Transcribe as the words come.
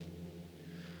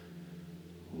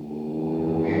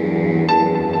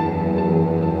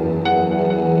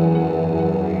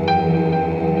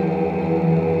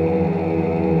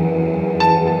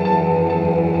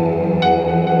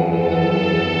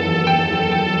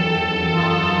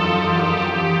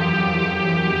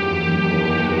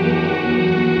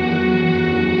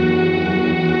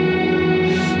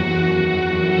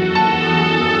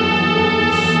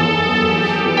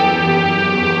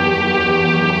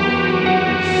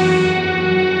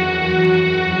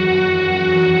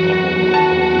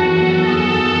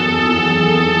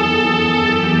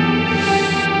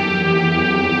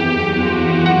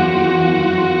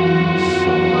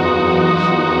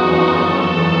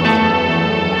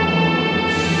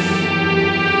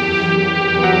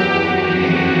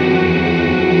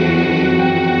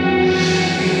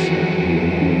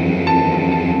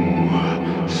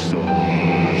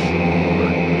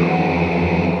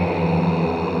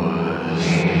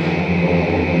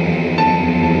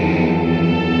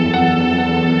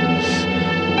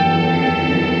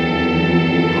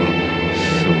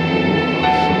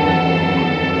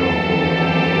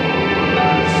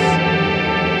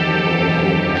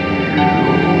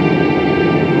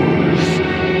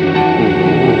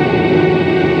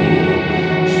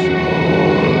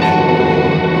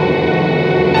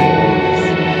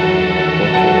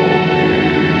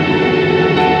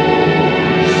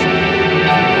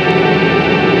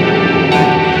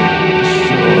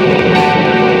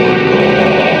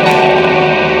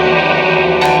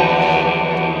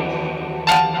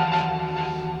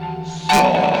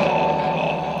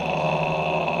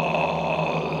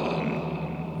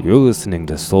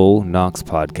Soul Knox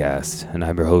podcast, and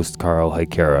I'm your host, Carl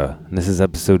Hikera, and this is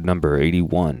episode number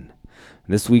 81.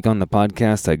 This week on the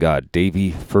podcast, I got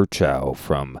Davey Ferchow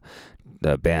from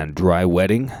the band Dry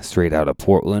Wedding, straight out of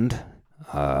Portland,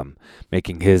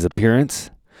 making his appearance,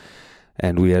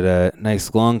 and we had a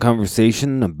nice long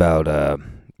conversation about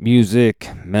music,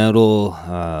 metal,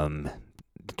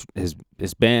 his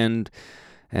band,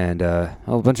 and a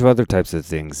bunch of other types of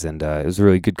things, and it was a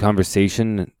really good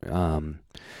conversation.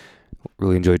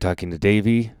 Really enjoyed talking to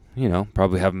Davey.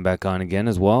 Probably have him back on again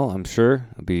as well, I'm sure.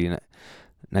 It'll be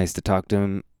nice to talk to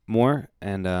him more,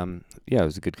 and it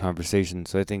was a good conversation,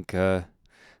 so I think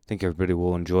everybody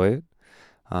will enjoy it.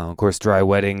 Of course, Dry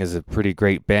Wedding is a pretty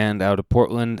great band out of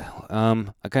Portland.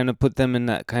 I kind of put them in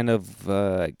that kind of,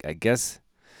 I guess,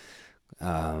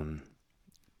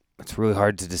 it's really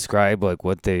hard to describe like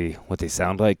what they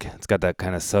sound like. It's got that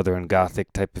kind of Southern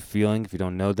Gothic type of feeling if you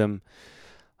don't know them.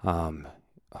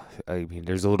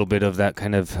 There's a little bit of that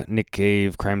kind of Nick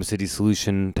Cave, Crime City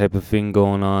Solution type of thing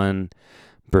going on.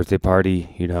 Birthday Party,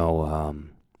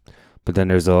 but then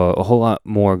there's a whole lot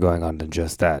more going on than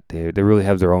just that. They really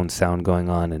have their own sound going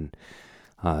on, and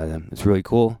it's really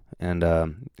cool. And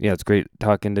it's great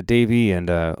talking to Davey, and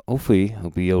hopefully I'll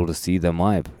be able to see them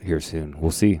live here soon.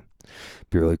 We'll see.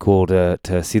 Be really cool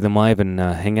to see them live and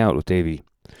hang out with Davey.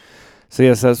 So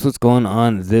yes, that's what's going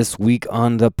on this week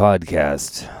on the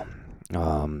podcast.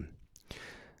 My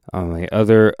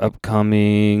other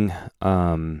upcoming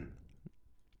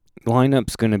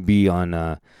lineup's going to be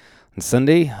on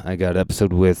Sunday. I got an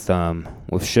episode with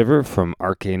Shiver from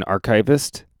Arcane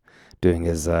Archivist, doing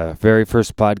his very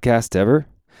first podcast ever,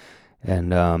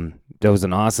 and that was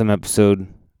an awesome episode.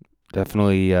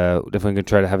 Definitely gonna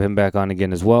try to have him back on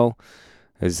again as well.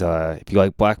 As if you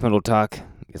like black metal talk,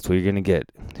 that's what you're gonna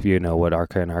get. If you know what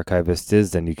Arcane Archivist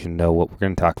is, then you can know what we're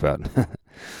gonna talk about.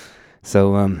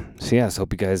 So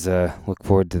hope you guys look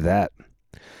forward to that.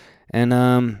 And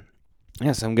so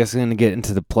I'm guessing gonna get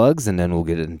into the plugs, and then we'll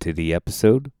get into the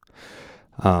episode.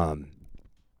 I'm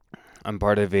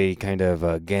part of a kind of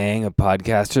a gang of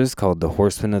podcasters called the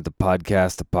Horsemen of the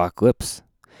Podcast Apocalypse,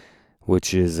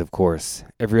 which is, of course,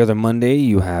 every other Monday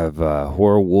you have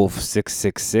Horror Wolf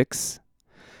 666.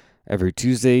 Every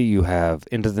Tuesday you have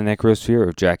Into the Necrosphere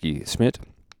of Jackie Schmidt.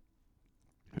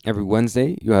 Every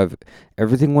Wednesday you have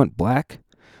Everything Went Black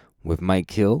with Mike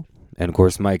Hill. And, of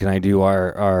course, Mike and I do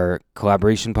our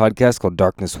collaboration podcast called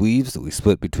Darkness Weaves that we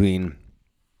split between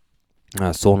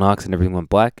Soul Knox and Everything Went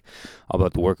Black, all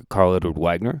about the work of Carl Edward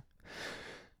Wagner.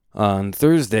 On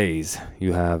Thursdays,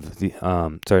 you have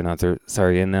and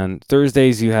on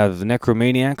Thursdays you have the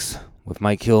Necromaniacs with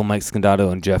Mike Hill, Mike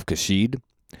Scandato, and Jeff Kashid.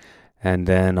 And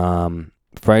then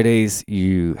Fridays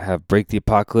you have Break the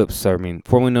Apocalypse,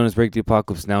 formerly known as Break the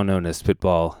Apocalypse, now known as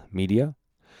Spitball Media.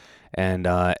 And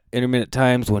intermittent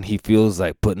times when he feels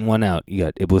like putting one out, you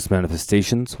got Iblis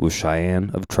Manifestations with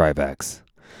Cheyenne of Trivax.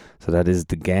 So that is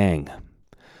the gang.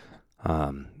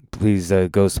 Please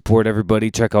go support everybody.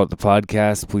 Check out the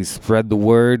podcast. Please spread the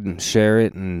word and share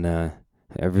it and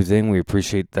everything. We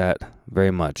appreciate that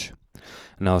very much.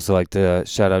 And I also like to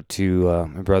shout out to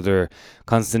my brother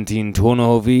Konstantin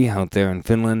Tuonohovi out there in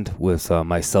Finland with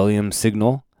Mycelium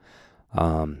Signal.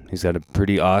 He's got a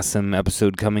pretty awesome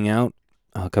episode coming up.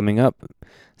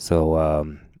 So,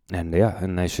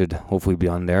 and I should hopefully be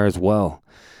on there as well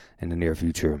in the near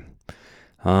future.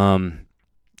 So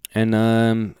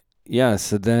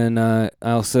then I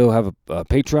also have a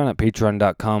Patreon at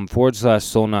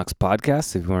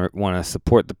patreon.com/SoulKnoxPodcast if you want to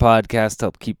support the podcast,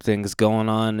 help keep things going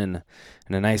on in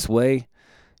a nice way,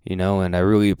 and I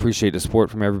really appreciate the support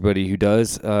from everybody who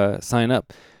does sign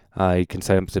up. You can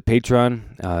sign up to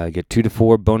Patreon, get 2 to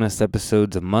 4 bonus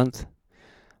episodes a month.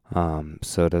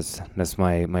 So that's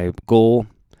my goal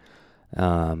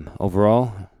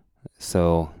overall.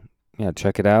 So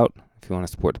check it out if you want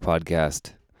to support the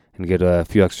podcast and get a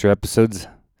few extra episodes.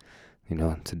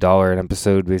 It's $1 an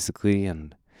episode basically,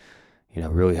 and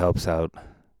really helps out.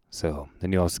 So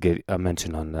then you also get a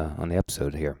mention on the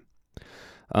episode here.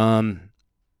 And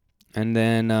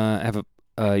then I have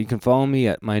you can follow me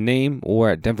at my name or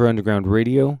at Denver Underground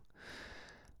Radio,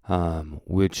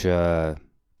 which is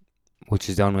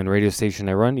the online radio station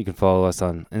I run. You can follow us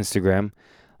on Instagram.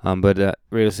 But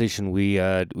radio station we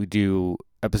do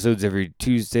episodes every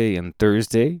Tuesday and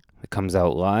Thursday. It comes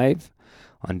out live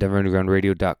on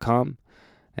DenverUndergroundRadio.com.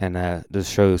 And the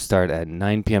shows start at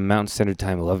 9 p.m. Mountain Standard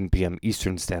Time, 11 p.m.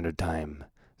 Eastern Standard Time.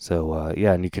 So,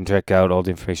 and you can check out all the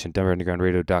information at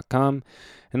DenverUndergroundRadio.com.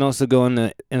 And also go on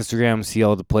the Instagram, see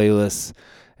all the playlists,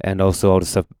 and also all the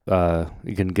stuff.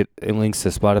 You can get links to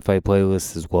Spotify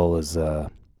playlists as well as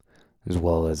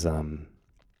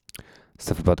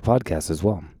stuff about the podcast as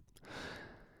well.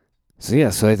 So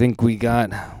yeah, so I think we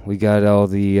got all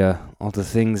the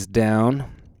things down,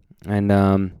 and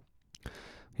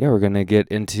yeah, we're gonna get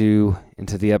into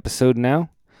the episode now.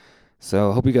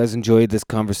 So I hope you guys enjoyed this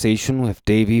conversation with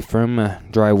Davey from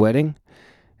Dry Wedding,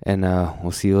 and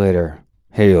we'll see you later.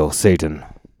 Hail Satan!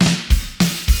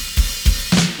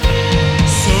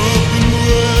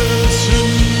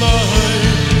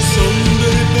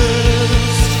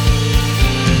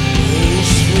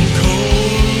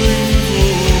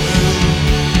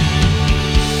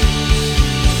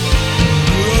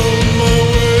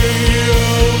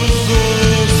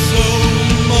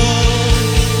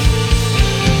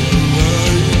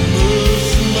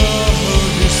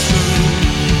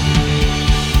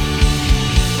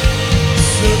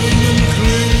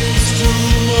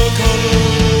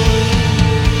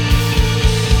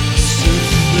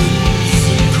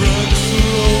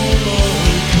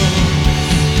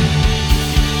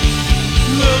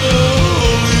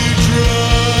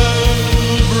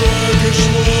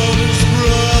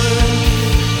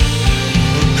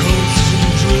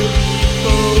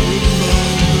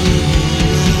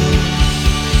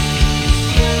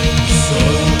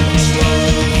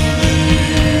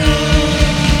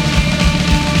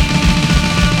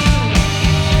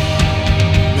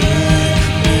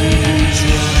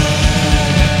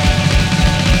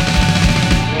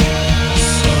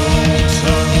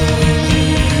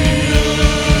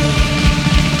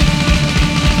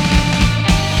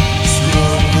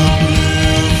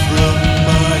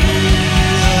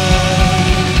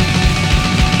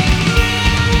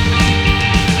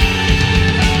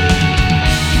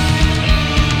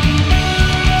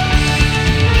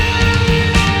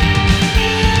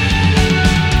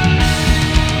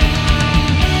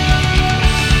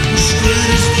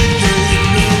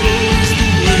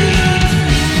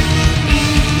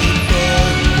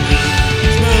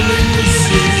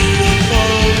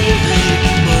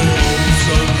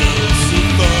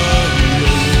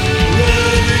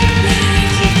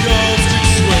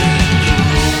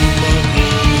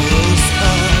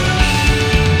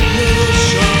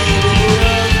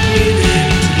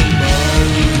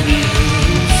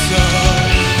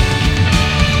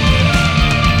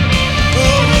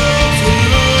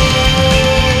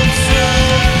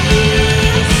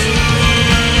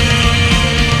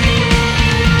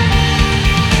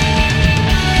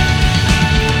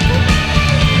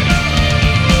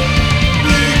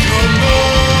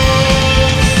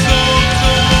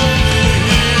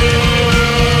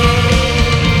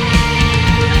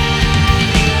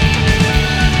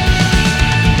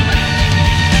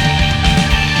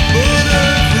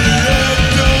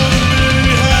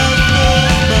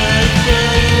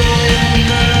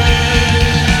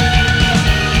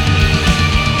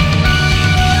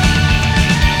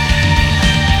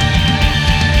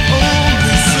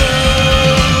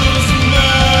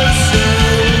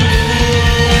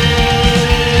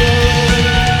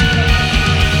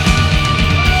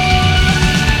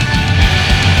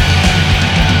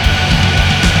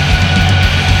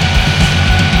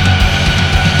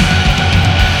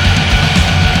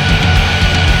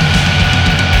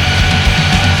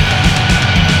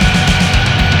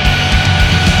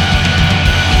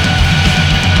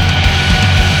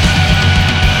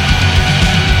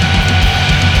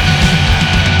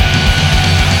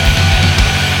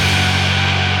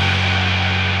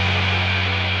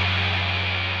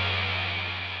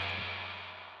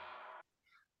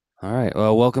 All right.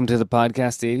 Well, welcome to the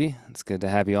podcast, Davey. It's good to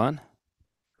have you on.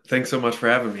 Thanks so much for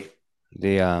having me.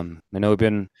 I know we've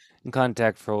been in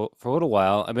contact for a little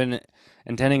while. I've been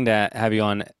intending to have you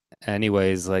on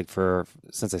anyways, like for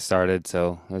since I started.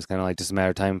 So it was kind of like just a matter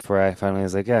of time before I finally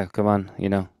was like, yeah, come on, you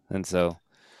know. And so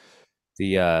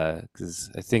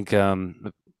because I think I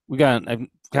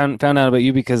found out about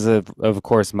you because of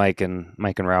course Mike and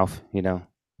Ralph. That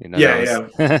Yeah, was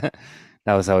yeah.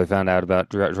 that was how we found out about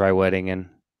Dry Wedding and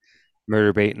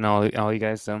Murder Bait and all you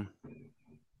guys. So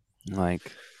like.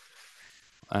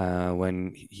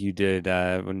 When you did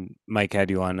when Mike had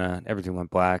you on Everything Went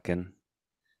Black and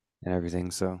everything.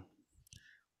 So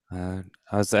uh,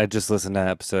 I just listened to that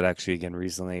episode actually again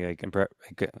recently. Like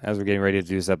as we're getting ready to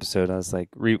do this episode, I was like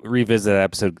revisit that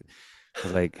episode. I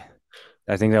was like,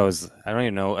 I think that was I don't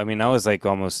even know. I mean, that was like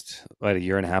almost a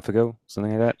year and a half ago,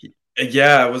 something like that.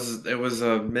 Yeah, it was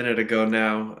a minute ago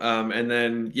now. And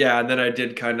then I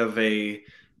did kind of a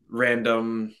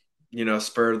random,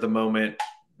 spur of the moment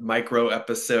micro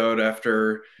episode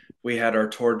after we had our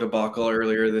tour debacle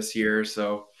earlier this year.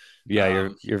 So Yeah,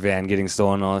 um your van getting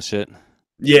stolen, and all that shit.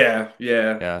 yeah,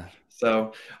 yeah. Yeah,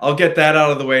 So I'll get that out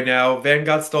of the way now. Van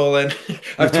got stolen.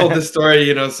 I've told this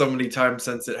story, so many times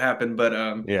since it happened, but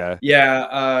Yeah.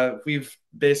 yeah, we've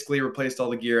basically replaced all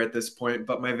the gear at this point,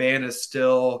 but my van is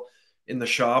still in the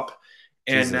shop,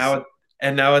 and Jesus.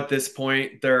 now at this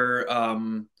point they're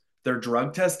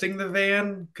drug testing the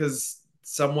van because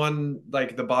someone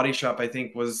like the body shop I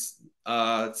think was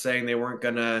saying they weren't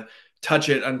gonna touch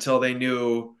it until they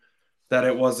knew that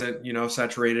it wasn't,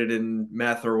 saturated in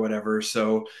meth or whatever.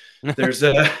 So there's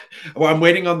a, well, I'm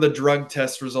waiting on the drug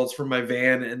test results from my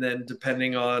van. And then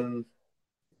depending on,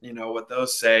 what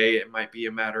those say, it might be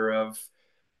a matter of,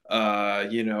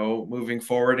 moving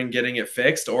forward and getting it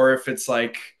fixed. Or if it's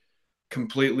like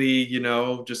completely,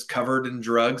 just covered in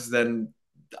drugs, then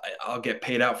I'll get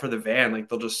paid out for the van. Like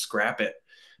they'll just scrap it.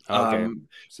 Okay.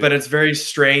 So, But it's very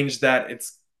strange that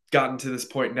it's gotten to this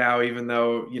point now, even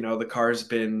though, the car's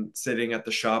been sitting at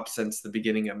the shop since the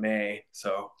beginning of May.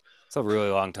 So, it's a really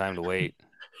long time to wait.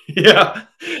 yeah.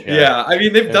 Yeah. Yeah. I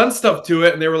mean, they've And done stuff to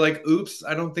it and they were like, oops,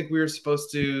 I don't think we were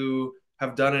supposed to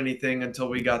have done anything until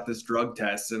we got this drug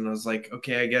test. And I was like,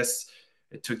 okay, I guess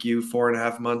it took you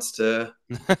 4.5 months to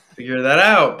figure that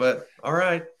out, but all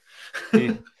right.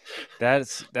 see,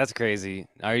 that's crazy.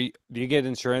 Do you get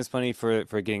insurance money for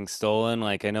getting stolen?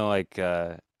 Like I know like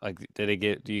do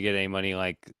you get any money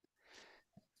like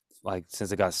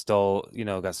since it got stolen,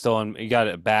 you got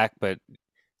it back, but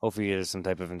hopefully there's some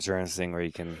type of insurance thing where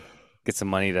you can get some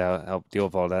money to help deal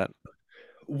with all that.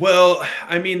 Well,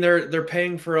 I mean, they're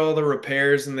paying for all the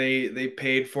repairs, and they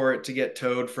paid for it to get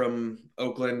towed from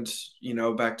Oakland,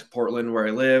 back to Portland where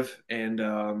I live, and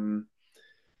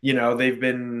they've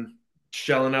been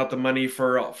shelling out the money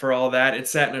for all that. It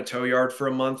sat in a tow yard for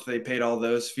a month. They paid all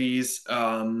those fees.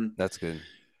 That's good.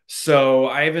 So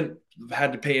I haven't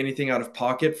had to pay anything out of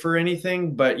pocket for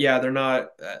anything, but yeah, they're not,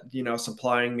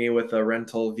 supplying me with a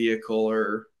rental vehicle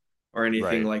or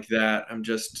anything Right. like that. I'm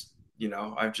just,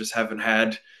 I just haven't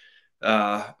had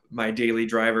my daily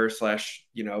driver slash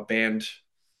band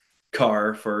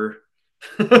car for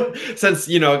since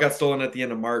it got stolen at the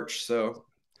end of March. So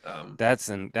That's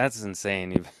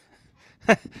insane.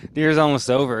 The year's almost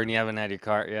over and you haven't had your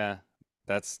car. Yeah.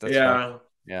 That's rough. yeah,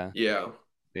 Yeah. yeah,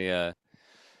 The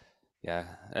yeah.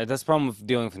 That's the problem with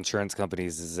dealing with insurance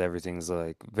companies is everything's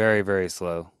like very, very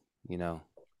slow, you know.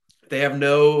 they have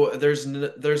no there's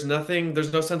nothing,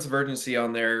 there's no sense of urgency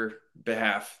on their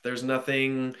behalf. There's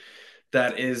nothing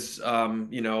that is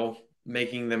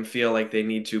making them feel like they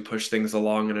need to push things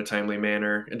along in a timely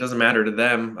manner. It doesn't matter to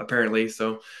them apparently,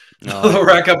 so No, they'll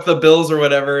rack up the bills or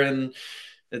whatever, and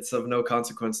it's of no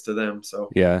consequence to them. So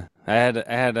yeah. I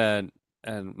had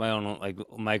my own like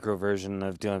micro version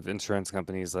of dealing with insurance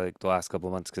companies like the last couple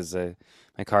of months because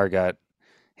my car got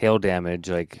hail damage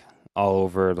like all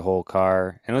over the whole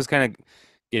car, and it was kind of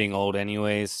getting old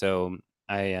anyways. So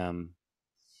I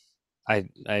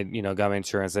I got my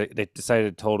insurance. They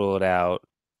decided to total it out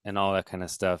and all that kind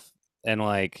of stuff. And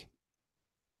like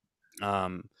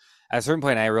um at a certain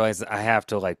point I realized that I have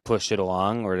to like push it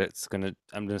along or I'm gonna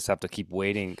just have to keep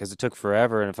waiting because it took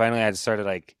forever. And finally I just started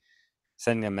like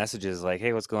sending them messages like,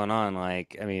 hey, what's going on?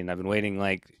 Like, I mean, I've been waiting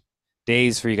like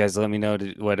days for you guys to let me know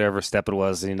whatever step it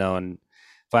was, and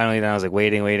finally then I was like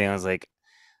waiting. I was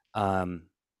um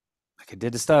like I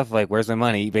did the stuff, like where's my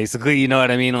money? Basically, you know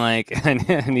what I mean? Like I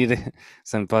need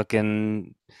some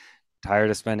fucking tired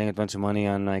of spending a bunch of money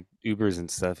on like Ubers and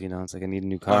stuff, it's like I need a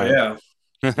new oh car. yeah,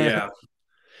 yeah. Yeah,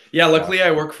 Yeah. luckily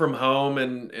I work from home,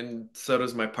 and so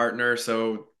does my partner.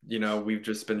 So, we've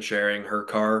just been sharing her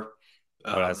car.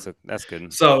 Oh, Um, that's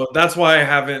good. so that's why I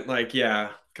haven't like,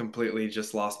 yeah, completely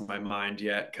just lost my mind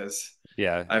yet because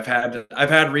Yeah. I've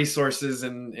had resources,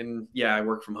 and yeah, I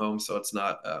work from home, so it's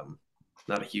not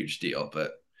a huge deal.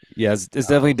 But Yeah, it's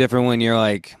definitely um, different when you're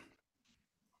like,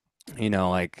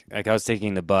 like I was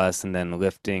taking the bus and then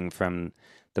lifting from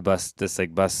this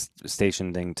like bus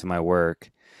station thing to my work.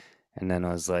 And then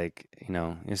I was like,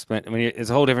 it's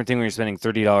a whole different thing when you're spending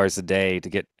 $30 a day to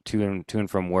get to and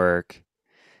from work.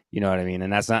 You know what I mean?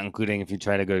 And that's not including if you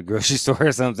try to go to the grocery store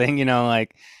or something.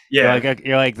 Like yeah,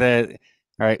 you're like the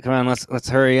all right, come on, let's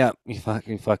hurry up, you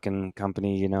fucking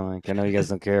company. Like I know you guys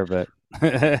don't care, but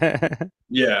it's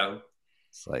yeah,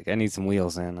 like I need some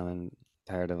wheels, man. I'm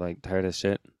tired of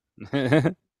shit.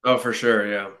 I oh for sure,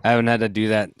 yeah, haven't had to do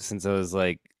that since I was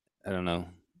like I don't know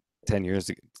 10 years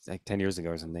ago, like 10 years ago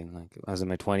or something. Like I was in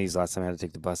my 20s last time I had to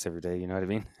take the bus every day. You know what I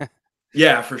mean?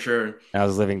 yeah, for sure, I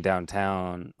was living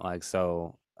downtown, like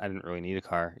so I didn't really need a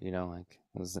car. Like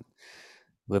I was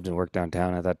lived and worked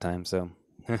downtown at that time, so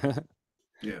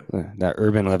yeah. that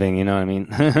urban living. You know what I mean?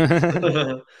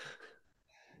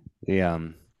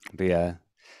 The but yeah.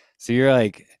 So you're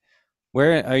like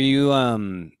Where are you?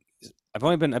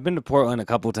 I've been to Portland a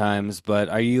couple times, but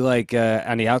are you like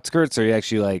on the outskirts, or are you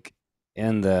actually like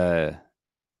in the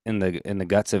in the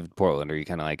guts of Portland, or are you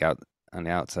kind of like out on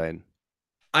the outside?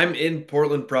 I'm in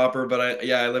Portland proper, but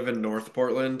I live in North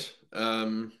Portland.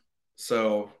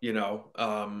 So,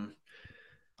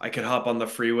 I could hop on the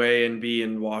freeway and be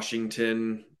in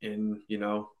Washington in,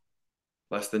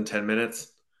 less than 10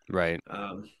 minutes. Right.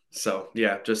 So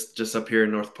yeah, just up here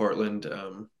in North Portland.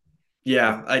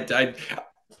 Yeah, I'd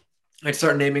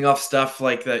start naming off stuff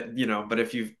like that, but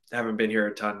if you haven't been here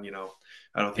a ton,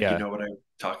 I don't think you Yeah. know what I'm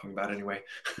talking about anyway.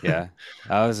 Yeah.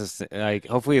 I was just like,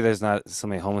 hopefully there's not so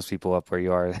many homeless people up where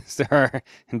you are as there are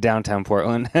in downtown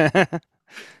Portland.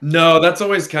 No, that's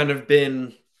always kind of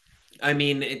been, I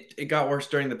mean, it got worse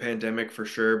during the pandemic for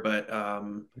sure, but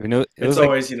You know, it's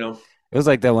always, it was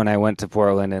like that when I went to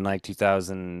Portland in like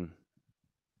 2006.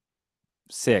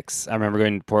 I remember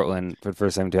going to Portland for the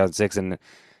first time in 2006, and there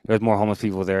was more homeless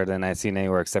people there than I'd seen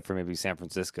anywhere except for maybe San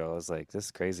Francisco. I was like, this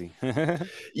is crazy.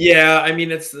 yeah, I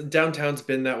mean, it's downtown's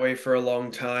been that way for a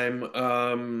long time.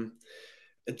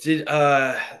 Did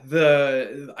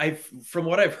the I from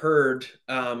what I've heard,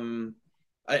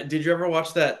 did you ever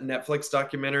watch that Netflix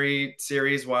documentary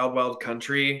series Wild Wild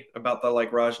Country about the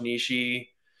like Rajneeshi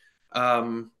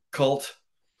cult?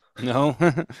 No,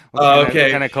 what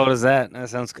Okay, kind of code is that?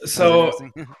 Sounds so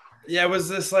interesting. yeah, it was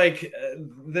this like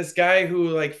this guy who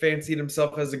like fancied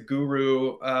himself as a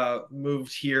guru,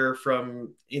 moved here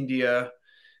from India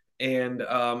and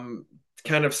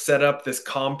kind of set up this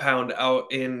compound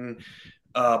out in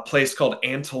a place called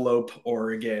Antelope,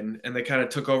 Oregon, and they kind of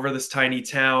took over this tiny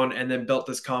town and then built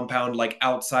this compound like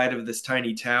outside of this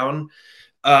tiny town.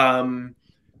 Um,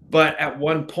 but at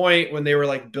one point, when they were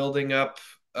like building up,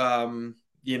 um,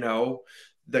 you know,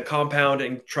 the compound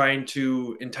and trying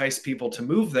to entice people to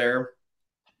move there,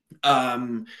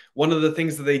 one of the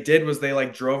things that they did was they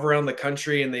like drove around the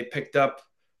country and they picked up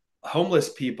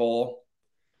homeless people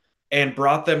and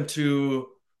brought them to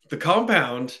the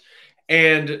compound.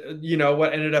 And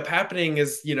what ended up happening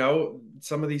is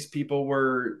some of these people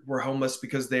were homeless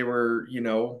because they were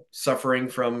suffering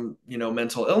from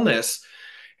mental illness,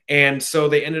 and so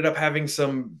they ended up having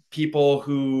some people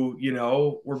who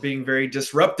were being very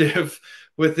disruptive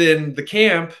within the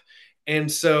camp.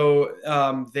 And so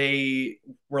they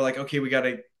were like, okay, we got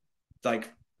to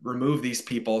like remove these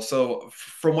people. So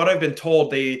from what I've been told,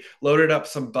 they loaded up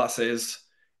some buses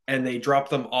and they dropped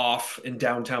them off in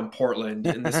downtown Portland.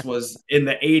 And this was in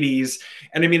the 80s.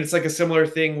 And I mean, it's like a similar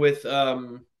thing with,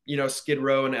 Skid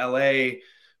Row in LA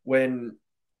when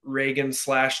Reagan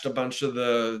slashed a bunch of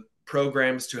the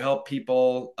programs to help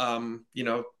people,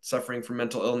 suffering from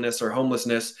mental illness or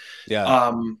homelessness.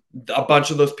 Yeah, A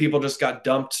bunch of those people just got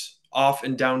dumped off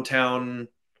in downtown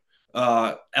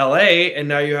LA, and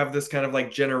now you have this kind of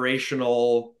like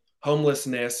generational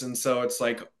homelessness, and so it's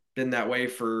like been that way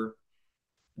for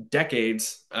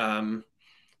decades.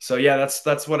 So yeah,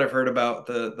 that's what I've heard about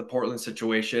the Portland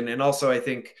situation, and also I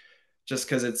think just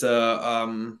because it's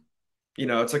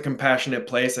it's a compassionate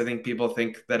place, I think people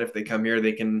think that if they come here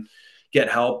they can get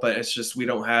help, but it's just we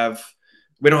don't have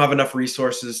enough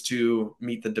resources to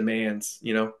meet the demands,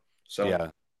 so.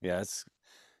 yeah, yeah.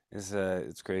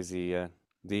 It's crazy.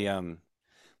 The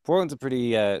Portland's a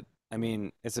pretty. I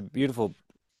mean, it's a beautiful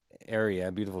area,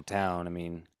 a beautiful town. I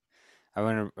mean, I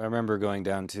remember going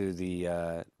down to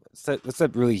the what's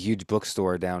that really huge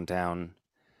bookstore downtown?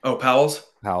 Oh, Powell's.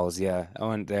 Powell's. Yeah, I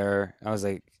went there. I was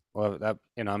like, well, that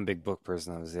I'm a big book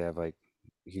person. Obviously, I have like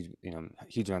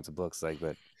huge amounts of books. Like,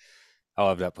 but I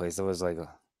love that place. There was like a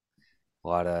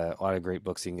lot of great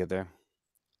books you can get there.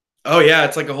 Oh yeah,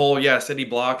 it's like a whole city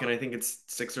block, and I think it's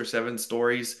 6 or 7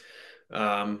 stories.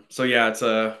 So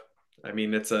yeah, I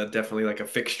mean, it's a definitely like a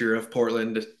fixture of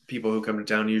Portland. People who come to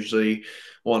town usually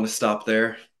want to stop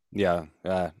there. Yeah,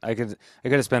 I could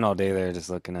have spent all day there just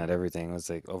looking at everything. It was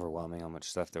like overwhelming how much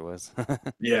stuff there was.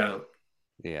 Yeah,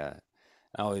 Yeah.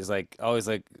 I always like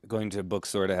going to a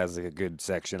bookstore that has like a good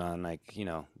section on like,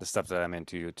 the stuff that I'm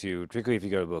into too. Particularly if you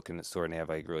go to a book in the store and they have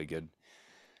like really good,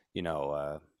 you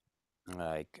know,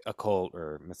 like occult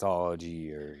or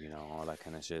mythology or, all that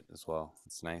kind of shit as well.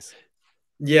 It's nice.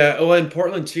 yeah. Well, in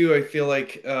Portland too, I feel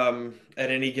like at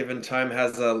any given time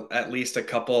has at least a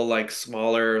couple like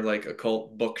smaller like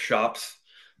occult bookshops.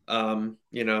 So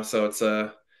it's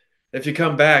a if you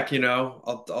come back,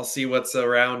 I'll see what's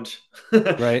around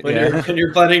Right, when you're yeah. when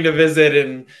you're planning to visit,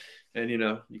 and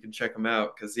you can check them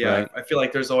out because yeah, Right. I feel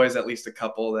like there's always at least a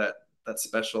couple that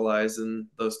specialize in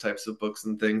those types of books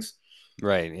and things.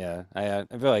 Right. Yeah. I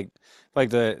feel like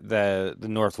the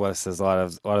Northwest has a lot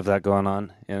of that going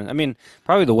on, and I mean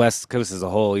probably the West Coast as a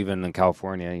whole, even in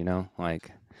California,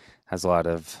 like has a lot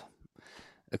of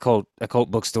occult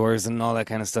bookstores and all that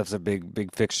kind of stuff's a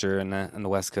big fixture in the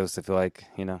West Coast. I feel like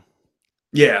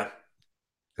Yeah,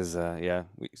 because yeah.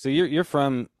 So you're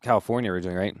from California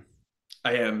originally, right?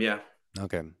 I am. Yeah.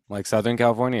 Okay, like Southern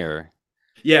California, or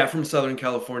Yeah, from Southern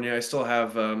California. I still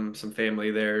have some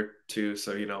family there too,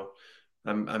 so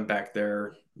I'm back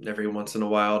there every once in a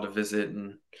while to visit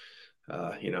and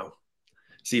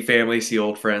see family, see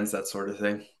old friends, that sort of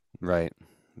thing. right?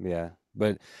 Yeah,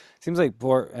 but seems like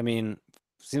Port. I mean,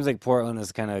 seems like Portland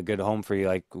is kind of a good home for you.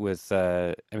 Like with,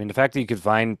 I mean, the fact that you could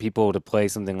find people to play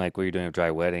something like what you're doing with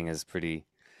Dry Wedding is pretty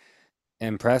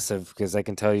impressive. Because I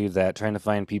can tell you that trying to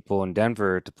find people in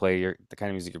Denver to play the kind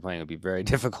of music you're playing would be very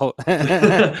difficult.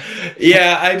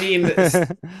 Yeah, I mean,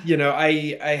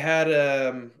 I had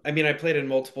I mean, I played in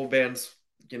multiple bands,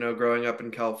 growing up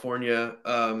in California.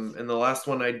 And the last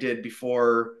one I did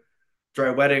before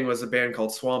Dry Wedding was a band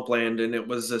called Swampland, and it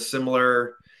was a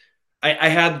similar. I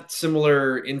had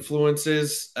similar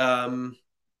influences,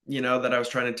 that I was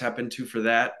trying to tap into for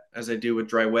that as I do with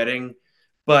Dry Wedding.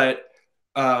 But,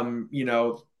 some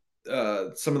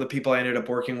of the people I ended up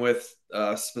working with,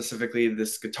 specifically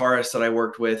this guitarist that I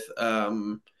worked with,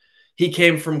 he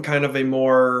came from kind of a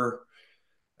more,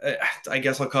 uh, I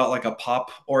guess I'll call it like a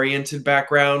pop oriented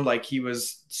background. Like he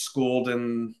was schooled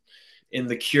in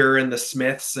the Cure and the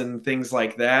Smiths and things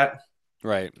like that,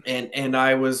 Right. and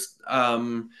I was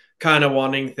kind of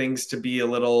wanting things to be a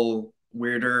little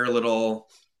weirder, a little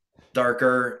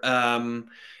darker. And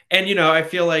I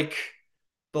feel like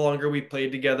the longer we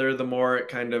played together, the more it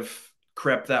kind of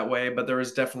crept that way. But there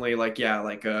was definitely like, yeah,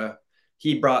 like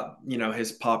he brought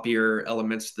his poppier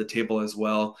elements to the table as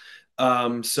well.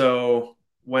 So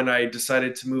when I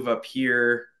decided to move up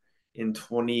here in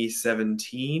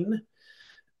 2017,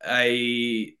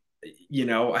 I,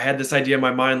 I had this idea in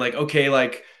my mind, like, okay,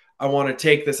 like I want to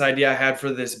take this idea I had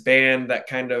for this band that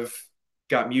kind of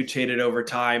got mutated over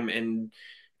time and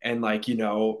like,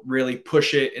 really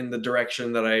push it in the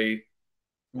direction that I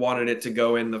wanted it to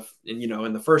go in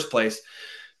the first place.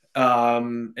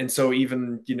 And so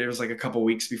even, it was like a couple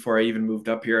weeks before I even moved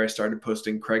up here, I started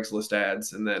posting Craigslist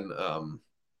ads and then,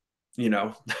 you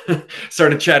know,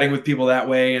 started chatting with people that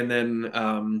way. And then,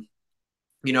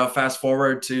 fast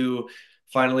forward to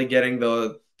finally getting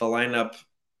the lineup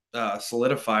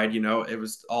solidified. It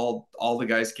was all the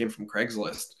guys came from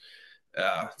Craigslist.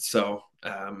 So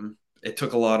it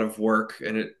took a lot of work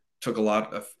and it took a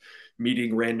lot of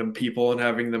meeting random people and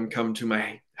having them come to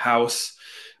my house,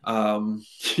 um,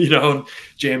 you know,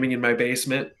 jamming in my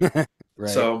basement. Right.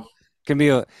 So Can be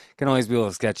can always be a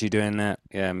little sketchy doing that.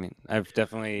 Yeah, I mean, I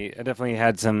definitely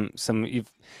had some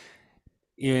you've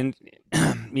even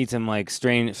meet some like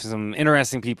strange, some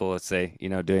interesting people, let's say,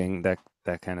 doing that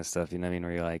kind of stuff. You know what I mean?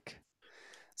 Where you're like,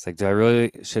 it's like, do I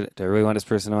really want this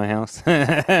person in my house?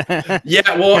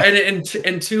 yeah, well,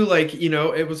 and two, like,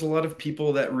 it was a lot of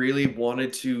people that really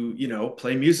wanted to,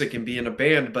 play music and be in a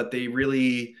band, but they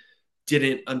really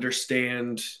didn't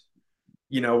understand,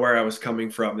 where I was coming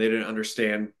from. They didn't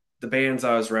understand the bands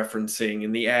I was referencing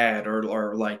in the ad,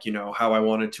 or like, how I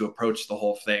wanted to approach the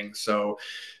whole thing. So,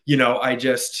 I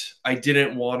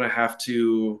didn't want to have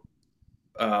to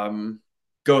um,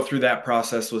 go through that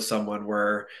process with someone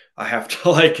where I have to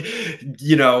like,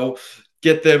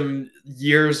 get them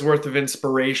years worth of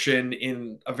inspiration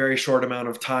in a very short amount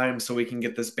of time so we can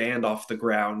get this band off the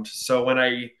ground. So when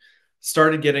I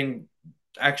started getting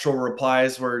actual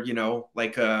replies where,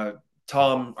 like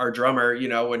Tom, our drummer,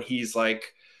 when he's like,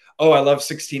 "Oh, I love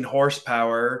 16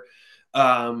 horsepower."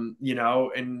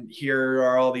 And here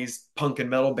are all these punk and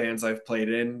metal bands I've played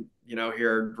in,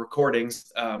 here are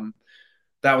recordings.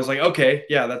 That was like, okay,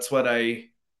 yeah, that's what I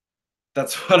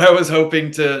was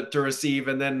hoping to receive.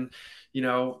 And then,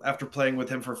 after playing with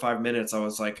him for 5 minutes, I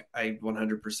was like, I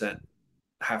 100%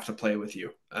 have to play with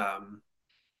you.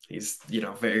 He's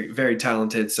very very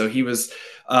talented. So he was,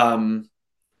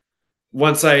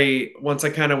 once I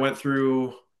kind of went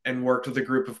through and worked with a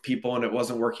group of people and it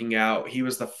wasn't working out, he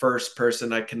was the first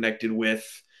person I connected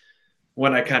with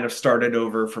when I kind of started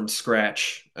over from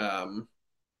scratch.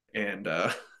 And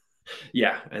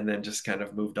yeah, and then just kind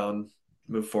of moved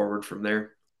forward from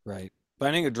there. Right.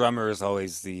 Finding a drummer is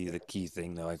always the key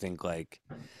thing, though. I think like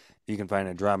if you can find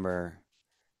a drummer.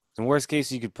 In worst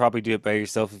case, you could probably do it by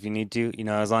yourself if you need to,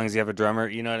 as long as you have a drummer,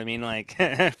 you know what I mean? Like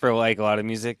for like a lot of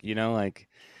music, like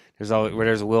there's always where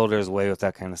there's a will, there's a way with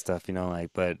that kind of stuff,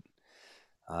 like but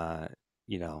uh,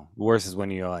 worse is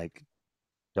when you like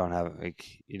don't have like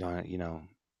you don't,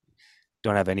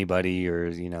 don't have anybody, or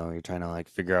you're trying to like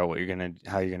figure out what you're gonna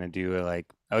how you're gonna do it. Like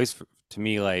at least to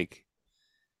me, like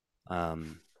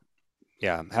um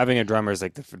yeah, having a drummer is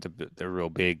like the real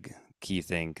big key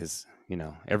thing because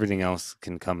everything else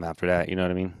can come after that. You know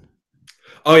what I mean?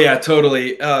 Oh yeah,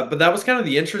 totally. But that was kind of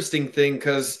the interesting thing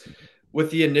because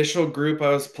with the initial group I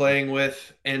was playing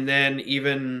with, and then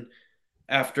even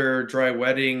after Dry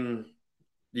Wedding,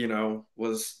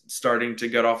 was starting to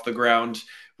get off the ground.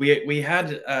 We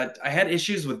had I had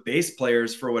issues with bass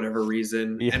players for whatever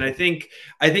reason, Yeah, and I think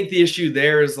the issue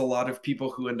there is a lot of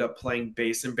people who end up playing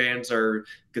bass in bands are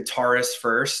guitarists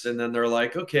first, and then they're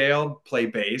like, okay, I'll play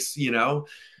bass,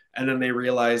 and then they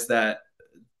realize that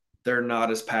they're not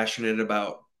as passionate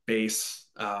about bass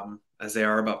as they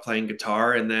are about playing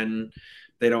guitar, and then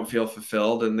they don't feel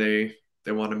fulfilled, and they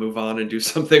want to move on and do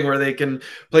something where they can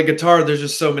play guitar. There's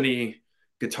just so many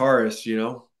guitarists.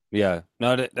 yeah.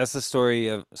 No, that's the story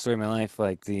of my life.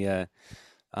 Like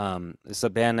it's a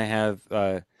band I have.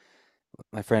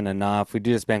 My friend Anaf. We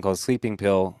do this band called Sleeping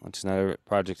Pill, which is another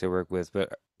project I work with.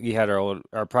 But we had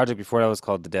our project before that was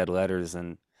called The Dead Letters,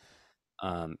 and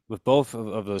with both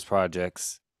of those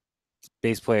projects,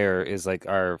 bass player is like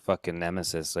our fucking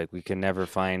nemesis. Like we can never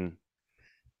find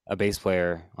a bass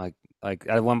player. Like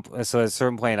so at a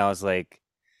certain point,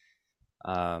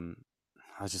 um,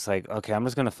 I was just like, okay, I'm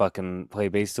just gonna fucking play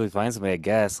bass till we find somebody, I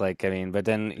guess. Like, I mean, but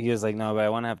then he was like, no, but I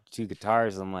want to have two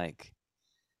guitars. I'm like,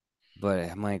 what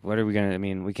are we gonna? I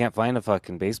mean, we can't find a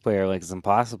fucking bass player. Like, it's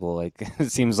impossible. Like,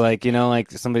 it seems like like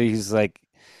somebody who's like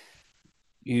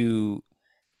you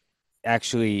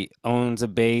actually owns a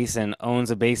bass and owns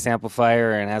a bass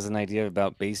amplifier and has an idea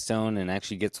about bass tone and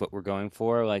actually gets what we're going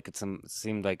for. Like,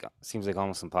 seems like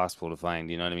almost impossible to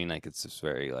find. You know what I mean? Like, it's just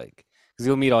very like because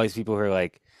you'll meet all these people who are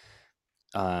like,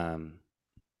 um,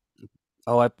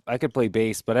 oh, I could play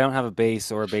bass, but I don't have a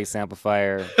bass or a bass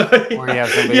amplifier. Or you yeah, have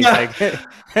somebody who's yeah,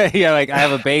 like, yeah, like I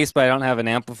have a bass, but I don't have an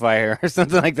amplifier or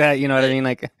something like that. You know what I mean?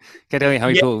 Like, can I tell you how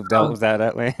many yeah. people have dealt with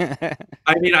that way?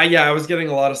 I mean, I was getting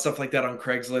a lot of stuff like that on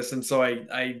Craigslist, and so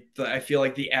I feel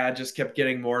like the ad just kept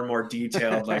getting more and more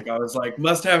detailed. Like I was like,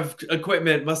 must have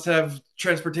equipment, must have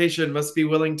transportation, must be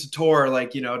willing to tour,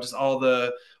 like just all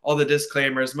the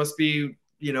disclaimers, must be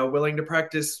willing to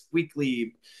practice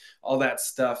weekly, all that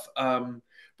stuff.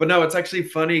 But no, it's actually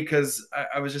funny because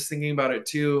I was just thinking about it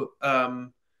too. I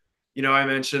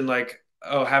mentioned like,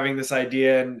 oh, having this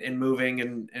idea and moving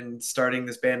and starting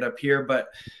this band up here, but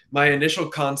my initial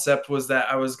concept was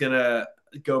that I was gonna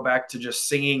go back to just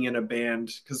singing in a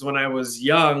band because when I was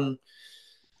young,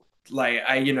 like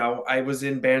I was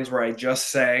in bands where I just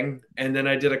sang, and then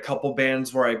I did a couple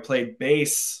bands where I played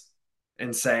bass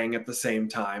and sang at the same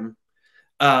time.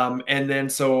 And then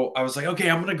so I was like, okay,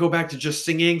 I'm gonna go back to just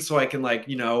singing so I can like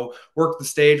work the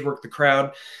stage, work the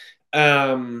crowd.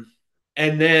 um,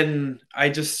 and then I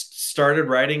just started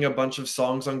writing a bunch of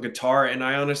songs on guitar, and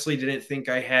I honestly didn't think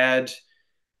I had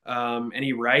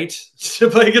any right to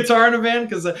play guitar in a band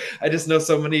because I just know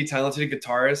so many talented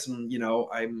guitarists,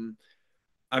 and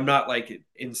I'm not like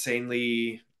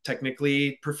insanely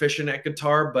technically proficient at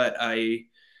guitar, but I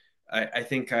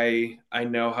think I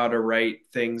know how to write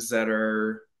things that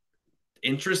are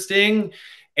interesting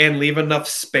and leave enough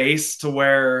space to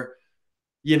where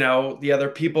the other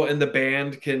people in the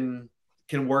band can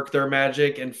work their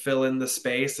magic and fill in the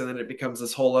space, and then it becomes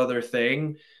this whole other thing.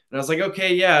 And I was like,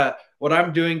 okay, yeah, what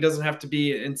I'm doing doesn't have to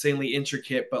be insanely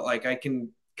intricate, but like I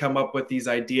can come up with these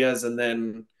ideas and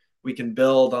then we can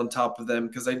build on top of them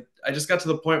because I just got to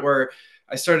the point where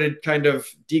I started kind of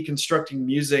deconstructing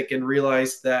music and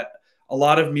realized that a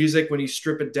lot of music, when you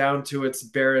strip it down to its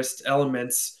barest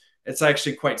elements, it's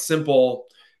actually quite simple,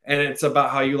 and it's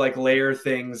about how you like layer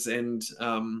things and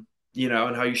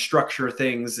and how you structure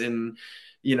things, and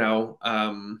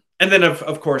then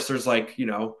of course there's like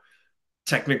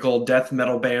technical death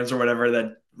metal bands or whatever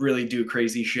that really do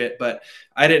crazy shit, but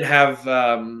I didn't have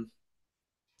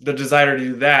the desire to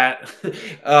do that.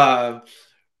 uh,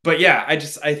 but yeah,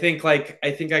 I think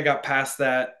I got past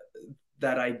that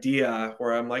idea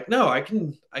where I'm like, no, I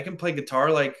can play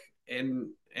guitar, like,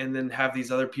 and then have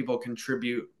these other people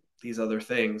contribute these other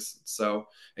things. So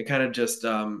it kind of just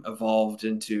evolved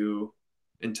into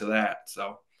that.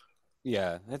 So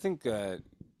Yeah, I think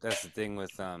that's the thing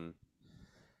with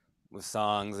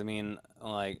songs. I mean,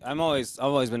 like I've always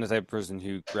been the type of person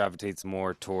who gravitates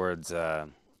more towards I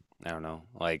don't know,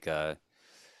 like I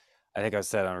think I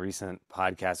said on a recent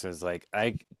podcast, it was like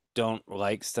I don't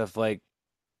like stuff like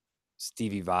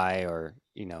Stevie Vai or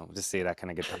just say that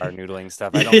kind of guitar noodling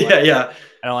stuff. yeah, yeah,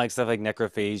 I don't like stuff like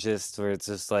Necrophagist where it's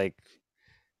just like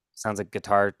sounds like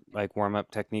guitar like warm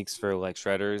up techniques for like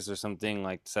shredders or something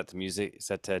like set to music,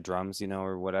 set to drums,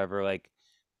 or whatever. Like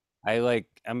I like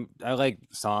I like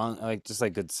just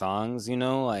like good songs,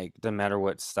 like doesn't matter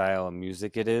what style of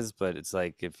music it is, but it's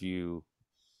like if you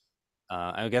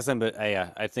I guess but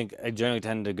yeah, I think I generally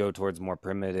tend to go towards more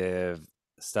primitive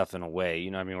stuff in a way,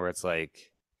 you know what I mean, where it's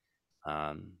like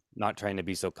not trying to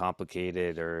be so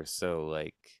complicated or so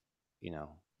like,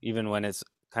 even when it's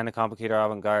kind of complicated or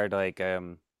avant-garde, like I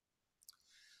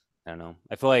don't know.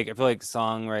 I feel like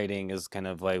songwriting is kind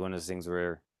of like one of those things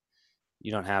where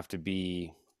you don't have to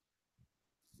be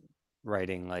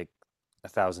writing like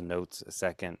 1,000 notes a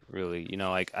second, really.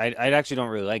 Like I actually don't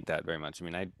really like that very much. I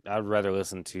mean, I'd rather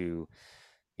listen to,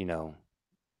 you know,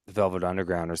 Velvet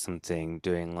Underground or something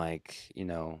doing like,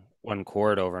 one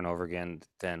chord over and over again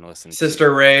than listen to.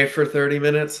 Sister Ray for 30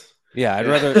 minutes. Yeah, I'd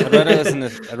Yeah. rather I'd rather listen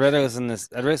to I'd rather listen to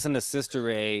I'd listen to Sister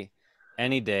Ray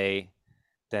any day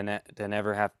than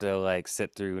ever have to like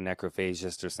sit through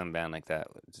Necrophagist or some band like that.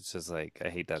 It's just like I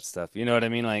hate that stuff. You know what I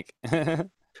mean? Like,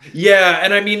 Yeah,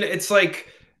 and I mean it's like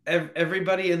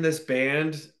everybody in this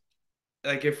band,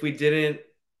 like if we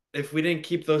didn't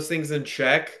keep those things in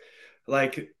check,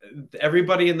 like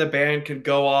everybody in the band could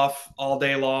go off all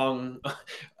day long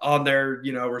on their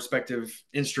respective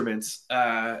instruments,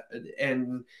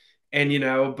 and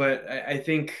but I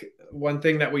think one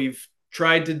thing that we've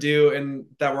tried to do and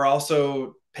that we're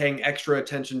also paying extra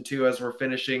attention to as we're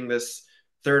finishing this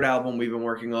third album we've been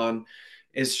working on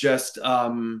is just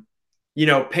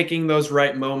picking those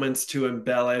right moments to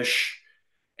embellish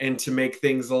and to make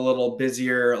things a little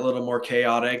busier, a little more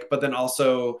chaotic, but then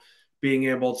also being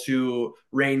able to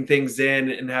rein things in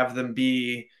and have them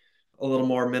be a little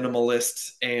more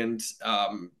minimalist and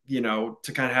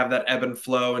to kind of have that ebb and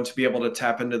flow and to be able to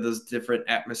tap into those different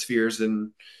atmospheres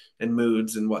and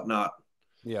moods and whatnot.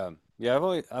 yeah, yeah.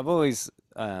 I've always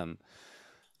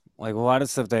like a lot of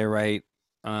stuff they write.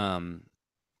 Um,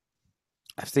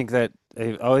 I think that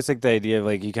I always like the idea of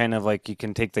like you kind of like you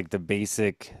can take like the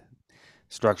basic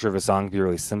structure of a song be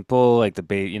really simple, like the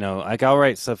bass. Like I'll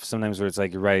write stuff sometimes where it's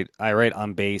like I write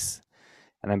on bass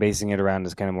and I'm basing it around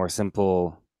this kind of more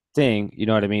simple thing, you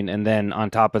know what I mean? And then on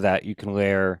top of that, you can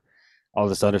layer all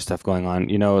this other stuff going on.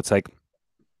 It's like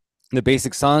the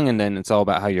basic song, and then it's all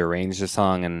about how you arrange the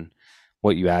song and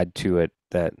what you add to it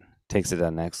that takes it to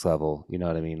the next level. You know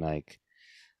what I mean? Like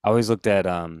I always looked at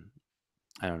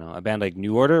I don't know, a band like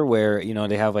New Order where,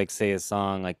 they have like say a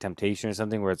song like Temptation or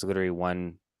something where it's literally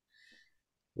one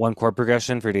chord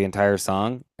progression for the entire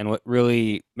song. And what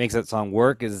really makes that song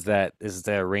work is the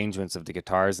arrangements of the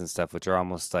guitars and stuff, which are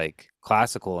almost like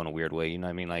classical in a weird way. You know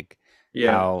what I mean? Like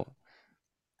Yeah. how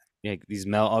like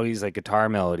all these like guitar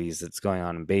melodies that's going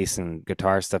on in bass and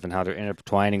guitar stuff and how they're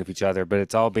intertwining with each other, but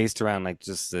it's all based around like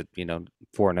just the,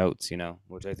 four notes,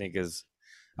 which I think is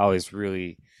I always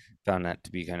really found that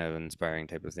to be kind of an inspiring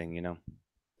type of thing.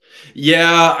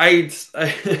 Yeah,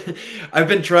 I've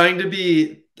been trying to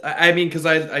be. I mean, because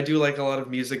I do like a lot of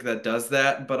music that does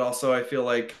that, but also I feel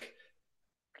like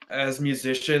as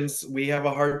musicians, we have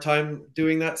a hard time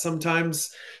doing that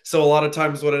sometimes. So a lot of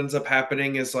times what ends up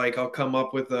happening is like I'll come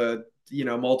up with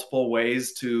multiple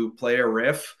ways to play a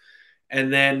riff.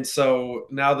 And then so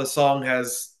now the song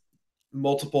has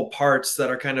multiple parts that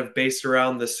are kind of based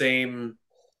around the same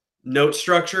note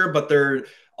structure, but they're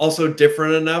also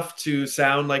different enough to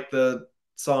sound like the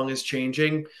song is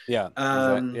changing. Yeah,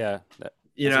 exactly. Um, Yeah,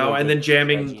 that's a really and good then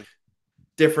jamming expression.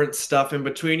 different stuff in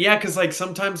between. Yeah, because like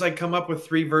sometimes I come up with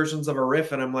three versions of a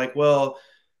riff and I'm like, well,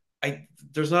 I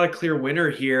there's not a clear winner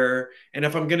here. And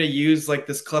if I'm gonna use like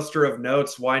this cluster of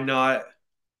notes, why not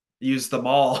use them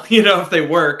all? If they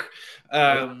work.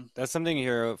 That Um, that's something you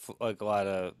hear like a lot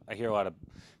of I hear a lot of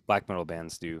black metal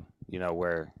bands do,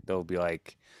 where they'll be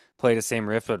like play the same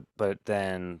riff but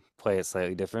then play it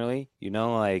slightly differently,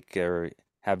 like or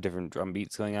have different drum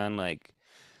beats going on. Like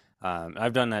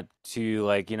I've done that too,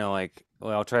 like, like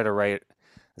well, I'll try to write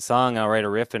a song, I'll write a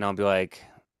riff and I'll be like,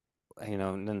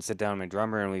 and then sit down with my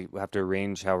drummer and we have to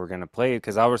arrange how we're gonna play it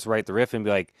because I'll just write the riff and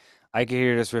be like, I can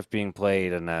hear this riff being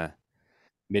played in a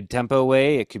mid-tempo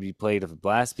way. It could be played with a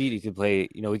blast beat. You could play,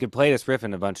 we could play this riff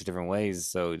in a bunch of different ways.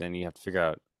 So then you have to figure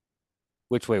out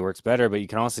which way works better. But you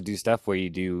can also do stuff where you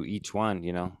do each one.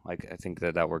 Like I think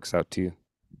that works out too.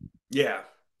 yeah,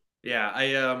 yeah.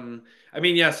 I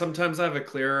mean, yeah, sometimes I have a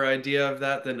clearer idea of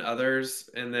that than others.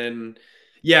 And then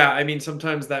yeah, I mean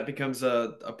sometimes that becomes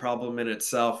a problem in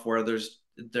itself where there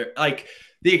like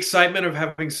the excitement of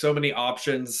having so many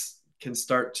options can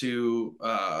start to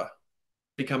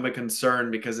become a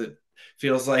concern because it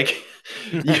feels like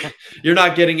you, you're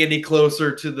not getting any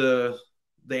closer to the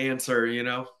answer.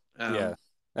 Yeah,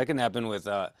 that can happen with.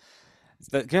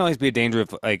 That can always be a danger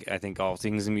of like I think all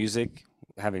things in music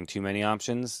having too many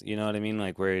options. You know what I mean?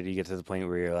 Like where you get to the point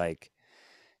where you're like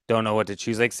don't know what to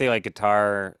choose. Like say like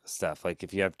guitar stuff. Like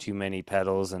if you have too many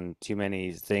pedals and too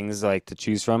many things like to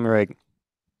choose from, you're like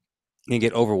you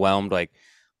get overwhelmed. Like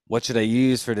what should I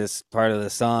use for this part of the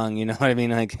song? You know what I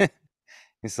mean? Like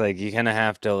it's like you kind of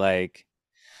have to like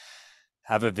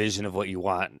have a vision of what you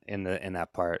want in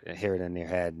that part, hear it in your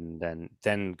head, and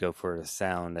then go for the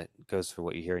sound that goes for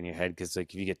what you hear in your head. Because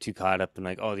like if you get too caught up in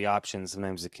like all the options,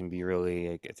 sometimes it can be really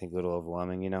like, I think a little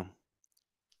overwhelming. You know?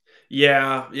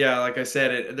 Yeah, yeah. Like I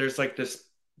said, there's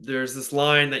this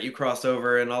line that you cross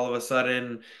over, and all of a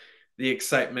sudden, the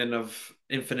excitement of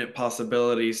infinite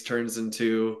possibilities turns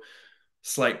into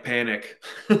slight panic.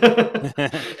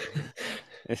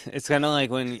 It's kind of like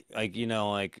when like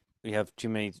like we have too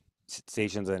many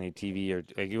stations on a TV or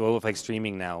like well with like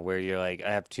streaming now where you're like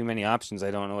I have too many options.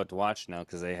 I don't know what to watch now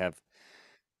because I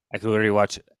could already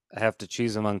watch. I have to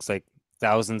choose amongst like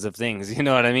thousands of things. You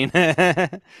know what I mean?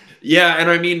 Yeah, and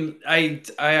I mean, I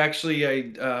actually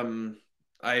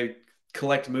I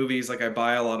collect movies, like I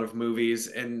buy a lot of movies,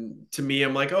 and to me,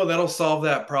 I'm like, oh, that'll solve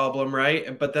that problem,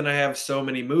 right? But then I have so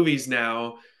many movies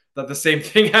now that the same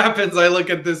thing happens. I look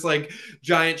at this like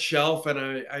giant shelf,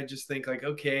 and I just think like,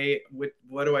 okay,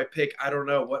 what do I pick? I don't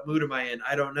know. What mood am I in?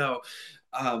 I don't know.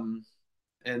 Um,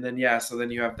 and then yeah, so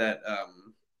then you have that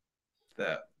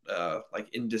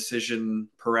like indecision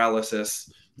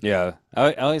paralysis. Yeah,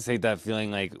 I always hate that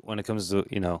feeling like when it comes to,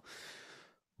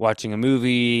 watching a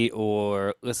movie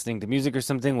or listening to music or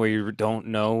something where you don't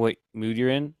know what mood you're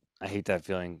in. I hate that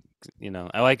feeling.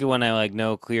 I like it when I like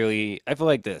know clearly I feel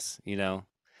like this,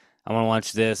 I want to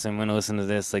watch this, I'm going to listen to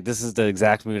this. Like this is the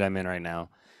exact mood I'm in right now.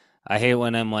 I hate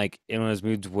when I'm like in one of those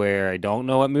moods where I don't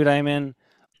know what mood I'm in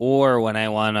or when I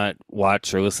want to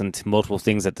watch or listen to multiple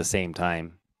things at the same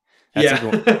time. That's Yeah.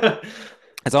 even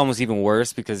it's almost even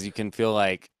worse because you can feel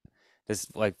like this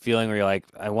like feeling where you're like,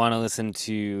 I want to listen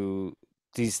to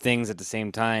these things at the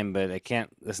same time, but I can't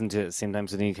listen to it at the same time.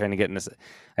 So then you kind of get in this.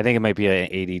 I think it might be an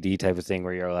ADD type of thing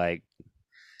where you're like,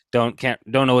 don't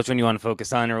know which one you want to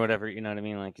focus on or whatever. You know what I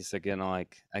mean? Like you said,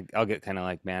 like I'll get kind of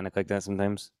like manic like that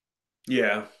sometimes.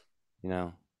 Yeah, You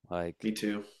know, me like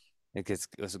too. it gets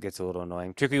a little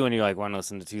annoying, particularly when you like want to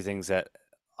listen to two things that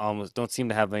almost don't seem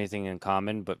to have anything in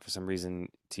common, but for some reason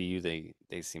to you they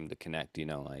seem to connect.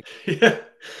 Like Yeah.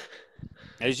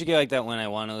 I usually get like that when I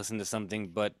want to listen to something,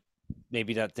 but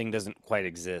maybe that thing doesn't quite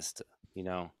exist. You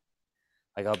know,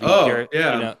 like I'll be Oh, here.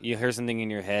 yeah. You hear something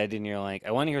in your head, and you're like,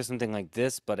 I want to hear something like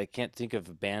this, but I can't think of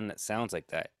a band that sounds like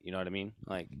that. You know what I mean?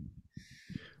 Like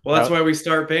Well, that's that. why we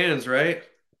start bands, right?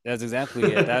 That's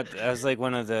exactly it. That was like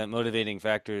one of the motivating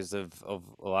factors of a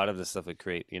lot of the stuff we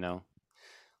create.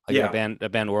 Like Yeah. that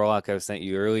band Warlock I was sent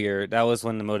you earlier. That was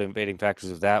one of the motivating factors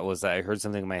of that was that I heard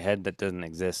something in my head that doesn't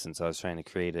exist, and so I was trying to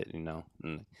create it.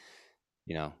 And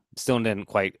still didn't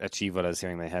quite achieve what I was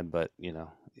hearing in my head, but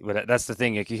that's the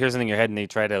thing. Like you hear something in your head and they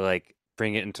try to like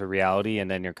bring it into reality, and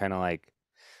then you're kind of like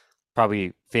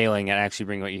probably failing at actually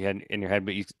bringing what you had in your head,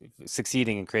 but you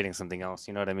succeeding in creating something else.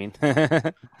 You know what I mean?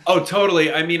 Oh,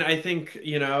 totally. I mean, I think,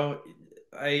 yeah,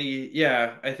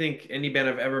 I think any band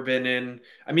I've ever been in,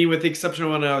 I mean, with the exception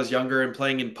of when I was younger and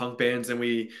playing in punk bands and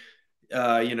we,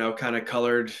 kind of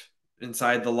colored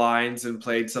inside the lines and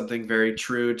played something very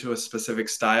true to a specific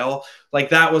style. Like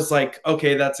that was like,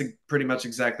 okay, that's pretty much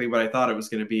exactly what I thought it was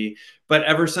going to be. But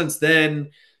ever since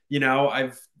then,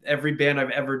 every band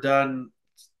I've ever done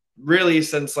really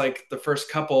since like the first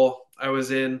couple I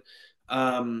was in,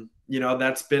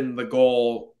 that's been the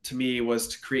goal to me was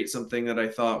to create something that I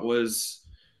thought was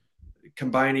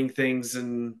combining things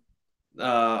in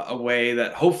a way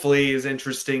that hopefully is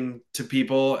interesting to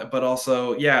people, but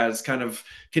also, yeah, it's kind of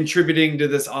contributing to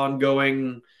this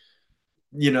ongoing,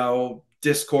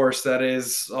 discourse that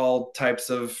is all types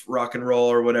of rock and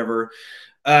roll or whatever.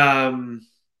 Um,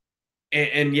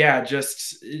 and yeah,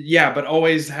 just yeah, but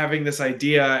always having this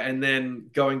idea and then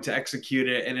going to execute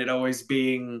it, and it always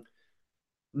being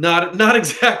not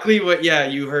exactly what yeah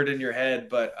you heard in your head,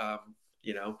 but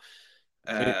you know,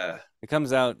 it uh, it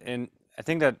comes out, and I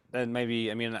think that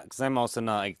maybe I mean because I'm also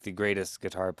not like the greatest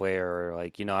guitar player or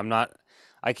like I'm not.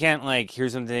 I can't like hear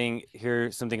something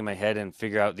in my head and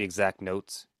figure out the exact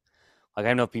notes. Like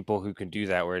I know people who can do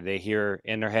that where they hear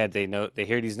in their head they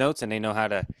hear these notes and they know how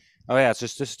to oh yeah it's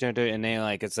just this and they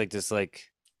like it's like this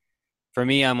like for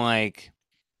me I'm like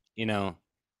you know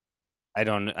I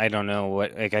don't know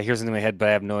what like I hear something in my head but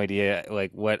I have no idea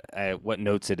like what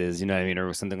notes it is, you know what I mean,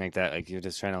 or something like that, like you're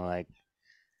just trying to like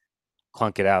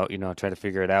clunk it out, try to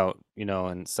figure it out,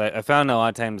 and so I found a lot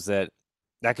of times that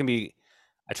can be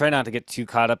I try not to get too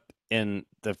caught up in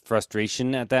the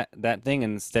frustration at that thing,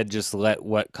 and instead just let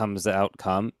what comes out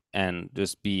come and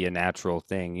just be a natural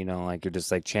thing, like you're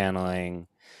just like channeling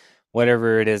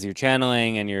whatever it is you're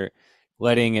channeling, and you're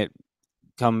letting it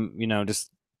come,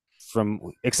 just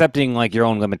from accepting like your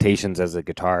own limitations as a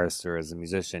guitarist or as a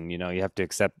musician. You have to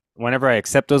accept, whenever I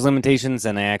accept those limitations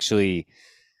and I actually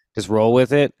just roll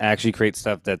with it, I actually create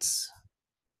stuff that's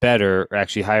better, or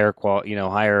actually higher quality,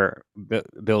 higher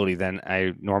ability than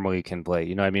I normally can play.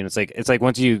 You know what I mean? It's like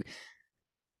once you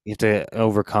have to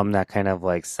overcome that kind of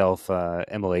like self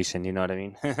immolation. You know what I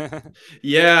mean?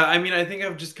 Yeah, I mean, I think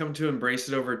I've just come to embrace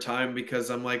it over time because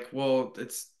I'm like, well,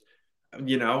 it's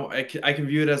I can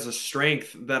view it as a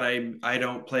strength that I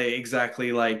don't play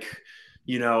exactly like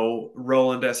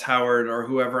Roland S. Howard or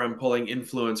whoever I'm pulling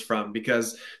influence from,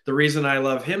 because the reason I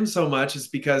love him so much is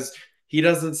because he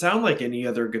doesn't sound like any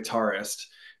other guitarist,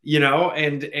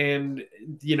 and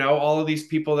all of these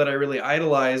people that I really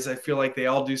idolize, I feel like they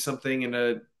all do something in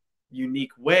a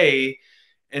unique way.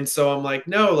 And so I'm like,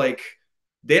 no, like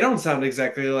they don't sound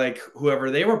exactly like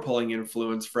whoever they were pulling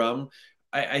influence from.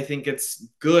 I think it's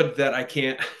good that I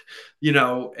can't,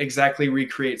 exactly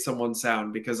recreate someone's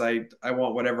sound, because I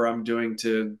want whatever I'm doing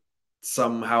to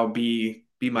somehow be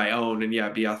my own, and yeah,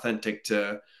 be authentic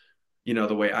to,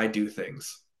 the way I do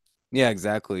things. Yeah,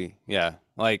 exactly. Yeah,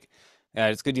 like, yeah,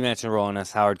 it's good you mentioned Rowan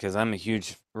S. Howard because I'm a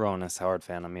huge Rowan S. Howard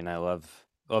fan. I mean, I love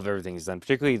everything he's done,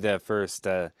 particularly the first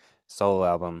solo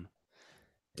album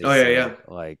Oh is yeah, yeah.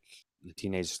 like the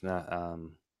Teenage Snuff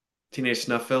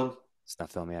Film.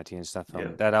 Snuff Film, yeah, Teenage Snuff Yeah.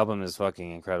 Film. That album is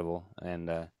fucking incredible,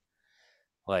 and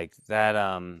like that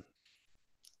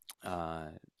uh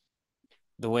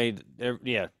the way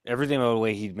yeah, everything about the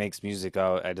way he makes music,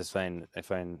 I just find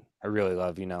I really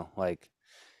love, like,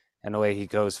 and the way he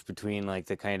goes between like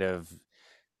the kind of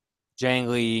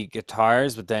jangly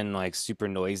guitars, but then like super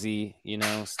noisy,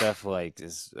 stuff like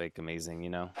is like amazing,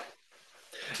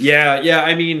 Yeah, yeah.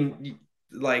 I mean,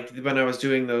 like when I was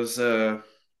doing those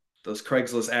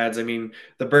Craigslist ads, I mean,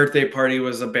 the birthday party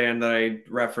was a band that I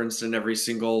referenced in every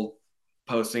single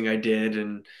posting I did,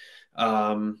 and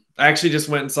I actually just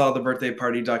went and saw the birthday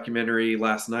party documentary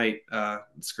last night,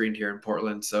 screened here in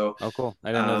Portland. So Oh, cool.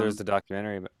 I didn't know there was um, a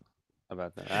documentary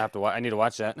about that. I need to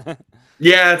watch that.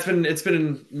 yeah, it's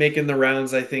been making the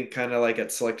rounds, I think, kind of like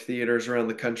at select theaters around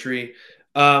the country.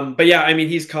 But yeah, I mean,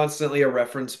 he's constantly a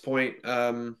reference point.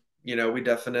 We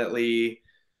definitely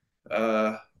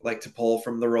like to pull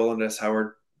from the Roland S.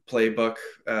 Howard playbook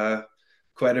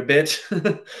quite a bit.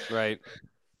 Right.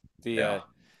 The Yeah.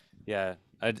 yeah,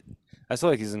 I feel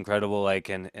like he's incredible, like,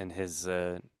 and his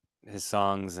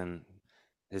songs and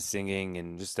his singing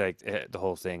and just like the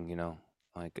whole thing,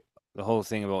 like the whole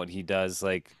thing about what he does,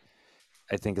 like,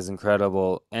 I think is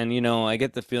incredible. And I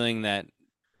get the feeling that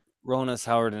Ronas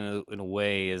Howard in a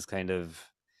way is kind of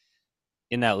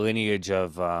in that lineage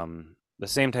of the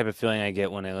same type of feeling I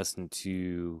get when I listen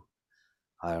to,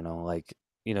 I don't know, like,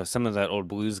 some of that old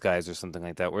blues guys or something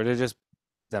like that, where they're just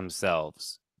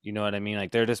themselves. You know what I mean?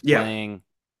 Like they're just Yeah. playing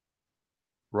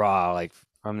raw, like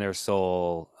from their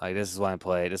soul. Like this is why I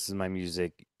play. This is my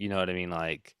music. You know what I mean?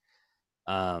 Like,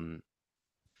 um,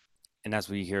 and that's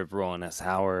what you hear of Roland S.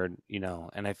 Howard.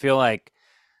 And I feel like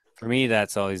for me,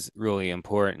 that's always really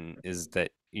important is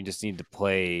that you just need to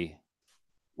play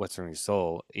what's from your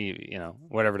soul.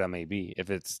 Whatever that may be. If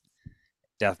it's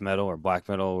death metal or black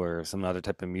metal or some other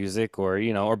type of music, or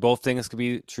or both things could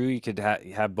be true. You could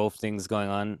have both things going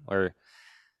on, or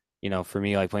for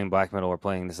me, like playing black metal or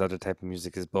playing this other type of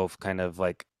music is both kind of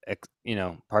like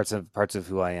parts of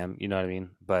who I am. You know what I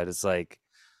mean? But it's like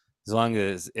as long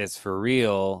as it's for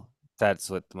real, that's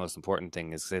what the most important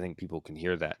thing is. 'Cause I think people can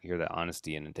hear that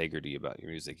honesty and integrity about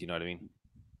your music. You know what I mean?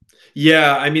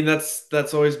 Yeah, I mean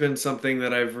that's always been something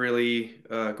that I've really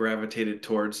gravitated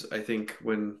towards. I think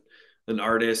when an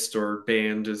artist or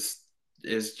band is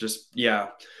just, yeah,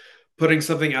 putting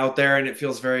something out there and it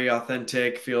feels very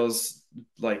authentic, feels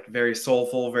like very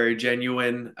soulful, very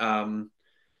genuine.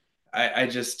 I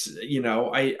just,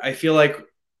 I feel like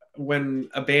when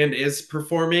a band is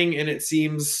performing and it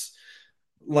seems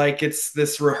like it's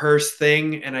this rehearsed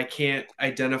thing and I can't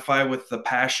identify with the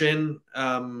passion,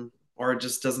 or it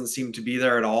just doesn't seem to be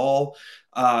there at all.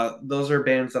 Those are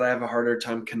bands that I have a harder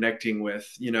time connecting with.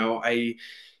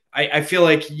 I feel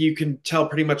like you can tell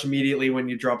pretty much immediately when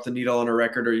you drop the needle on a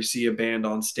record or you see a band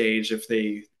on stage if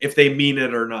they mean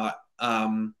it or not.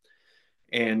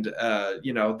 And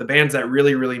the bands that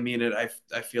really really mean it,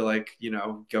 I feel like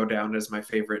go down as my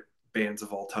favorite bands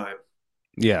of all time.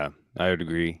 Yeah, I would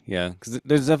agree. Yeah, because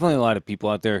there's definitely a lot of people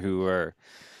out there who are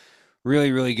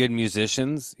really, really good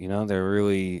musicians. You know,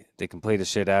 they can play the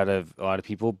shit out of a lot of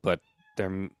people, but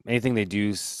anything they do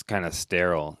is kind of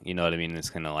sterile. You know what I mean?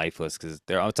 It's kind of lifeless because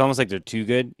it's almost like they're too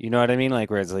good. You know what I mean? Like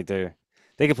where it's like they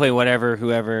can play whatever,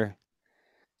 whoever.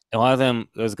 A lot of them,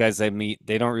 those guys I meet,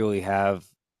 they don't really have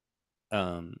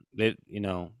they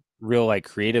real like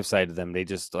creative side of them. They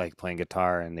just like playing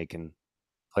guitar and they can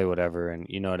play whatever, and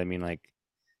you know what I mean? Like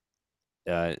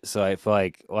so I feel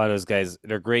like a lot of those guys,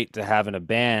 they're great to have in a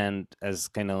band as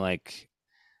kind of like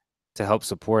to help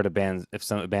support a band if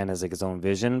some a band has like its own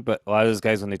vision. But a lot of those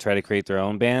guys when they try to create their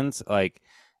own bands, like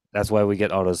that's why we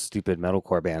get all those stupid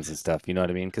metalcore bands and stuff. You know what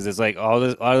I mean? Because it's like a lot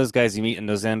of those guys you meet in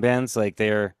those end bands, like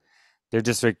they're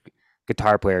just like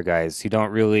guitar player guys who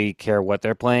don't really care what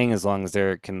they're playing as long as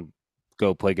they can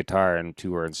go play guitar and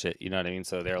tour and shit. You know what I mean?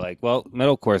 So they're like, well,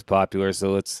 metalcore is popular,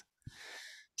 so let's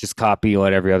just copy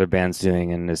what every other band's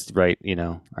doing and just write,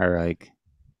 or like,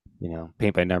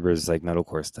 paint by numbers like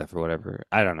metalcore stuff or whatever.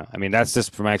 I don't know. I mean, that's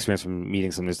just from my experience from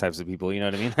meeting some of those types of people. You know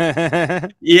what I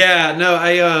mean? Yeah,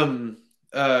 no,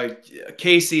 uh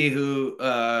Casey, who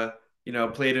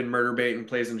played in Murderbait and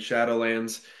plays in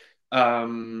Shadowlands.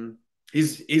 Um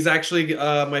he's actually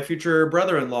my future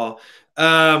brother-in-law.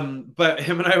 But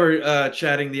him and I were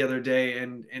chatting the other day,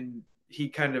 and he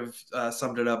kind of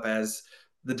summed it up as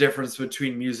the difference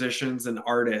between musicians and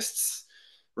artists,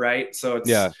 right? So it's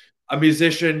Yeah. a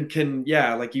musician can,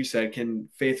 yeah, like you said, can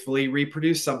faithfully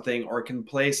reproduce something or can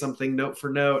play something note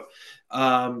for note,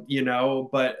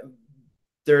 but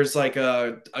there's like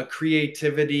a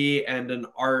creativity and an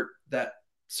art that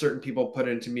certain people put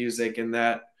into music, and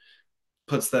that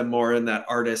puts them more in that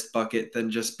artist bucket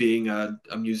than just being a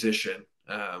musician.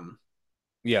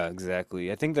 Yeah,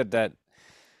 exactly. I think that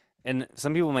and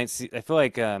some people might see, I feel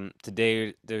like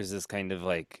today there's this kind of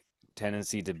like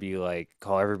tendency to be like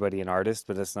call everybody an artist,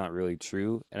 but that's not really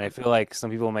true. And I feel like some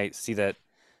people might see that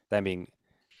I'm being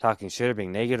talking shit or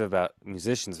being negative about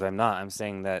musicians, but I'm not. I'm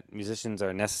saying that musicians are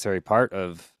a necessary part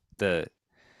of the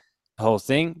whole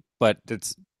thing, but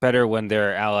it's better when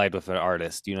they're allied with an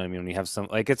artist. You know what I mean? When you have some,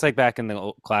 like, it's like back in the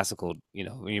old classical,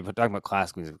 when you're talking about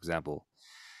classical music, for example,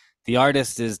 the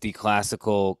artist is the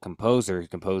classical composer who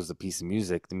composed the piece of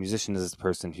music. The musician is the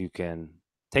person who can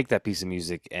take that piece of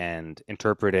music and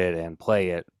interpret it and play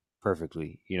it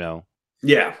perfectly,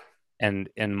 Yeah, And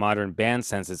in modern band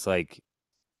sense, it's like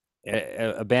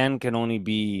a band can only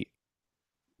be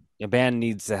a band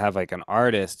needs to have like an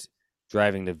artist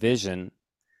driving the vision,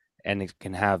 and it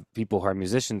can have people who are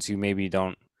musicians who maybe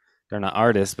don't they're not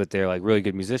artists, but they're like really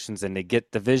good musicians, and they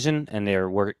get the vision and they're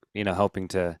helping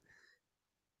to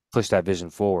push that vision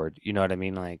forward. You know what I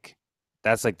mean? Like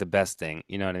that's like the best thing.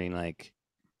 You know what I mean? Like,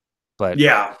 but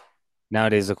yeah,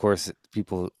 nowadays, of course,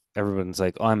 everyone's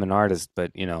like, "Oh, I'm an artist,"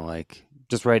 but like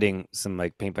just writing some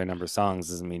like paint by number songs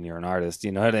doesn't mean you're an artist.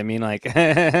 You know what I mean? Like,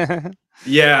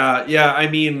 yeah. I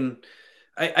mean,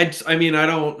 I mean, I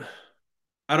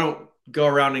don't go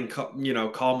around and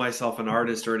call myself an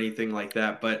artist or anything like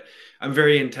that, but I'm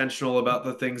very intentional about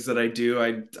the things that I do.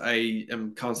 I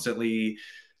am constantly,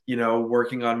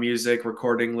 working on music,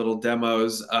 recording little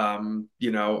demos.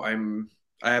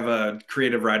 I have a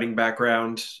creative writing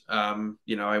background.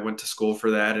 I went to school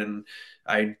for that, and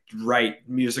I write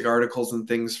music articles and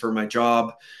things for my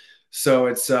job. So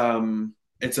it's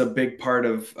a big part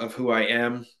of who I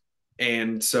am.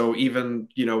 And so even,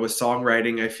 with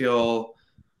songwriting, I feel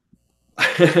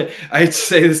I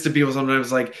say this to people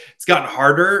sometimes, like it's gotten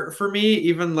harder for me.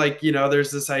 Even like,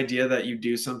 there's this idea that you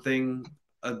do something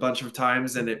a bunch of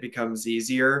times and it becomes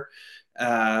easier.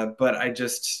 But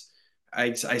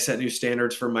I set new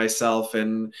standards for myself,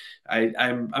 and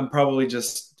I'm probably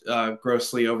just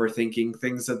grossly overthinking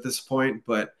things at this point.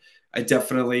 But I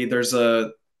definitely there's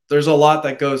a lot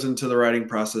that goes into the writing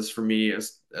process for me,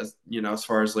 as as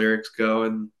far as lyrics go.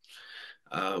 And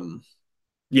um,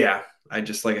 yeah, I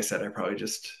just, like I said, I probably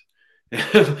just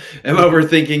am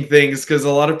overthinking things, because a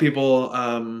lot of people,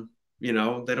 they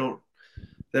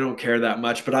don't care that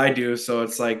much, but I do. So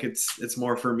it's like it's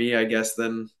more for me, I guess,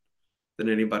 than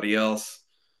anybody else.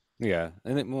 yeah,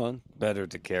 and well, better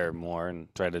to care more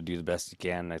and try to do the best you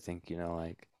can. I think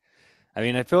like I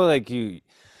mean, I feel like you've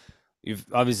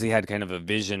obviously had kind of a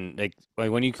vision, like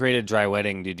when you created Dry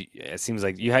Wedding, it seems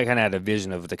like you had kind of had a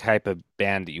vision of the type of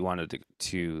band that you wanted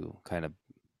to kind of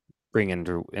bring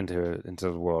into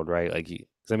the world, right? Like,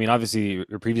 'cause I mean, obviously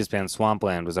your previous band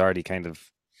Swampland was already kind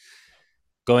of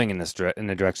going in in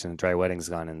the direction that Dry Wedding's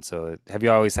gone in. So, have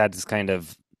you always had this kind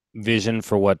of vision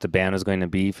for what the band was going to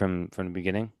be from the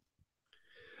beginning?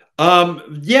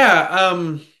 Yeah,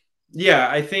 yeah,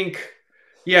 I think,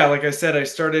 yeah, like I said, I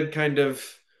started kind of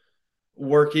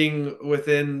working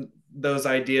within those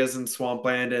ideas in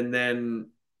Swampland, and then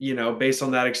based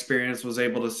on that experience, was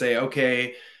able to say,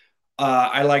 okay,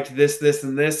 I liked this,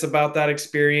 and this about that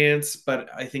experience, but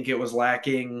I think it was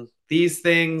lacking these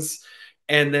things.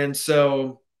 And then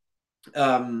with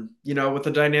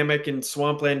the dynamic in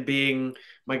Swampland being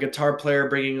my guitar player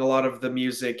bringing a lot of the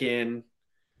music in,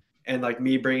 and like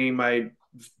me bringing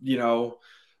you know,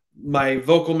 my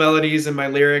vocal melodies and my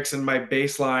lyrics and my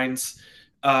bass lines,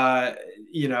 uh,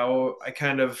 I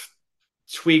kind of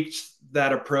tweaked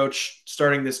that approach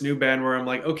starting this new band where I'm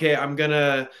like, okay, I'm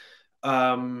gonna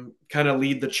kind of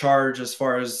lead the charge as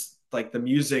far as like the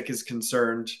music is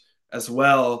concerned as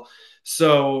well.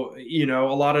 So, a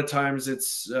lot of times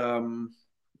it's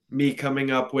me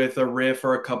coming up with a riff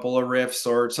or a couple of riffs,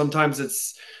 or sometimes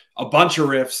it's a bunch of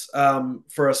riffs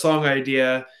for a song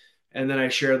idea. And then I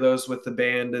share those with the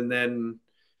band. And then,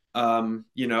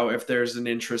 if there's an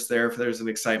interest there, if there's an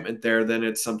excitement there, then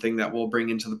it's something that we'll bring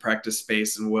into the practice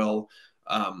space and we'll,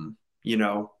 um, you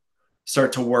know,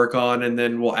 start to work on, and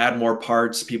then we'll add more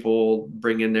parts. People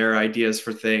bring in their ideas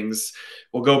for things.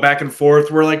 We'll go back and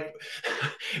forth. We're like,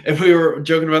 if we were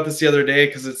joking about this the other day,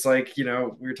 because it's like, we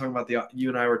were talking about you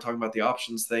and I were talking about the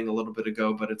options thing a little bit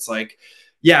ago, but it's like,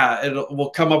 yeah, we'll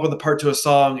come up with a part to a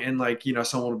song, and like,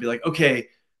 someone will be like, okay,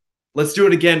 let's do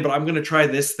it again, but I'm going to try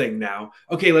this thing now.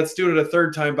 Okay, let's do it a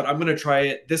third time, but I'm going to try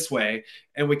it this way.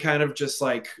 And we kind of just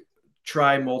like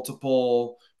try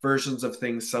multiple versions of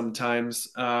things sometimes.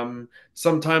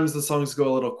 Sometimes the songs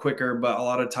go a little quicker, but a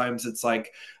lot of times it's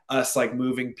like us like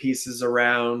moving pieces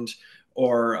around,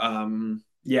 or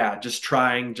yeah, just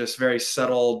trying just very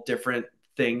subtle different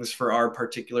things for our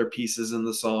particular pieces in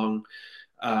the song.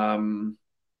 Um,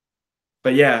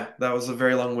 but yeah, that was a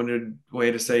very long-winded way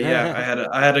to say, yeah,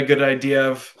 I had a good idea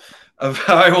of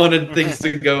how I wanted things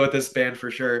to go with this band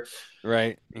for sure.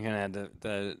 Right. You kind of had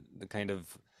the kind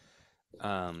of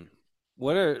um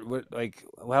what like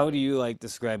how do you like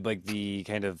describe like the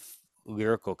kind of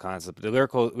lyrical concept? The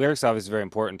lyrics obviously very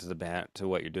important to the band to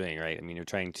what you're doing, right? I mean, you're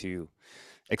trying to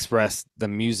express the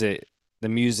music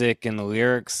and the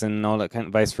lyrics and all that kind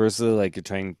of vice versa. Like you're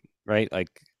trying, right?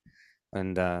 Like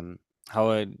and how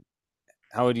would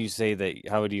how would you say that?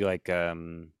 How would you like I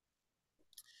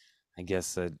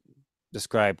guess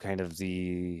describe kind of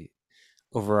the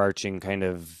overarching kind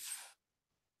of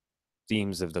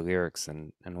themes of the lyrics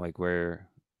and like where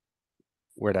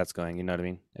that's going, you know what I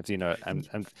mean? If you know, I'm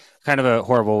kind of a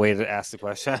horrible way to ask the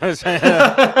question. I was trying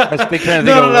to think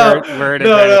No, of no, no, word and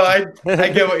no, trying no. I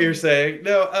to. get what you're saying.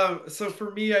 No, so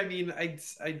for me, I mean, I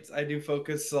do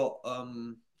focus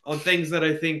on things that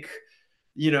I think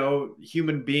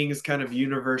human beings kind of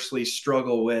universally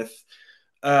struggle with.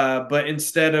 But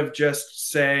instead of just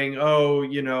saying,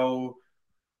 oh,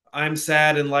 I'm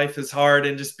sad and life is hard,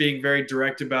 and just being very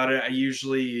direct about it, I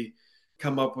usually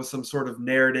come up with some sort of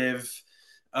narrative,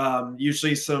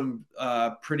 usually some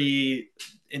pretty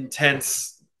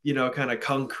intense, kind of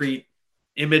concrete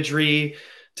imagery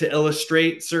to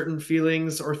illustrate certain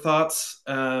feelings or thoughts.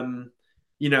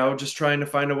 Just trying to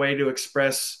find a way to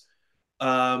express,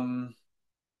 um,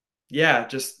 yeah,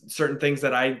 just certain things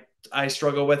that I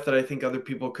struggle with that I think other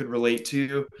people could relate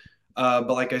to. But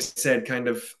like I said, kind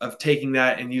of taking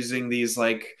that and using these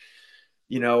like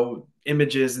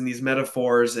images and these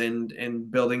metaphors, and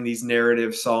building these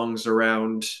narrative songs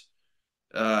around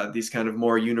these kind of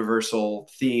more universal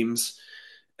themes.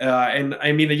 And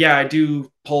I mean, yeah, I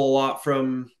do pull a lot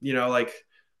from like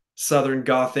Southern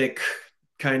Gothic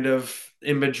kind of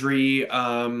imagery.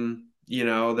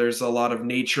 There's a lot of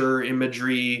nature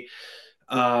imagery.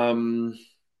 um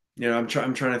I'm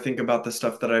trying to think about the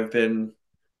stuff that I've been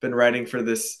writing for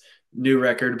this new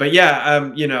record. But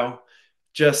yeah,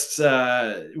 just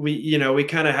we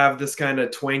kind of have this kind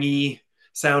of twangy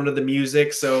sound of the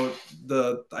music, so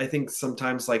the I think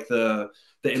sometimes like the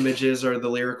images or the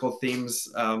lyrical themes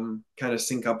kind of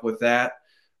sync up with that,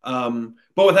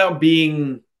 but without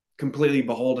being completely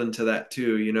beholden to that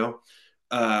too,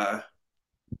 but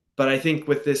I think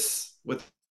with this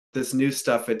new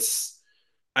stuff,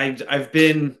 I've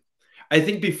been, I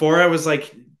think before I was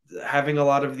like having a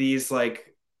lot of these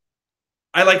like,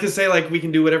 I like to say like we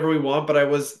can do whatever we want, but I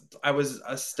was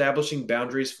establishing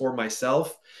boundaries for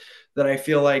myself that I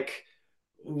feel like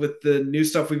with the new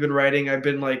stuff we've been writing, I've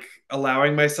been like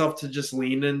allowing myself to just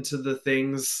lean into the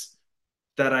things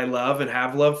that I love and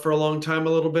have loved for a long time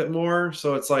a little bit more.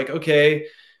 So it's like, okay,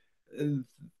 the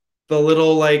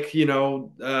little like,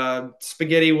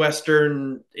 spaghetti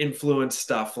western influence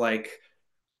stuff, like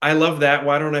I love that.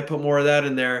 Why don't I put more of that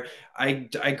in there?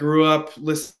 I grew up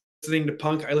listening to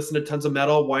punk. I listen to tons of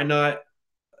metal. Why not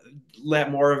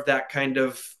let more of that kind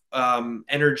of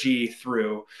energy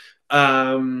through?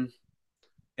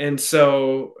 And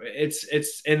so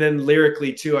it's and then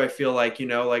lyrically too, I feel like,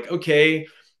 like, okay,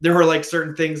 there were like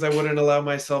certain things I wouldn't allow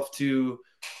myself to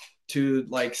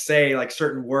like say, like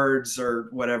certain words or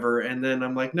whatever. And then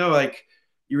I'm like, no, like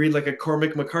you read like a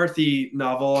Cormac McCarthy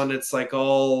novel and it's like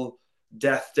all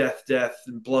death, death, death,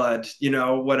 and blood,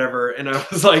 whatever. And I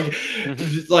was like,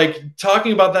 like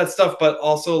talking about that stuff, but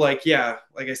also like, yeah,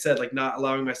 like I said, like not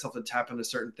allowing myself to tap into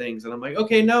certain things. And I'm like,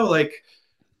 okay, no, like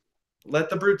let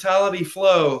the brutality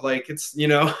flow. Like it's, you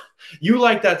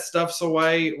like that stuff. So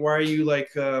why are you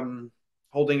like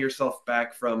holding yourself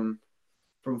back from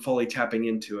fully tapping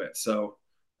into it? So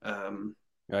um,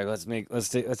 All right, make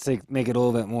it a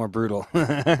little bit more brutal.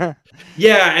 yeah,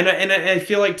 and I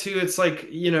feel like too, it's like,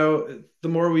 the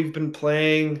more we've been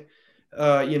playing,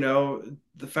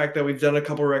 the fact that we've done a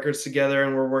couple records together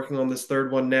and we're working on this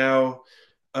third one now,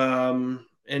 and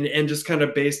just kind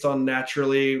of based on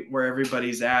naturally where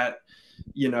everybody's at,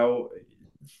 you know,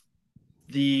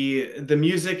 the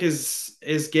music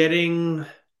is getting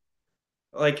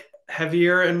like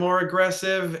heavier and more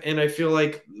aggressive, and I feel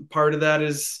like part of that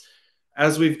is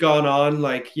as we've gone on,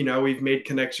 like, we've made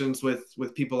connections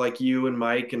with people like you and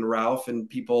Mike and Ralph and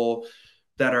people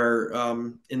that are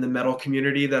in the metal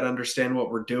community that understand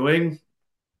what we're doing,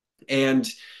 and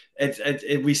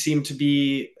we seem to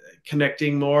be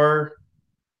connecting more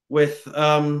with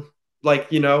like,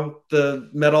 the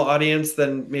metal audience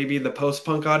than maybe the post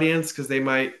punk audience, because they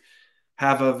might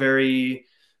have a very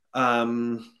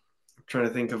I'm trying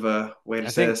to think of a way to I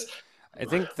say think this. I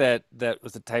think that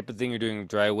was the type of thing you're doing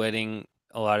dry wedding.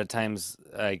 A lot of times,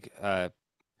 like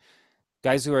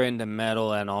guys who are into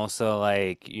metal and also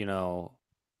like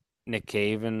Nick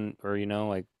Cave and or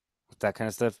like that kind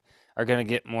of stuff are gonna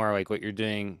get more like what you're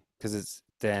doing because it's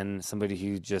then somebody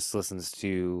who just listens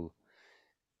to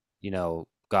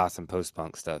goth and post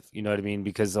punk stuff. You know what I mean?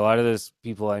 Because a lot of those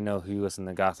people I know who listen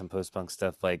to goth and post punk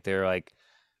stuff, like they're like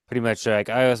pretty much like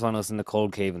I always want to listen to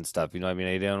Cold Cave and stuff. You know what I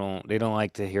mean? They don't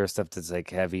like to hear stuff that's like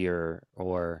heavy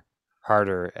or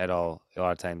harder at all. A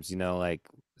lot of times, like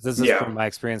this is Yeah. from my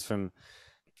experience from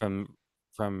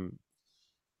from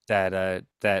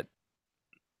that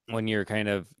when you're kind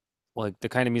of like the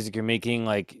kind of music you're making,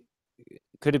 like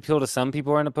could appeal to some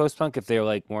people who are into post punk if they're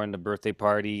like more into birthday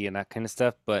party and that kind of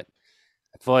stuff. But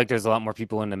I feel like there's a lot more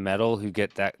people into metal who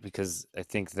get that because I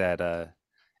think that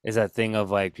is that thing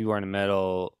of like people are into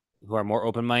metal who are more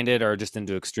open minded or just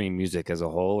into extreme music as a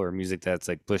whole or music that's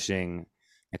like pushing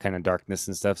a kind of darkness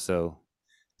and stuff. So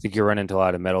I think you run into a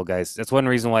lot of metal guys. That's one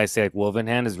reason why I say like Woven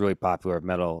Hand is really popular with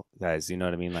metal guys. You know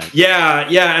what I mean? Like Yeah,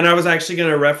 yeah, and I was actually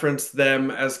going to reference them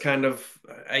as kind of,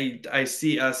 I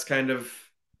see us kind of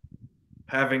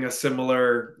having a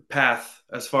similar path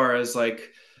as far as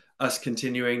like us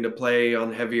continuing to play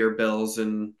on heavier bills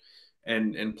and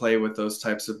play with those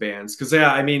types of bands, because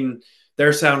yeah, I mean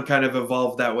their sound kind of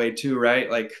evolved that way too, right?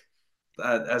 Like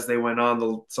as they went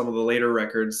on, some of the later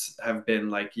records have been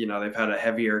like, they've had a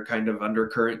heavier kind of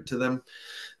undercurrent to them.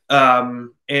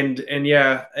 And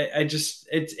yeah, I just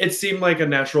it seemed like a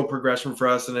natural progression for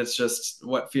us, and it's just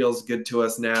what feels good to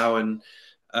us now. And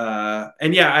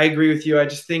yeah, I agree with you. I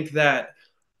just think that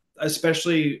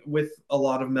especially with a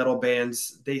lot of metal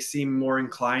bands, they seem more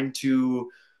inclined to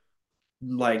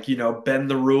like, bend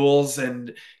the rules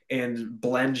and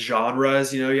blend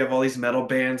genres. You have all these metal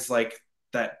bands like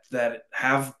that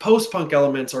have post-punk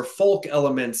elements or folk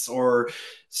elements or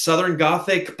southern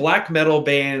gothic black metal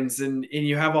bands, and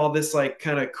you have all this like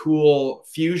kind of cool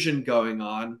fusion going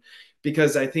on,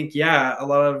 because I think, yeah, a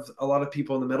lot of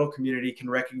people in the metal community can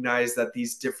recognize that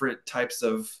these different types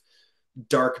of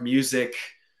dark music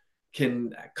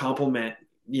can complement,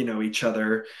 each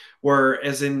other.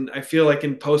 Whereas in I feel like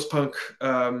in post-punk,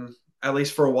 at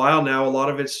least for a while now, a lot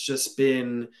of it's just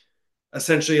been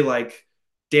essentially like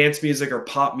dance music or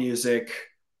pop music,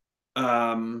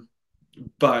 um,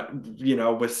 but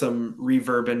with some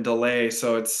reverb and delay,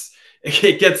 so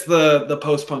it gets the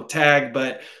post-punk tag,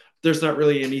 but there's not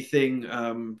really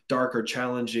anything dark or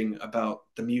challenging about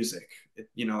the music.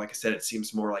 Like I said, it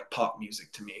seems more like pop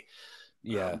music to me.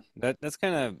 yeah, that's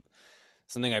kind of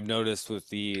something I've noticed with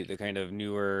the kind of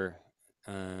newer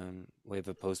wave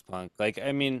of post punk. Like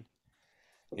I mean,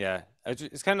 yeah,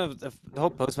 it's kind of the whole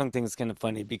post punk thing is kind of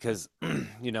funny because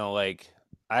like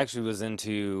I actually was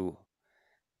into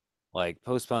like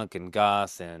post punk and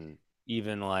goth and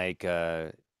even like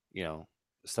you know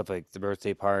stuff like the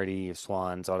birthday party,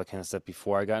 Swans, all that kind of stuff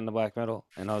before I got into black metal,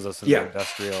 and I was listening to Yeah.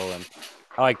 industrial and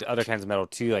I liked other kinds of metal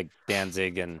too, like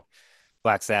Danzig and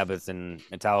Black Sabbath and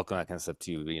Metallica and that kind of stuff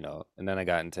too, and then I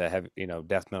got into heavy,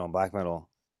 death metal and black metal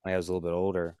when I was a little bit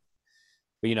older.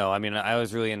 But I mean, I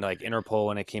was really into like Interpol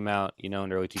when it came out, in the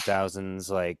early 2000s,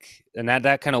 like, and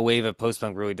that kind of wave of post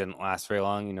punk really didn't last very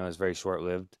long. It was very short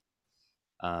lived.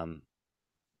 Um,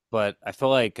 but I feel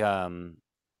like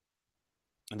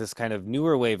this kind of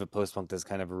newer wave of post punk that's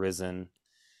kind of arisen.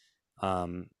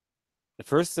 Um, at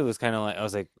first, it was kind of like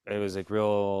it was like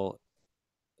real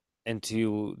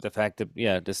into the fact that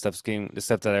the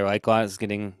stuff that I like a lot is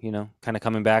getting kind of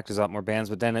coming back. There's a lot more bands,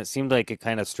 but then it seemed like it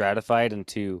kind of stratified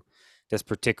into this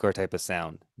particular type of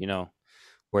sound,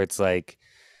 where it's like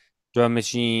drum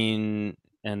machine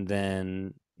and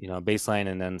then bass line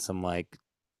and then some like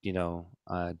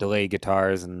delay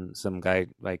guitars and some guy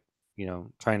like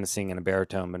trying to sing in a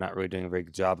baritone but not really doing a very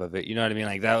good job of it. You know what I mean?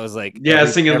 Like that was like Yeah,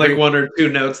 singing like one or two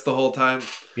notes the whole time.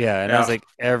 yeah, and I was Yeah. like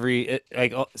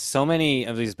so many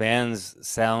of these bands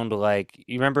sound like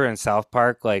you remember in South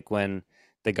Park, like when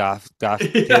the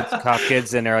Yeah. goth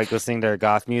kids, and they're like listening to their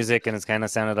goth music, and it's kind of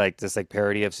sounded like this like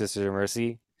parody of Sisters of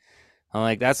Mercy. I'm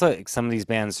like, that's what some of these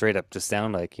bands straight up just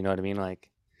sound like. You know what I mean? Like,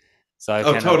 so I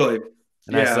Oh, kind of totally.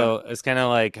 and I Yeah. so it's kind of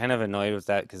like kind of annoyed with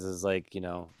that because it's like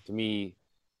to me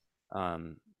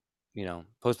um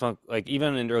post punk, like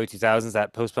even in the early 2000s,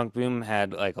 that post punk boom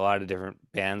had like a lot of different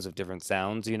bands with different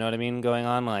sounds, you know what I mean, going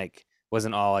on. Like,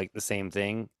 wasn't all like the same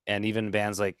thing. And even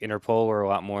bands like Interpol were a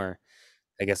lot more,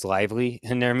 I guess, lively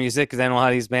in their music than a lot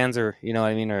of these bands are, you know what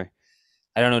I mean? Or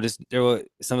I don't know, just there were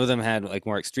some of them had like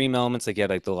more extreme elements, like you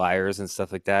had like the Liars and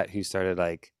stuff like that, who started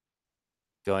like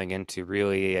going into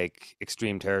really like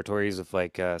extreme territories with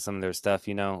like some of their stuff,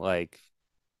 like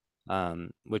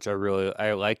which are really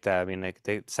I like that. I mean, like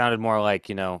they sounded more like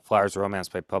Flowers Romance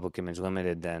by Public Image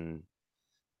Limited than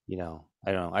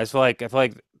I don't know. I feel like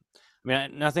I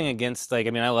mean nothing against like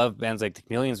I mean I love bands like the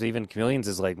Chameleons, but even Chameleons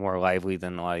is like more lively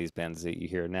than a lot of these bands that you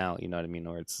hear now. You know what I mean?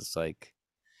 Or it's just like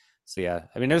so yeah.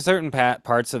 I mean, there's certain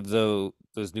parts of those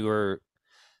newer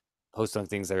post punk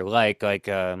things that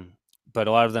are but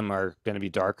a lot of them are going to be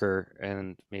darker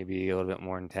and maybe a little bit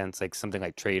more intense, like something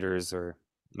like Traders or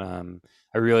um,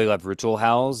 I really love Ritual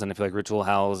Howls, and I feel like Ritual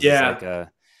Howls is like Yeah.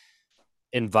 a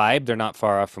in vibe. They're not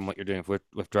far off from what you're doing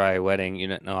with Dry Wedding.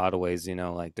 In a lot of ways,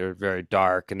 like they're very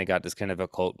dark and they got this kind of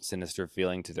occult, sinister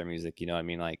feeling to their music. You know what I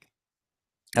mean? Like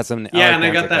that's something I Yeah, like and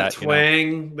they bands got like that that.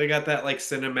 twang. They got that like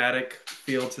cinematic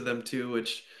feel to them too,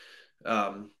 which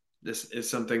um this is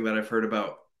something that I've heard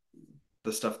about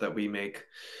the stuff that we make.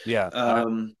 Yeah,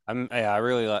 Um I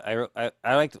really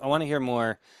I want to hear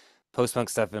more post punk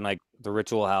stuff in like the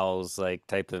Ritual Howls like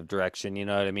type of direction. You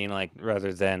know what I mean? Like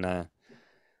rather than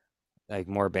like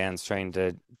more bands trying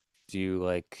to do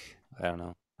like I don't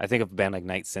know. I think of a band like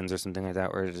Night Sins or something like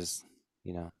that, where it's just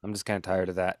I'm just kind of tired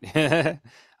of that. I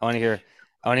want to hear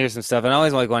I want to hear some stuff, and I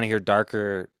always like want to hear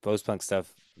darker post punk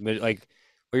stuff. But like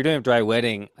what you're doing with Dry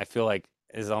Wedding, I feel like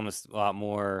is almost a lot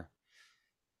more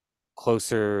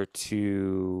closer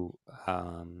to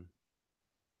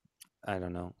I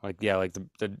don't know, like yeah, like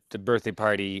the birthday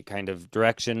party kind of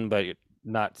direction, but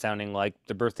not sounding like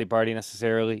the birthday party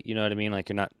necessarily. You know what I mean? Like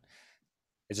you're not.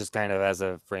 It's just kind of as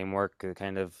a framework,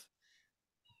 kind of.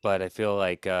 But I feel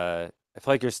like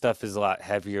your stuff is a lot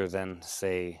heavier than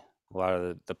say a lot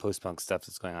of the post punk stuff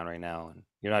that's going on right now, and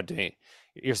you're not doing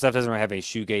your stuff doesn't really have any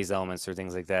shoegaze elements or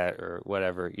things like that or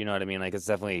whatever. You know what I mean? Like it's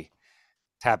definitely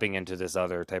tapping into this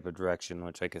other type of direction,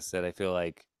 which, like I said, I feel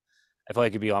like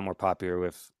it'd be a lot more popular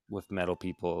with metal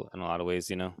people in a lot of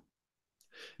ways.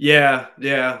 yeah,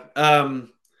 yeah.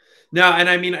 No, and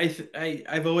I mean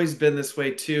I've always been this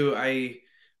way too. I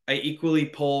equally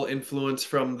pull influence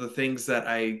from the things that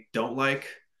I don't like.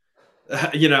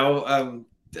 You know,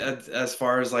 as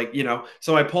far as like,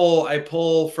 so I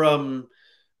pull from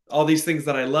all these things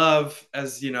that I love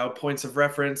as, points of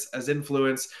reference, as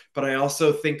influence, but I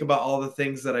also think about all the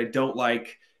things that I don't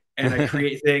like and I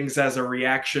create things as a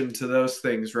reaction to those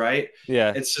things, right?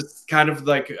 Yeah, It's just kind of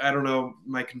like, I don't know,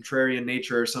 my contrarian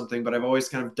nature or something, but I've always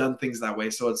kind of done things that way.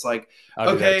 So it's like, I'll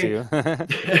do that okay, too.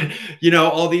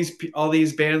 all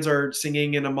these bands are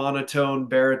singing in a monotone,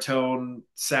 baritone,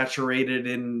 saturated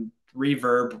in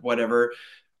reverb, whatever.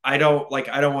 I don't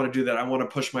want to do that. I want to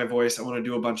push my voice. I want to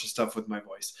do a bunch of stuff with my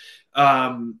voice.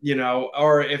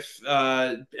 Or if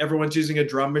everyone's using a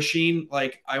drum machine,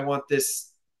 like I want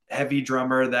this heavy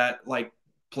drummer that like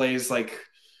plays like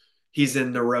he's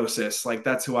in Neurosis. Like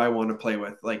that's who I want to play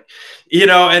with. Like,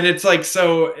 and it's like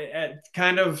so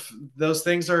kind of those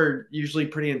things are usually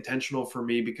pretty intentional for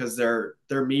me because they're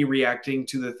me reacting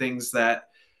to the things that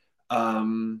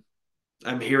um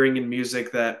I'm hearing in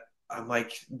music that I'm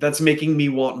like, that's making me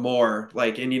want more.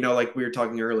 Like, and like we were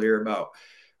talking earlier about,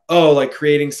 oh, like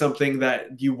creating something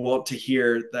that you want to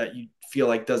hear that you feel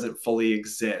like doesn't fully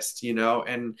exist,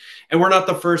 and we're not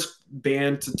the first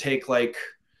band to take like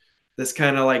this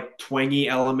kind of like twangy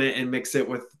element and mix it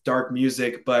with dark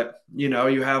music, but you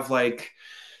have like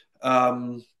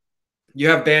um you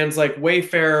have bands like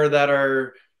Wayfarer that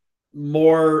are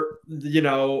more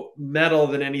metal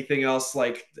than anything else.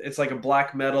 Like it's like a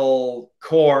black metal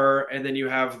core, and then you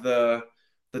have the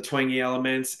twangy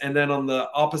elements, and then on the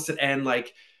opposite end,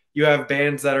 like you have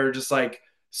bands that are just like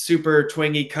super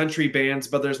twangy country bands,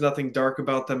 but there's nothing dark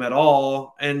about them at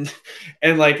all. And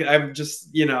like I'm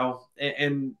just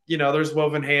there's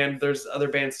Woven Hand, there's other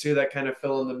bands too that kind of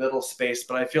fill in the middle space,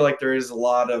 but I feel like there is a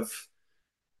lot of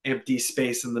empty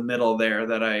space in the middle there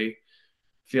that I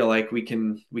feel like we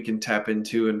can tap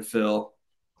into and fill.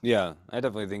 Yeah, I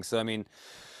definitely think so. I mean,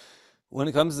 when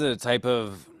it comes to the type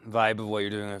of vibe of what you're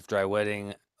doing with Dry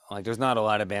Wedding, like there's not a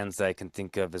lot of bands that I can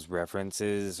think of as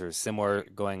references or similar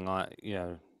going on,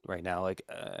 right now. Like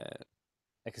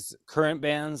current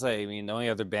bands, I mean, the only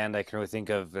other band I can really think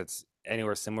of that's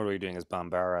anywhere similar to what you're doing is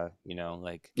Bombara,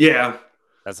 like Yeah.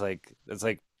 that's like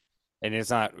and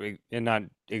it's not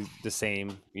the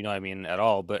same, what I mean, at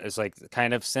all, but it's like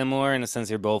kind of similar in the sense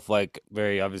you're both like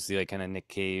very obviously like kind of Nick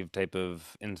Cave type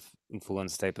of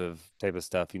influence type of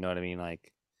stuff, you know what I mean?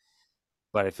 Like,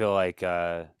 but I feel like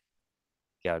yeah,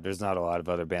 there's not a lot of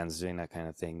other bands doing that kind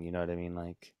of thing, you know what I mean?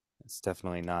 Like it's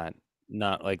definitely not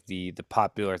like the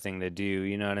popular thing to do,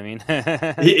 you know what I mean?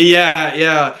 Yeah,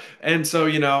 yeah. And so,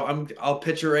 I'll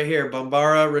pitch it right here.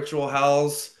 Bombara, Ritual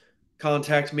Howls,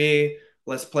 contact me.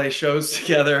 Let's play shows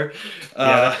together.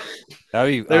 Yeah, Uh that would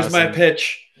be there's my awesome.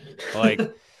 pitch. Like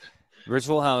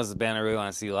Ritual House is a band I really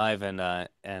want to see live, and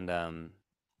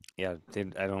yeah,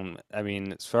 I don't. I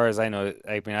mean, as far as I know,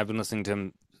 I mean, I've been listening to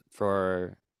them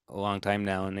for a long time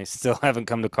now, and they still haven't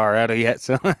come to Colorado yet.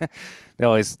 So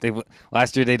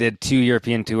last year they did 2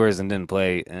 European tours and didn't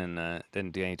play, and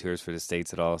didn't do any tours for the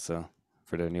States at all. So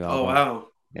for their new Oh album, wow.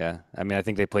 yeah, I mean, I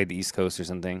think they played the East Coast or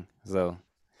something. So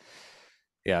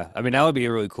yeah, I mean, that would be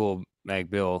a really cool mag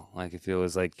bill. Like if it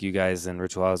was like you guys and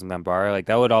Ritual House and Bambara, like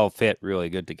that would all fit really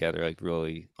good together. Like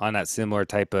really on that similar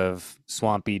type of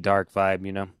swampy dark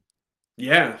vibe.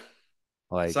 Yeah.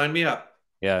 Like Sign me up.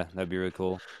 yeah, that'd be really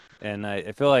cool. And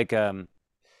I feel like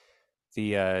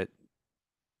the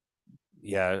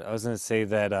yeah, I was gonna say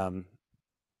that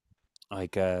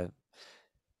like I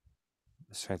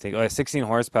was trying to think. Oh, 16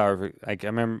 horsepower. Like I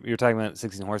remember you were talking about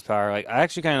 16 horsepower. Like I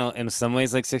actually kind of in some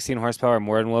ways like 16 horsepower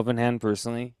more than Woven Hand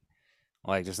personally.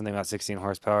 Like there's something about 16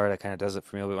 horsepower that kind of does it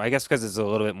for me a little bit. I guess because it's a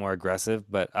little bit more aggressive,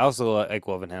 but I also like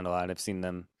Woven Hand a lot. I've seen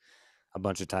them a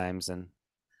bunch of times, and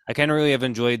I kind of really have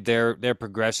enjoyed their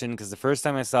progression because the first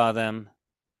time I saw them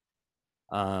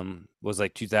was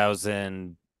like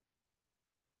 2002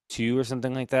 or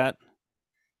something like that.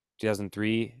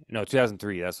 2003, no,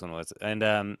 2003. That's when it was, and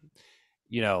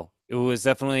it was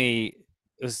definitely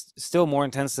it was still more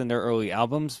intense than their early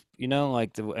albums.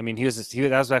 Like I mean,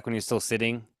 that was back when he was still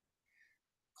sitting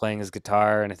playing his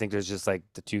guitar, and I think there's just like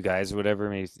the two guys or whatever.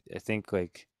 Maybe I think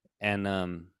like, and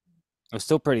it was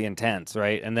still pretty intense,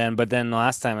 right? But then the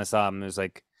last time I saw him, it was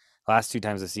like last 2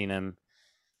 times I've seen him,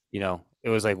 it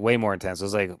was like way more intense. It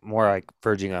was like more like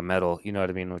verging on metal, you know what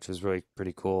I mean? Which was really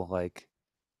pretty cool. Like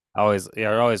always,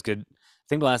 yeah, they're always good. I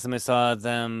think the last time I saw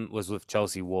them was with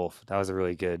Chelsea Wolf. That was a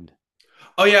really good.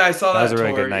 Oh yeah, I saw That was that a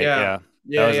really good tour. night. Yeah. Yeah,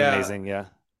 that Yeah, was yeah. amazing. Yeah,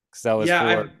 because that was Yeah,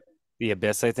 for I've the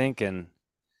Abyss, I think, and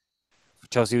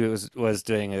Chelsea was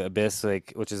doing Abyss,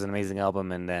 like which is an amazing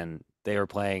album, and then they were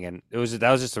playing, and that was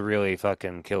just a really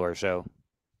fucking killer show.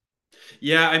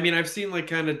 yeah, I mean I've seen like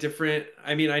kind of different.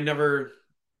 I mean, I never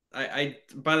I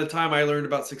by the time I learned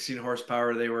about 16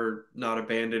 horsepower, they were not a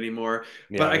band anymore.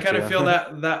 But Yeah, I me kind of too. feel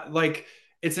that like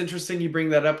it's interesting you bring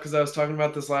that up because I was talking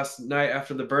about this last night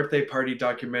after the birthday party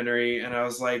documentary, and I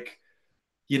was like,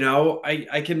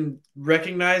 I can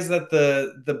recognize that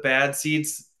the Bad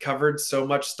Seeds covered so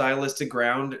much stylistic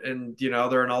ground, and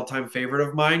they're an all-time favorite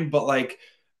of mine, but like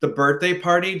the birthday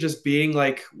party just being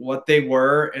like what they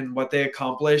were and what they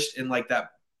accomplished in like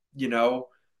that, you know,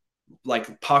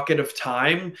 like pocket of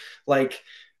time, like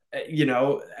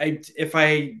I if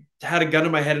I had a gun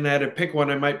in my head and I had to pick one,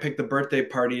 I might pick the birthday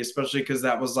party, especially because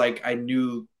that was like I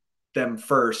knew them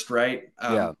first, right?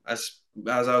 Yeah, As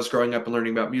I was growing up and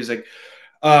learning about music.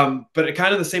 But it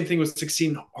kind of the same thing with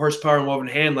 16 horsepower and Woven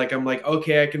Hand. Like I'm like,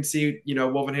 okay, I can see,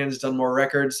 Woven Hand's done more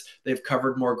records, they've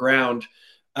covered more ground.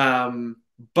 Um,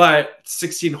 but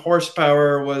 16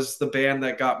 horsepower was the band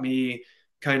that got me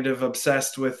kind of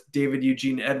obsessed with David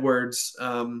Eugene Edwards.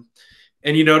 And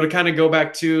to kind of go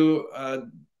back to what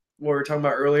we were talking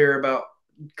about earlier about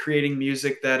creating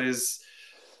music that is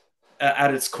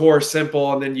at its core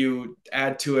simple, and then you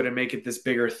add to it and make it this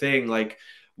bigger thing. Like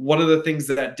one of the things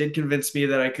that did convince me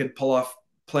that I could pull off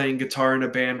playing guitar in a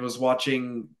band was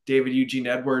watching David Eugene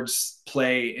Edwards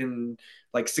play in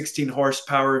like 16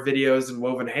 horsepower videos and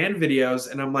woven hand videos,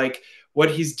 and I'm like,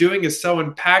 what he's doing is so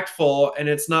impactful, and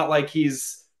it's not like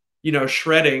he's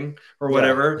shredding or Yeah.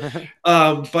 whatever,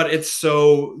 but it's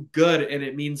so good and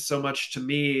it means so much to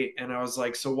me. And I was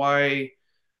like, so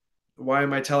why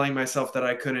am I telling myself that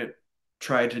I couldn't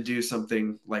try to do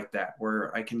something like that,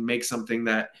 where I can make something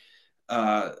that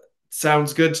uh,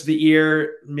 sounds good to the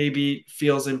ear, maybe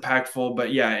feels impactful,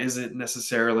 but yeah, isn't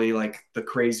necessarily like the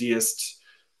craziest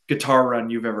guitar run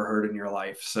you've ever heard in your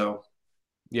life. So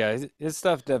Yeah, his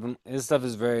stuff definitely his stuff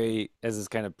is very has this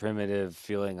kind of primitive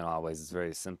feeling and always it's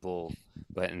very simple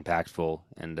but impactful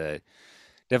and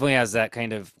definitely has that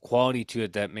kind of quality to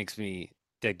it that makes me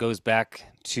that goes back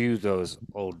to those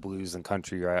old blues and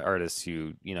country artists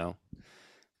who,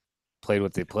 played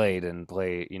what they played and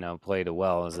played it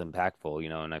well is impactful,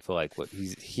 and I feel like what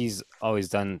he's always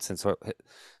done since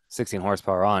 16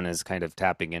 horsepower on is kind of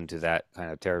tapping into that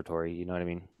kind of territory, you know what I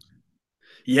mean?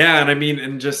 yeah, and I mean,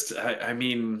 and just I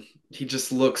mean, he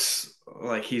just looks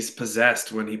like he's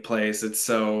possessed when he plays. It's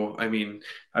so, I mean,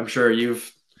 I'm sure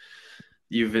you've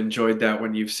enjoyed that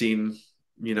when you've seen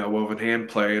woven hand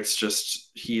play. It's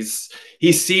just he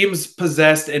seems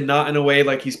possessed, and not in a way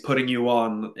like he's putting you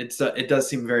on. It does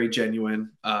seem very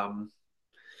genuine.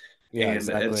 Yeah, And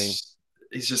exactly. it's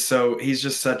he's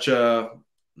just such a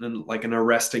like an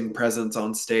arresting presence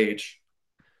on stage.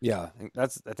 Yeah, I think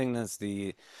that's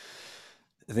the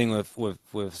thing with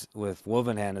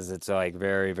Wolvenhand is it's like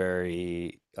very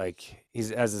very like he's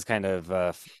has this kind of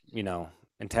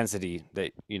intensity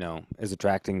that is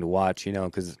attracting to watch,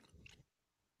 because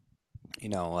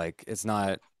like it's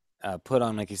not put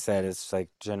on like you said. It's like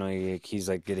generally like, he's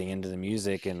like getting into the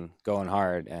music and going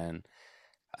hard, and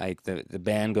like the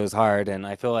band goes hard, and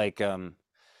I feel like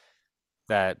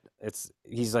that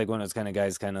he's like one of those kind of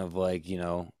guys, kind of like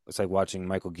it's like watching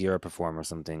Michael Gira perform or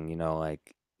something,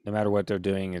 like no matter what they're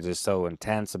doing, it's just so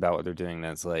intense about what they're doing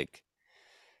that's like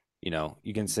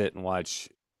you can sit and watch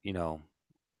you know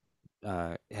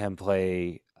him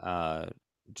play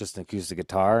just an acoustic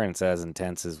guitar, and it's as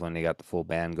intense as when they got the full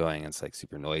band going. It's like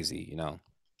super noisy,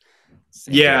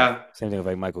 Yeah. Same thing with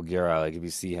like Michael Gira. Like if you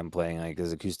see him playing like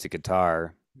his acoustic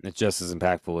guitar, it's just as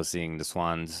impactful as seeing the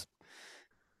Swans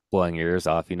blowing your ears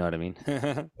off. You know what I mean?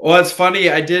 Well, it's funny.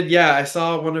 Yeah, I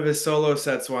saw one of his solo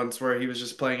sets once where he was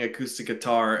just playing acoustic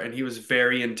guitar and he was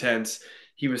very intense.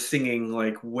 He was singing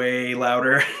like way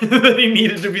louder than he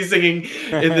needed to be singing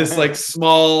in this like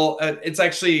small it's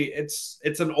actually it's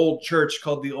an old church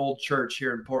called the Old Church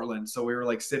here in Portland. So we were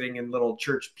like sitting in little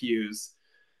church pews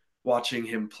watching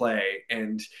him play,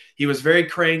 and he was very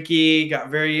cranky, got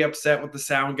very upset with the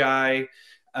sound guy.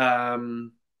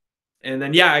 Um and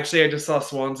then yeah, actually I just saw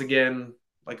Swans again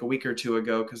like a week or two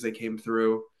ago because they came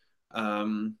through.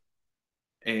 Um,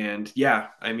 and yeah,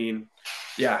 I mean,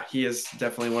 yeah, he is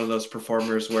definitely one of those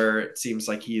performers where it seems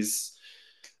like he's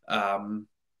um,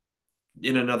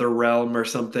 in another realm or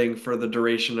something for the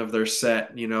duration of their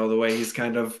set. The way he's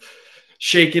kind of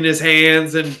shaking his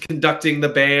hands and conducting the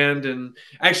band. And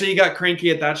actually, he got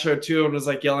cranky at that show too and was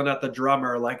like yelling at the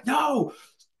drummer, like, "No,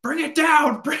 bring it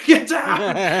down, bring it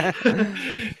down."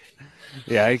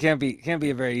 Yeah, he can't be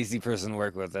a very easy person to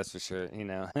work with, that's for sure,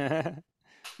 But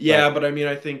Yeah, but I mean,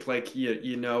 I think like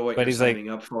you know what but you're he's like, signing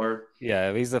up for.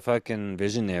 yeah, he's a fucking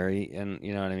visionary, and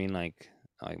you know what I mean, like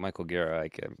Michael Gira,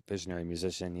 like a visionary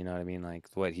musician. You know what I mean, like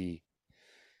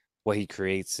what he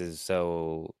creates is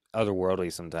so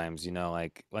otherworldly sometimes. And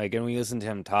when you listen to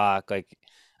him talk, like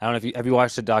I don't know if you have you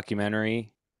watched the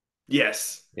documentary.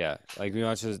 Yes. Yeah, like we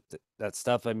watch that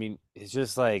stuff. I mean, it's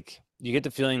just like you get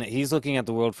the feeling that he's looking at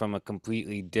the world from a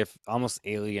completely almost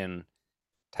alien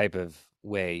type of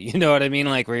way. You know what I mean?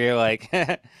 Like where you're like,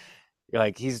 you're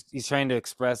like he's trying to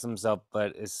express himself,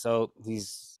 but he's so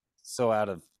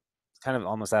kind of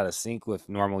almost out of sync with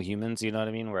normal humans. You know what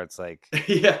I mean? Where it's like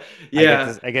Yeah.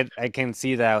 Yeah. I can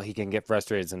see that he can get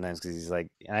frustrated sometimes because he's like,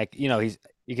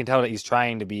 you can tell that he's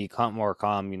trying to be more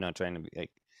calm. Trying to be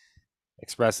like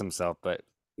express himself, but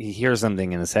he hears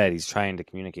something in his head. He's trying to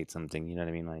communicate something. You know what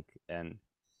I mean? Like, and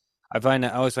I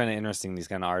always find it interesting these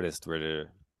kind of artists where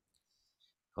they're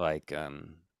like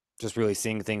just really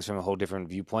seeing things from a whole different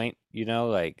viewpoint,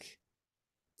 like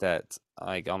that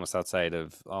like almost outside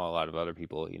of a lot of other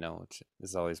people, which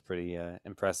is always pretty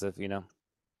impressive.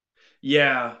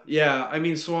 Yeah. Yeah. I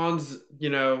mean, Swans,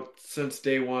 since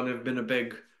day one have been a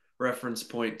big reference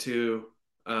point too.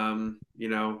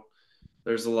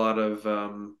 There's a lot of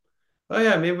oh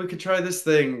yeah, maybe we could try this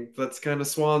thing that's kind of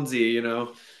Swansea, you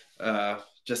know.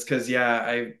 Just because,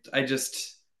 yeah, I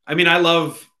just, I mean, I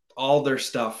love all their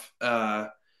stuff.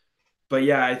 But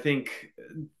yeah, I think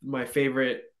my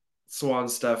favorite Swan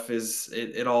stuff is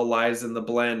it all lies in the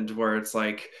blend where it's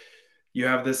like you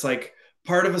have this like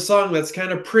part of a song that's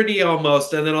kind of pretty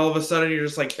almost, and then all of a sudden you're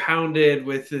just like pounded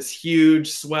with this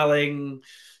huge swelling,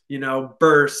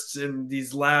 bursts and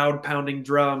these loud pounding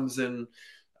drums. And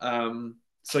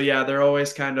so yeah, they're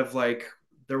always kind of like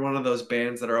they're one of those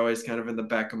bands that are always kind of in the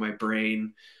back of my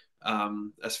brain,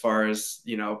 as far as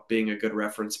being a good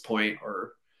reference point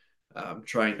or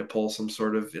trying to pull some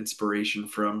sort of inspiration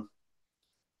from.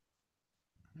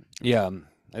 Yeah,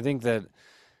 I think that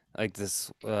like the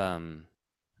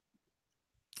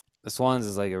Swans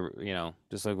is like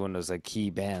just like one of those like key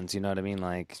bands, you know what I mean?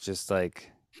 Like just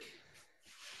like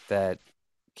that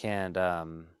can't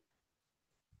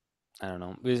I don't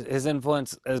know. His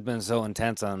influence has been so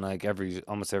intense on like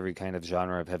almost every kind of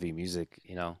genre of heavy music,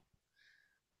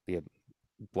 be it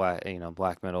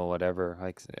black metal, whatever.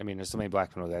 Like I mean, there's so many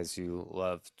black metal guys who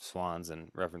love Swans and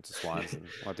reference the Swans and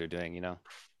what they're doing.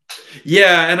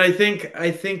 Yeah, and I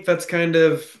think that's kind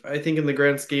of I think in the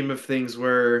grand scheme of things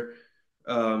where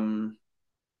um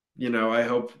I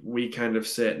hope we kind of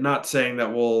sit, not saying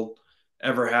that we'll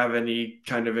ever have any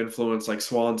kind of influence like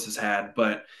Swans has had,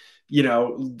 but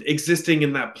existing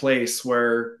in that place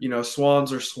where,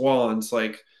 Swans are Swans,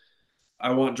 like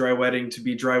I want Dry Wedding to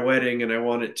be Dry Wedding, and I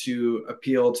want it to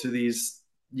appeal to these,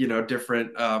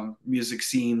 different music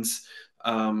scenes,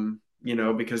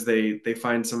 because they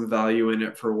find some value in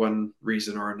it for one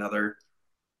reason or another.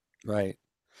 Right.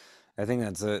 I think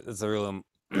that's a real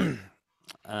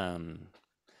um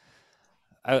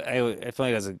I feel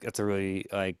like that's a really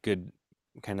like good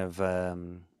kind of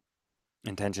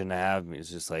intention to have. It's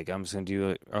just like I'm just gonna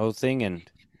do our own thing and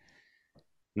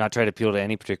not try to appeal to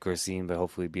any particular scene, but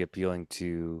hopefully be appealing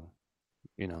to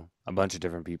a bunch of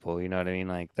different people. You know what I mean?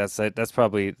 Like that's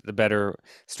probably the better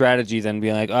strategy than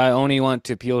being like I only want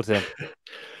to appeal to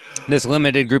this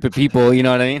limited group of people. You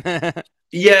know what I mean?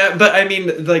 Yeah, but I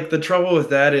mean, like the trouble with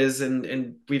that is,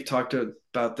 and we've talked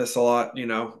about this a lot,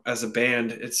 as a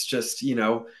band. It's just,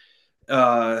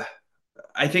 uh,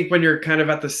 I think when you're kind of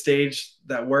at the stage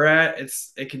that we're at,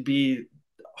 it can be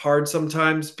hard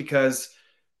sometimes because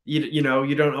you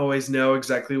don't always know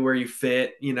exactly where you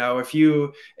fit. If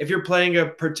you're playing a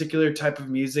particular type of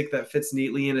music that fits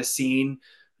neatly in a scene,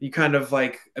 you kind of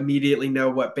like immediately know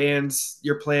what bands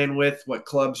you're playing with, what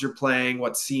clubs you're playing,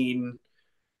 what scene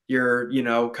you're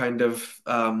kind of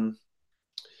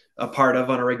a part of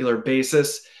on a regular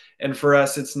basis. And for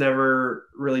us, it's never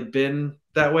really been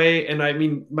that way. And I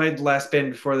mean, my last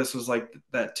band before this was like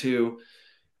that too.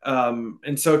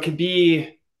 And so it could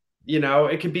be a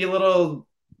little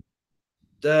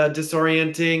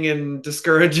disorienting and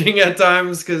discouraging at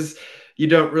times because you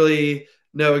don't really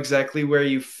know exactly where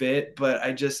you fit. But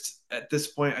I just, at this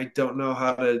point, I don't know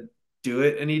how to do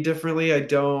it any differently.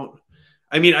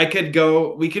 I mean,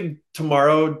 we could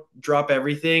tomorrow drop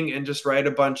everything and just write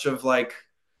a bunch of like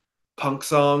punk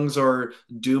songs or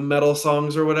doom metal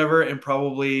songs or whatever and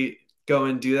probably go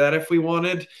and do that if we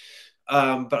wanted.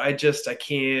 But I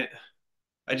can't,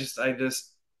 I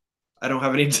don't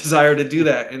have any desire to do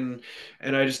that. And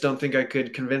I just don't think I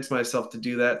could convince myself to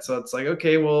do that. So it's like,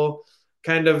 okay, well,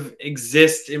 kind of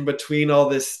exist in between all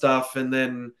this stuff. And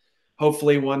then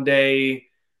hopefully one day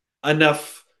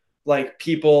enough like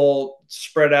people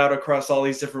spread out across all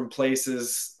these different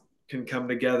places can come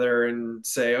together and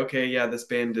say, okay, yeah, this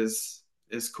band is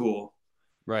cool.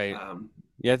 Right. Um,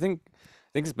 Yeah, I think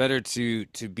it's better to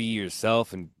be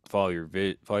yourself and follow your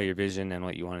vision and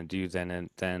what you want to do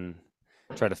than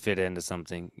try to fit into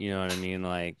something. You know what I mean?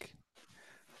 Like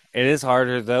it is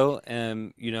harder though,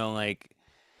 like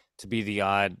to be the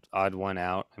odd one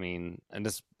out. I mean, and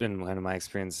this has been kind of my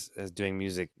experience as doing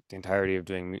music, the entirety of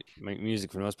doing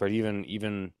music for the most part.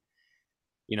 Even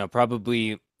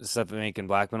probably the stuff that making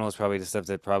black metal is probably the stuff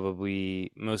that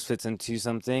probably most fits into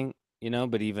something.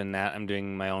 But even that, I'm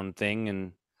doing my own thing,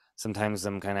 and sometimes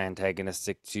I'm kind of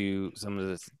antagonistic to some of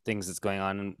the things that's going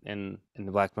on in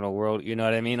the black metal world. You know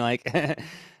what I mean? Like,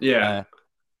 yeah.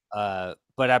 uh,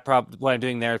 but what I'm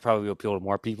doing there probably will appeal to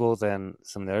more people than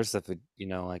some of the other stuff.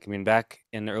 Like I mean, back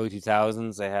in the early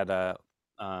 2000s, I had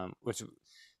which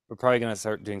we're probably gonna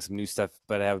start doing some new stuff.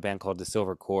 But I have a band called The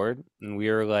Silver Chord, and we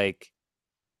were like,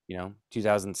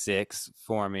 2006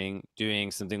 forming, doing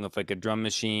something with like a drum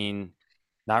machine,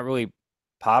 not really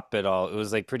pop at all. It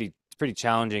was like pretty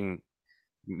challenging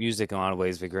music in a lot of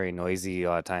ways, but very noisy a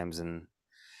lot of times and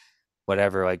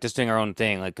whatever. Like just doing our own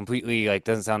thing, like completely like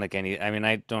doesn't sound like any. I mean,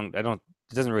 I don't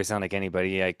it doesn't really sound like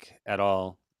anybody like at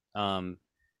all. Um,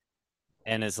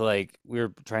 and it's like we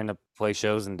were trying to play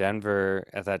shows in Denver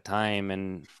at that time,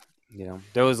 and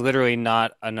there was literally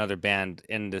not another band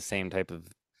in the same type of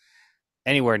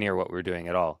anywhere near what we were doing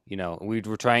at all. We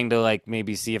were trying to like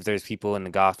maybe see if there's people in the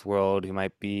goth world who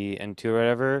might be into or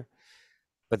whatever,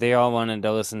 but they all wanted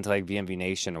to listen to like VMV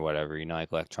Nation or whatever,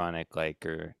 like electronic, like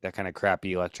or that kind of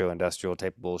crappy electro industrial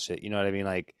type of bullshit. You know what I mean?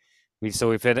 Like we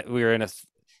were in a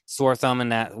sore thumb in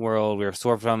that world. We were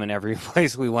sore thumb in every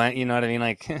place we went. You know what I mean?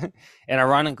 Like, and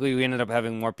ironically, we ended up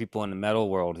having more people in the metal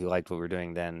world who liked what we were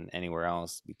doing than anywhere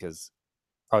else because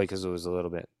probably because it was a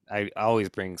little bit. I always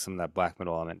bring some of that black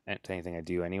metal element to anything I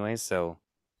do, anyways. So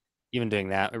even doing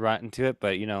that, we brought into it.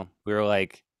 But we were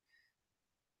like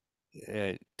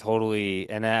totally,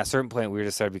 and at a certain point, we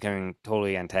just started becoming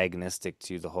totally antagonistic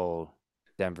to the whole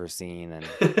Denver scene and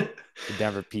the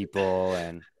Denver people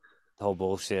and the whole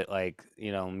bullshit, like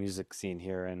music scene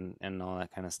here and all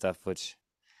that kind of stuff, which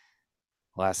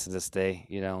lasts to this day.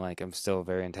 Like I'm still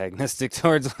very antagonistic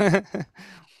towards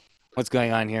what's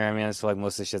going on here. I mean, I just feel like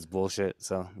most of the shit's bullshit.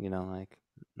 So like,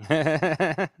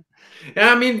 Yeah,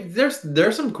 I mean, there's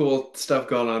some cool stuff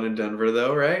going on in Denver,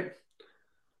 though, right?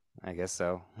 I guess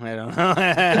so. I don't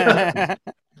know.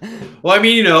 Well, I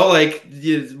mean, like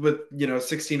with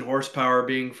 16 horsepower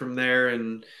being from there,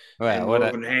 Well, and what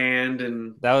Woven Hand,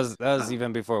 and that was uh,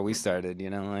 even before we started.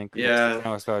 Like 16 yeah,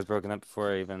 horsepower was broken up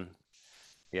before I even.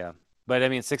 Yeah, but I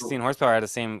mean, 16 horsepower had the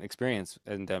same experience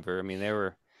in Denver. I mean, they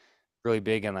were really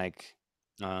big in like,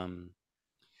 um,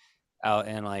 out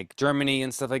in like Germany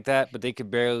and stuff like that, but they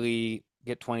could barely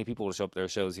get 20 people to show up to their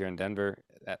shows here in Denver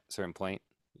at a certain point.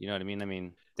 You know what I mean? I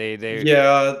mean,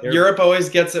 yeah. they're Europe always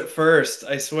gets it first.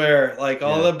 I swear. Like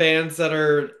all yeah, the bands that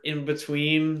are in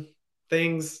between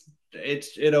things,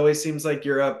 it always seems like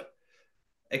Europe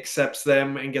accepts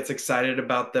them and gets excited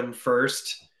about them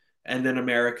first, and then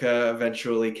America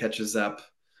eventually catches up,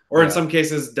 or in yeah, some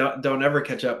cases don't ever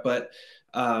catch up. But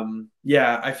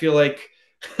yeah, I feel like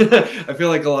I feel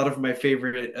like a lot of my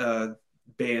favorite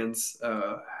bands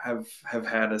have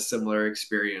had a similar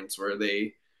experience where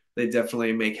they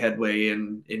definitely make headway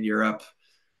in Europe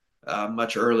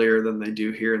much earlier than they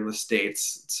do here in the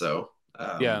States. So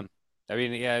yeah. I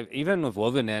mean, yeah, even with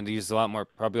Wovenand, he's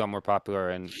probably a lot more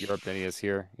popular in Europe than he is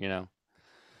here.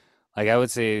 Like I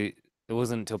would say it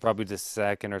wasn't until probably the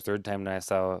second or third time that I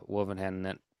saw Wolvenhand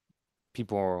that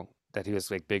people that he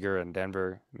was like bigger in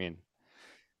Denver. I mean,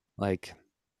 like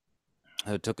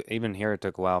it took even here it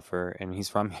took a while for, and he's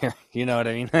from here. You know what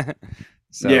I mean?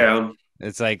 So yeah.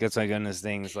 it's like it's like one of those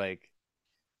things. Like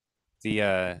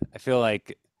I feel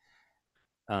like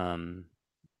um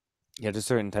yeah, there's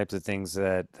certain types of things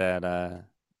that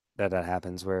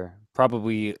happens where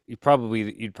you'd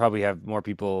probably have more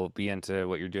people be into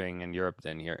what you're doing in Europe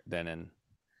than here than in.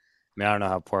 I mean, I don't know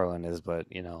how Portland is, but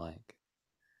like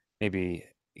maybe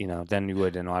than you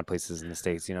would in a lot of places in the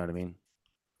States. You know what I mean?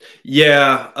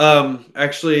 Yeah,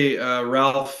 actually,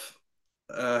 Ralph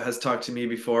has talked to me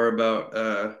before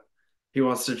about he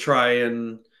wants to try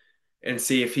and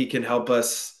see if he can help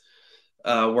us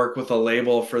work with a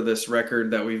label for this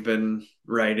record that we've been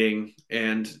writing,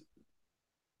 and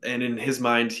in his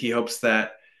mind, he hopes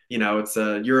that it's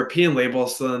a European label,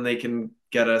 so then they can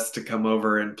get us to come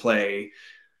over and play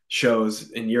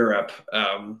shows in Europe,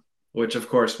 which of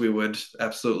course we would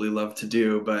absolutely love to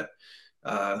do, but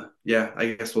yeah,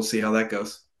 I guess we'll see how that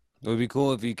goes. It would be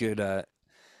cool if you could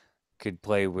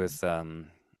play with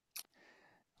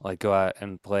like go out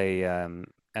and play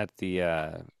at the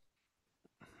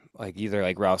like either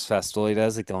like Ralph's festival he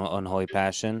does like the Unholy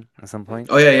Passion at some point,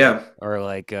 Oh yeah, yeah. or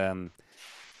like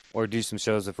or do some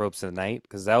shows with Ropes of the Night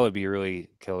because that would be really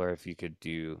killer if you could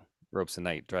do Ropes of the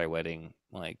Night Dry Wedding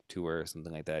like tour or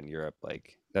something like that in Europe.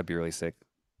 Like that'd be really sick.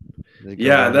 They go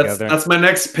Yeah, down that's together. that's my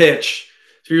next pitch.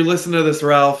 If you're listening to this,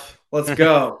 Ralph, let's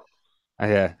go.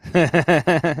 Yeah.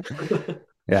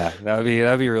 Yeah, that'd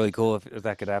be really cool if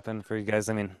that could happen for you guys.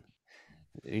 I mean,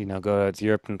 go out to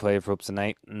Europe and play Ropes a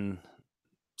Night and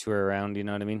tour around, you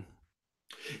know what I mean?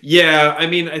 Yeah, I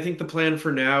mean, I think the plan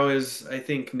for now is I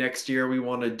think next year we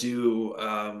want to do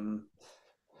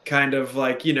kind of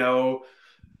like,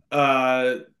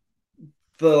 uh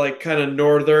the like kind of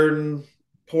northern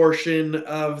portion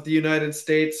of the United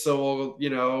States. So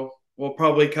we'll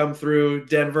probably come through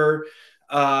Denver,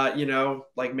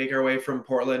 like make our way from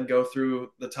Portland, go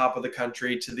through the top of the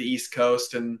country to the East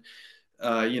Coast, and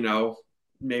uh, you know,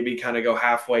 maybe kind of go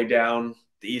halfway down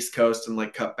the East Coast and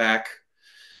like cut back.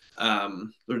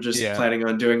 We're just Yeah. planning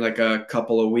on doing like a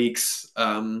couple of weeks.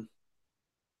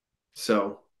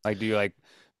 So Like do you like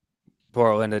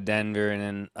Portland to Denver and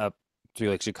then up to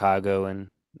like Chicago and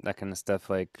that kind of stuff,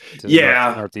 like to the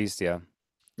Yeah, northeast. Yeah.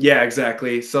 yeah,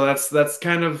 exactly. So that's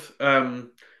kind of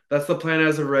that's the plan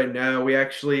as of right now. We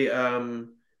actually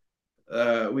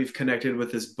we've connected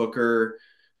with this booker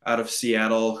out of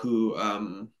Seattle who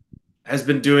has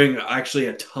been doing actually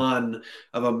a ton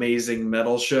of amazing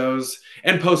metal shows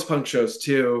and post punk shows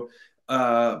too.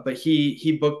 But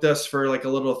he booked us for like a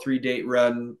little 3 date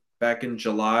run back in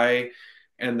July,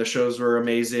 and the shows were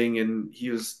amazing. And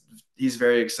he's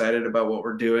very excited about what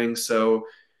we're doing. So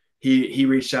he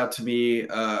reached out to me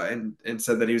and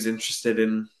said that he was interested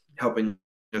in helping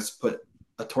us put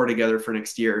a tour together for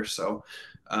next year. So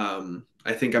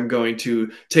I think I'm going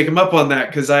to take him up on that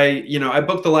because I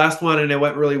booked the last one and it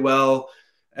went really well.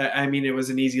 I mean, it was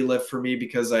an easy lift for me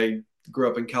because I grew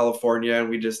up in California and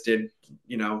we just did,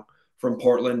 from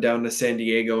Portland down to San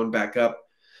Diego and back up.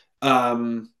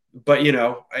 But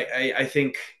I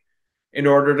think in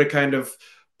order to kind of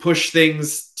push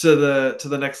things to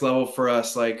the next level for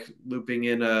us, like looping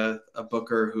in a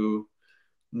booker who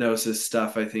knows his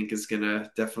stuff, I think is gonna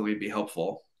definitely be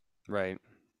helpful. Right.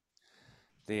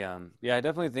 The yeah, I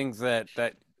definitely think that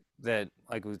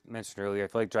like we mentioned earlier, I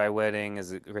feel like Dry Wedding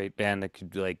is a great band that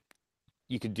could like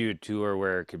you could do a tour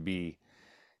where it could be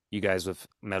you guys with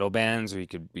metal bands, or you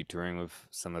could be touring with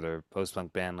some other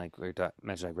post-punk band, like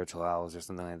mentioned, like Ritual Owls or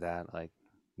something like that. Like,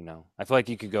 I feel like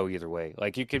you could go either way.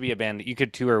 Like, you could be a band that you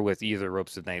could tour with either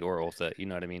Ropes of Night or Ulta. You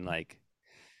know what I mean? Like,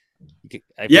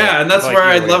 Yeah, and I feel that's like where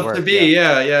either I'd way would love to work. Yeah. be.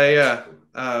 Yeah, yeah,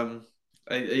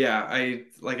 yeah. I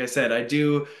like I said, I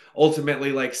do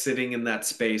ultimately like sitting in that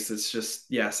space. It's just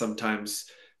yeah, sometimes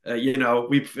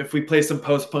we if we play some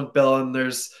post punk bill and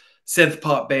there's synth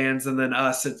pop bands and then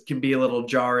us, it can be a little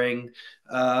jarring.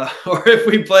 Or if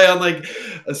we play on like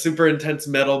a super intense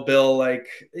metal bill, like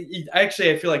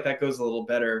actually I feel like that goes a little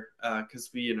better because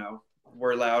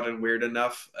we're loud and weird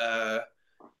enough.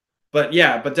 But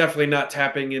yeah, but definitely not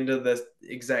tapping into the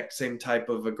exact same type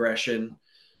of aggression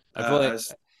I feel like,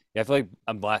 as yeah, I feel like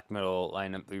a black metal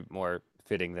lineup would be more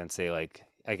fitting than say like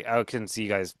I can see you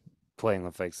guys playing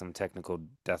with like some technical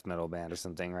death metal band or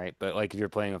something, right? But like if you're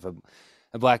playing with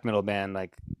a black metal band,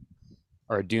 like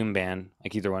or a doom band,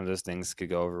 like either one of those things could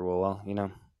go over real well.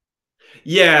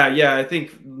 yeah, yeah. I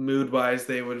think mood wise,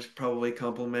 they would probably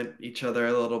complement each other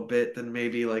a little bit than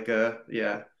maybe like a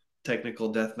yeah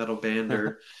technical death metal band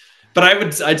or. But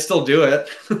I'd still do Right.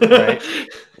 it.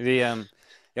 The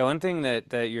yeah, one thing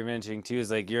that you're mentioning too is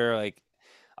like you're like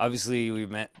obviously we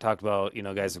met talked about,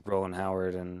 guys like Roland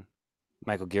Howard and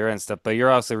Michael Gira and stuff, but you're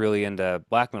also really into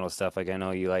black metal stuff. Like I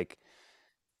know you like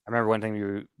I remember one time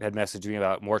you had messaged me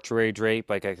about mortuary drape,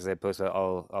 like because I posted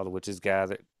all the witches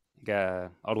gather,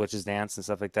 all the witches dance and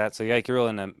stuff like that. So yeah, like you're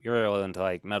real into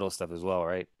like metal stuff as well,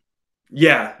 right?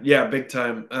 Yeah, yeah, big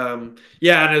time.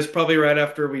 Yeah, and it was probably right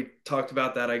after we talked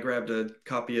about that, I grabbed a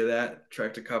copy of that,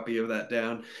 tracked a copy of that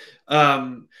down.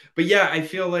 But yeah, I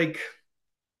feel like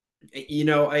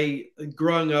I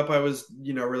growing up, I was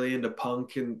really into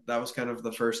punk, and that was kind of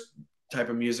the first type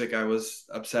of music I was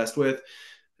obsessed with.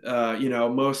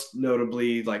 Most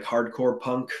notably like hardcore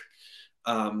punk.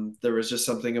 There was just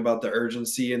something about the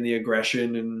urgency and the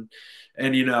aggression,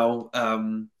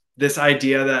 and this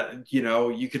idea that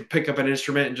you could pick up an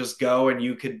instrument and just go, and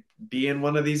you could be in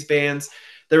one of these bands.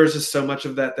 There was just so much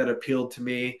of that appealed to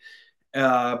me.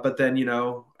 But then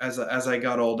as I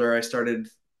got older, I started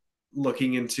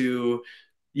looking into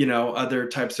other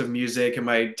types of music, and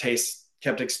my taste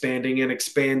kept expanding and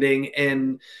expanding.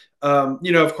 And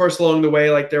of course, along the way,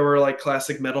 like there were like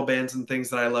classic metal bands and things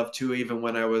that I loved too, even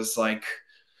when I was like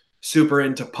super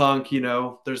into punk.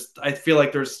 I feel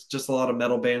like there's just a lot of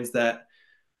metal bands that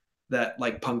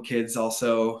like punk kids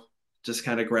also just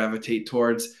kind of gravitate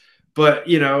towards. But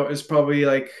it was probably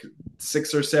like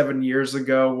 6 or 7 years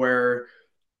ago where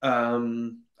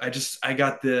I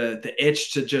got the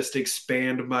itch to just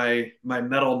expand my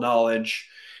metal knowledge,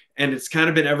 and it's kind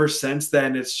of been ever since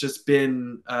then. It's just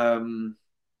been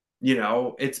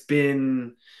it's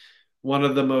been one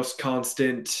of the most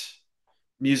constant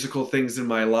musical things in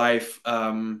my life.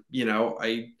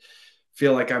 I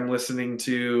feel like I'm listening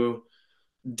to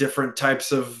different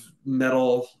types of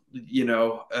metal,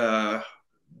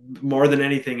 more than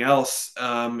anything else,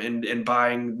 and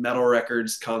buying metal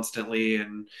records constantly.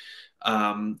 And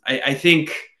I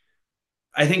think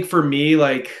for me,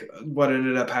 like what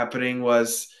ended up happening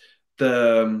was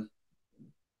the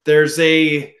there's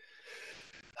a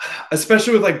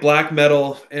especially with like black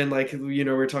metal and like we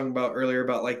were talking about earlier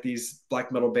about like these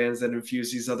black metal bands that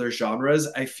infuse these other genres.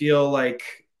 I feel like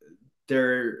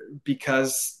they're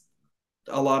because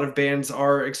a lot of bands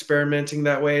are experimenting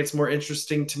that way. It's more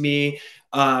interesting to me.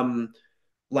 Um,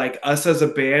 like us as a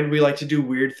band, we like to do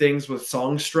weird things with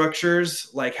song structures,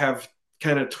 like have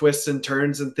kind of twists and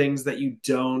turns and things that you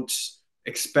don't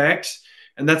expect.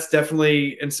 And that's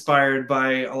definitely inspired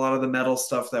by a lot of the metal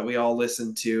stuff that we all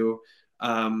listen to.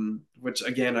 Which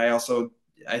again, I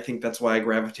think that's why I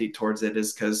gravitate towards it,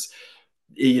 is because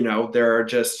there are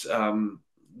just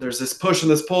there's this push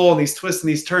and this pull and these twists and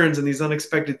these turns and these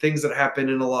unexpected things that happen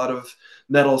in a lot of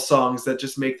metal songs that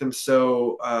just make them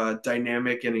so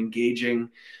dynamic and engaging.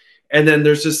 And then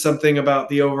there's just something about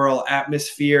the overall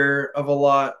atmosphere of a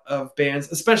lot of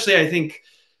bands, especially I think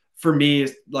for me,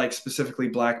 like specifically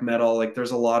black metal, like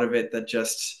there's a lot of it that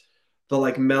just the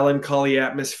like melancholy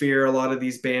atmosphere a lot of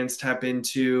these bands tap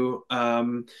into.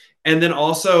 And then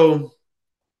also,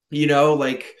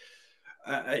 like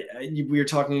we were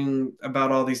talking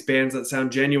about all these bands that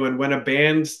sound genuine. When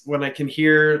I can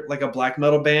hear like a black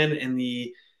metal band and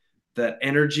the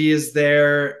energy is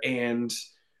there, and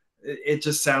it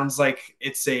just sounds like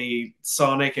it's a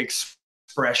sonic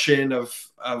expression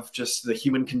of just the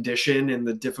human condition and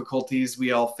the difficulties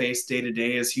we all face day to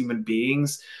day as human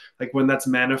beings. Like when that's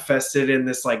manifested in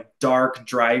this like dark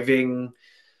driving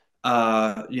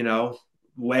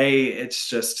way, it's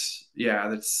just,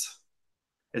 yeah,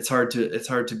 it's hard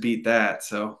to beat that.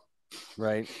 So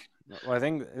Right. Well, I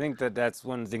think that that's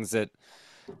one of the things that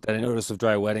I notice with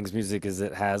Dry Weddings music is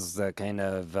it has that kind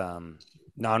of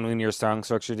non-linear song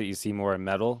structure that you see more in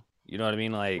metal. You know what I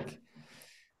mean? Like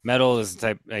metal is the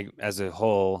type like as a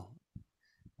whole,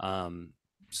 songwriting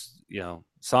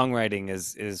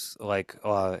is like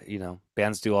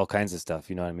bands do all kinds of stuff.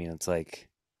 You know what I mean? It's like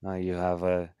you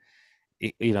have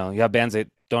you have bands that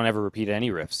don't ever repeat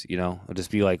any riffs. It'll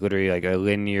just be like literally like a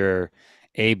linear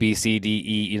A B C D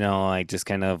E. Like just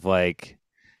kind of like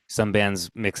some bands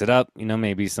mix it up.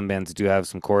 Maybe some bands do have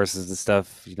some choruses and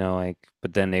stuff. Like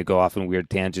but then they go off in weird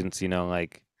tangents.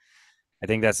 Like I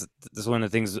think that's one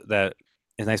of the things that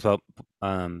is nice about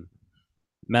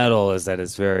metal is that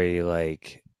it's very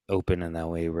like open in that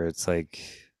way where it's like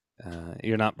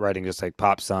you're not writing just like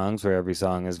pop songs where every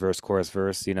song is verse chorus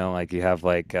verse. Like you have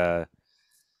like a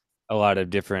lot of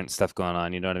different stuff going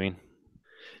on. You know what I mean?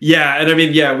 yeah, and I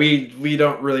mean, yeah, we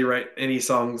don't really write any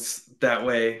songs that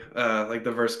way, like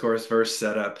the verse chorus verse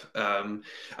setup.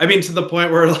 I mean, to the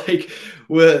point where like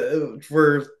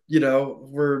we're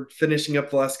finishing up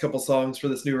the last couple songs for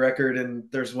this new record, and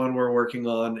there's one we're working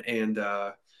on, and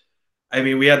I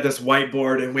mean, we had this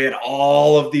whiteboard and we had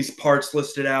all of these parts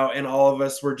listed out, and all of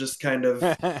us were just kind of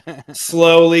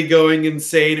slowly going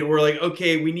insane. And we're like,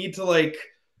 okay, we need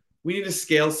to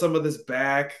scale some of this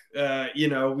back.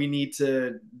 We need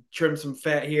to trim some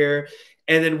fat here.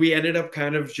 And then we ended up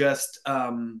kind of just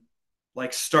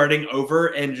like starting over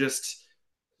and just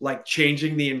like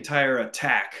changing the entire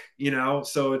attack,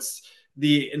 So it's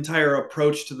the entire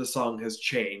approach to the song has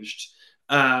changed.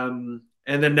 And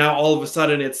then now all of a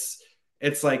sudden it's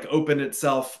like opened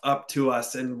itself up to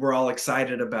us and we're all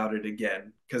excited about it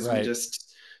again because we Right.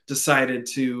 just decided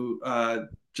to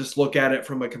just look at it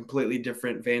from a completely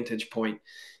different vantage point.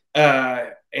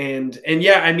 And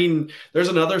yeah, I mean, there's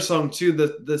another song too.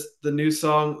 The new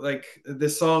song, like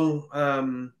this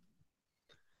song,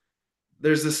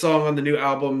 there's this song on the new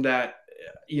album that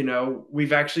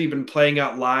we've actually been playing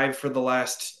out live for the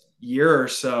last year or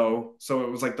so. So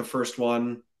it was like the first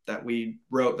one that we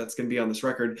wrote that's going to be on this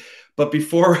record. But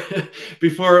before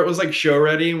before it was like show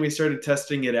ready and we started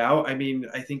testing it out, I mean,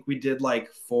 I think we did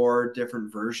like four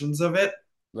different versions of it,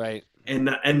 Right. and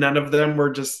none of them were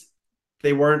just,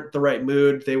 they weren't the right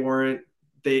mood,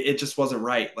 it just wasn't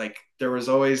right. Like there was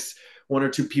always one or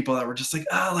two people that were just like,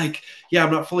 like, yeah,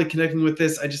 I'm not fully connecting with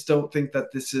this, I just don't think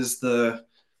that this is the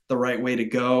right way to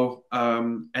go.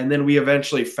 And then we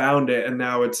eventually found it, and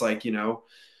now it's like,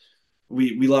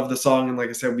 we love the song, and like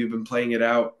I said, we've been playing it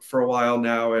out for a while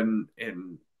now, and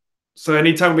so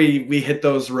anytime we hit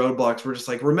those roadblocks, we're just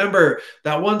like, remember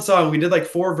that one song we did like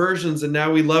four versions and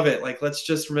now we love it. Like let's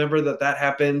just remember that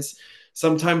happens.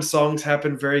 Sometimes songs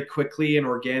happen very quickly and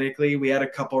organically. We had a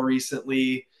couple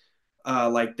recently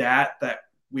like that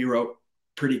we wrote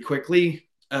pretty quickly.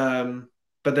 But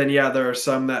then yeah, there are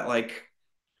some that like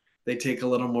they take a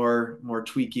little more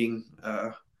tweaking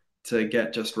to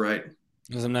get just right.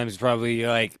 Sometimes you probably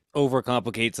like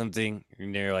overcomplicate something,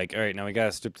 and you're like, all right, now we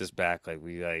gotta strip this back. Like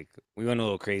we went a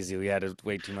little crazy. We had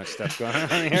way too much stuff going on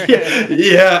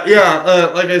Yeah, here.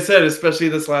 yeah. Like I said, especially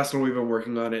this last one we've been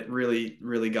working on, it really,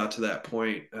 really got to that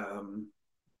point.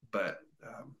 But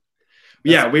That's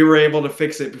yeah, we were able to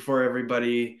fix it before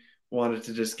everybody wanted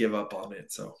to just give up on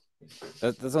it. So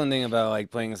that's one thing about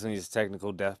like playing some of these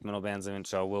technical death metal bands. I mean,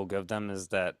 so I will give them is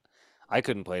that I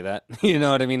couldn't play that. You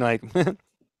know what I mean? Like,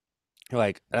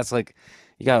 like that's like,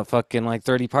 you got fucking like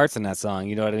 30 parts in that song.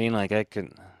 You know what I mean? Like I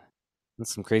could,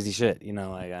 that's some crazy shit. You know,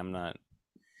 like I'm not,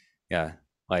 yeah,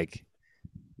 like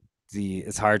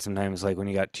it's hard sometimes. Like when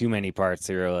you got too many parts,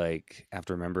 you're like have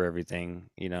to remember everything.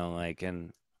 You know, like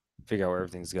and figure out where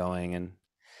everything's going and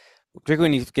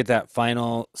particularly when you get that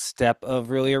final step of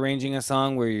really arranging a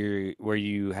song where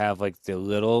you have like the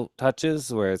little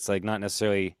touches where it's like not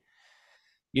necessarily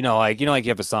like you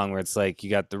have a song where it's like you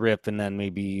got the rip and then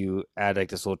maybe you add like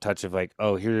this little touch of like,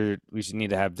 oh, here we should need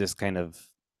to have this kind of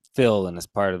fill in this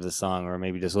part of the song, or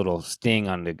maybe this little sting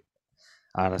on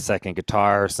a second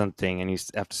guitar or something, and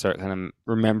have to start kind of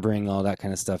remembering all that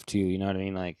kind of stuff too. You know what I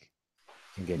mean? Like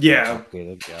can get kind of Yeah,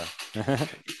 complicated. Yeah.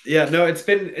 yeah. No, it's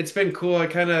been cool. I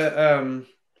kind of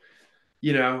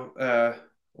you know,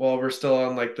 while we're still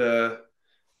on like the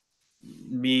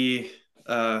me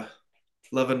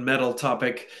love and metal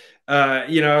topic, I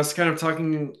was kind of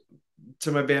talking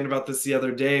to my band about this the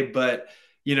other day, but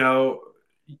you know,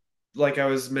 like I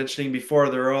was mentioning before,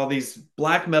 there are all these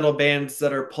black metal bands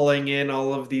that are pulling in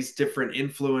all of these different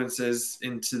influences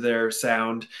into their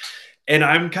sound. And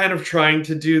I'm kind of trying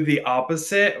to do the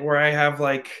opposite where I have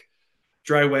like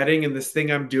dry wedding and this thing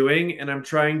I'm doing, and I'm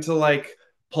trying to like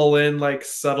pull in like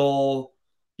subtle,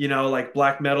 like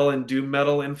black metal and doom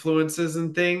metal influences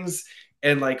and things,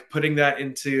 and like putting that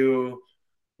into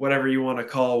whatever you want to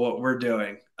call what we're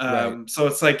doing. Right. So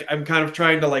it's like I'm kind of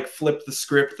trying to like flip the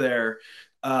script there,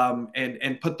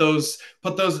 and put those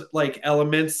like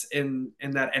elements in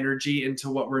that energy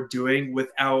into what we're doing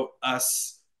without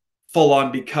us full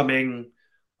on becoming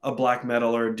a black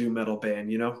metal or a doom metal band,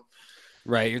 you know?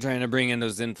 Right. You're trying to bring in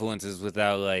those influences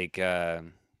without like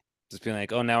just being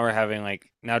like, oh, now we're having like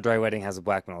now Dry Wedding has a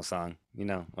black metal song. You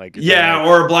know, like you're trying to Yeah,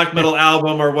 or a black metal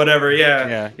album or whatever. Yeah,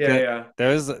 yeah. yeah, yeah.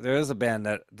 There was a band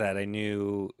that I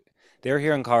knew. They were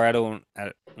here in Colorado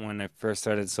when I first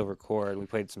started Silver Cord. We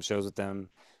played some shows with them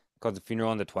called The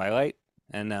Funeral in the Twilight.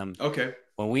 And Okay.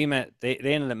 when we met, they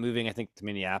ended up moving, I think, to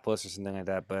Minneapolis or something like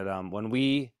that. But when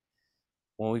we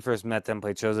first met them,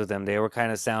 played shows with them, they were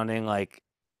kind of sounding like,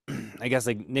 I guess,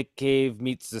 like Nick Cave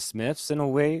meets the Smiths in a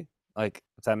way. Like,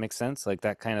 if that makes sense, like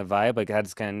that kind of vibe. Like, it had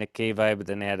this kind of Nick Cave vibe, but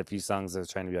then they had a few songs that was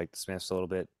trying to be like the Smiths a little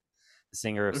bit. The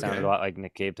singer sounded a Okay. lot like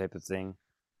Nick Cave type of thing,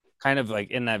 kind of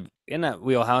like in that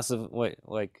wheelhouse of what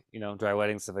like Dry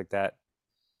Wedding stuff like that.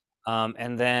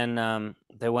 And then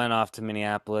they went off to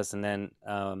Minneapolis, and then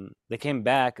they came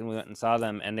back, and we went and saw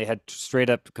them, and they had straight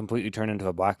up completely turned into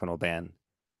a black metal band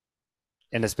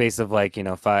in the space of like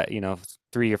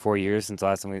 3 or 4 years since the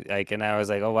last time we like. And I was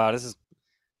like, oh wow, this is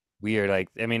weird. Like,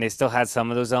 I mean, they still had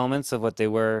some of those elements of what they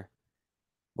were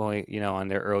when on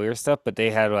their earlier stuff, but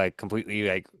they had like completely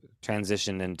like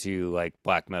transitioned into like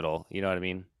black metal. You know what I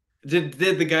mean? Did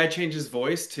the guy change his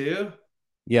voice too?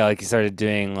 Yeah, like he started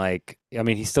doing like I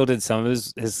mean he still did some of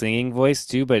his singing voice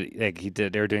too, but like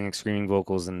they were doing like screaming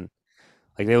vocals and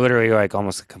like they literally were like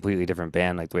almost a completely different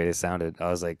band, like the way they sounded. I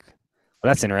was like, well,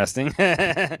 that's interesting. Oh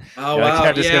Like you wow,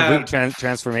 have this complete yeah,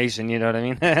 transformation, you know what I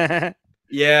mean?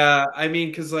 yeah. I mean,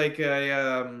 because like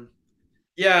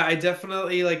yeah, I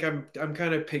definitely like I'm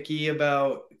kind of picky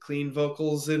about clean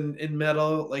vocals in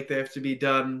metal. Like they have to be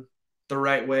done the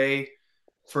right way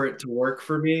for it to work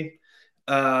for me.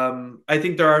 I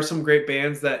think there are some great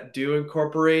bands that do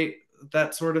incorporate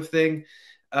that sort of thing.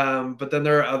 But then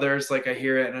there are others like I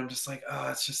hear it and I'm just like, oh,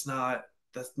 it's just not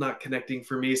that's not connecting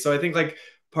for me. So I think like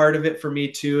part of it for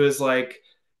me too is like,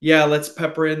 yeah, let's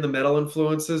pepper in the metal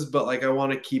influences, but like I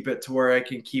want to keep it to where I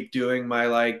can keep doing my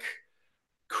like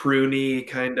croony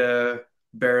kind of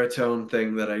baritone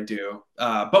thing that I do.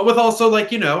 But with also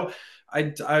like,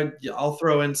 I'll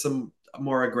throw in some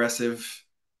more aggressive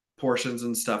portions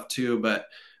and stuff too, but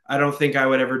I don't think I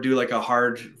would ever do like a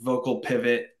hard vocal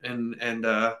pivot and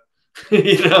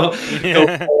you know go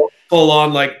Yeah. full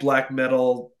on like black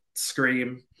metal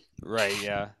scream. Right,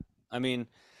 yeah. I mean,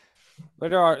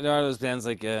 but there are those bands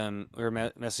like we were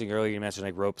messaging earlier. You mentioned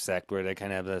like Rope Sect, where they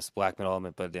kind of have this black metal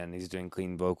element, but then he's doing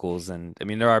clean vocals. And I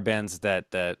mean, there are bands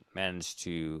that manage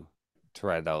to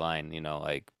ride that line,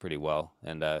 like pretty well.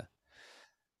 And I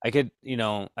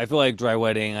feel like Dry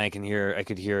Wedding. I could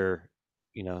hear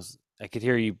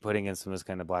you putting in some of this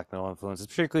kind of black metal influences,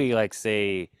 particularly like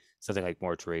say something like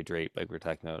Mortuary Drape, like we're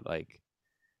talking about, like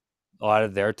a lot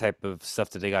of their type of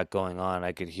stuff that they got going on.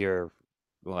 Like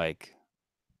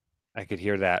I could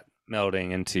hear that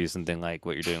melding into something like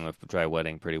what you're doing with Dry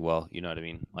Wedding pretty well. You know what I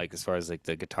mean? Like as far as like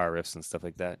the guitar riffs and stuff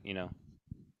like that.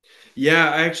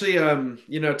 Yeah, I actually,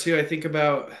 too, I think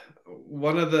about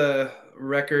one of the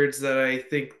records that I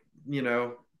think,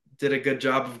 did a good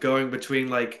job of going between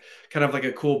like kind of like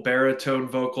a cool baritone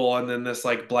vocal and then this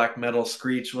like black metal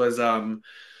screech was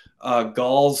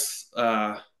Gall's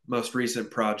most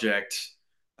recent project.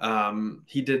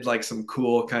 He did like some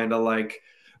cool kind of like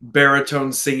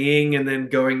baritone singing, and then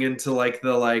going into like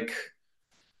the like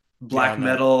Yeah, black and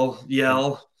metal the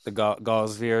yell.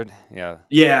 Gauls veered. Yeah,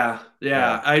 Yeah,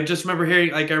 yeah, yeah. I just remember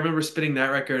hearing like I remember spinning that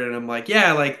record, and I'm like,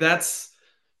 yeah, like that's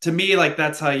to me like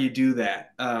that's how you do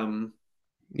that.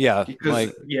 yeah. Because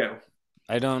Like yeah.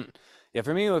 I don't. Yeah,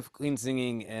 for me with clean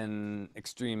singing and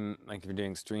extreme, like if you're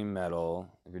doing extreme metal,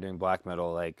 if you're doing black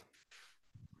metal, like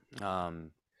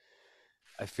um,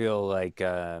 I feel like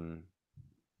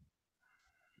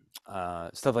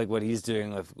stuff like what he's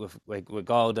doing with like what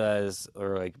Gaul does,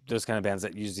 or like those kind of bands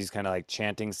that use these kind of like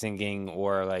chanting, singing,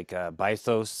 or like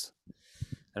Bythos.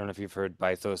 I don't know if you've heard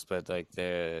Bythos, but like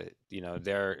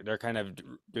they're kind of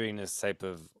doing this type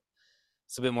of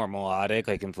it's a bit more melodic,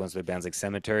 like influenced by bands like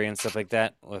Cemetery and stuff like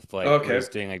that. With like where Okay. he's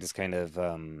doing like this kind of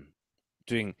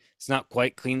doing it's not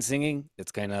quite clean singing.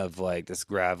 It's kind of like this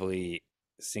gravelly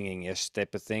singing ish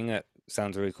type of thing that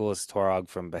sounds really cool. It's Torog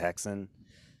from Behexen,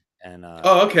 and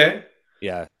Oh, okay.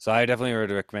 yeah, so I definitely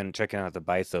would recommend checking out the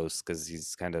Bythos because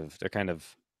they're kind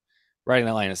of riding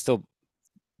that line. It's still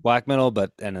black metal,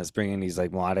 but and it's bringing these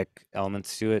like melodic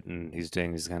elements to it, and he's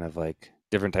doing these kind of like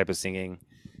different type of singing.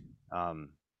 Um,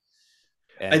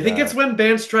 I and think it's when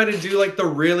bands try to do like the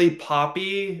really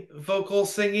poppy vocal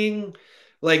singing,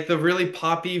 like the really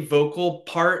poppy vocal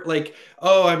part, like,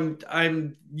 oh,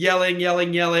 I'm yelling,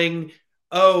 yelling, yelling.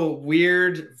 Oh,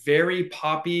 weird, very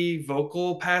poppy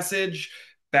vocal passage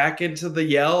back into the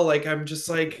yell. Like I'm just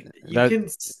like that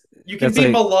you can that's be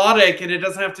like melodic and it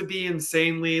doesn't have to be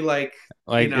insanely like,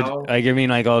 you know. like you mean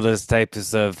like all those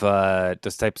types of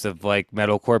like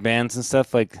metalcore bands and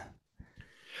stuff like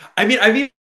I mean, I've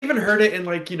even heard it in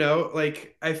like,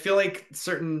 like I feel like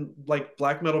certain like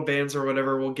black metal bands or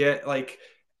whatever will get like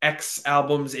X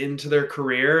albums into their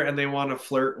career and they want to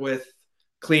flirt with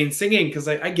clean singing because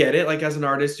I get it. Like as an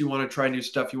artist, you want to try new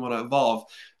stuff, you want to evolve.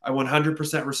 I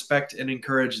 100% respect and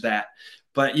encourage that.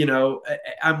 But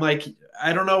I'm like,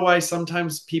 I don't know why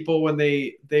sometimes people when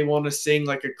they want to sing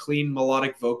like a clean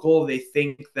melodic vocal, they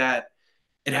think that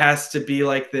it has to be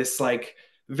like this like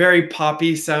very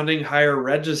poppy sounding higher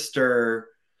register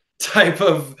type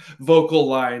of vocal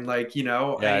line like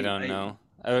yeah, I don't know.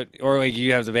 Or like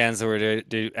you have the bands that were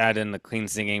to add in the clean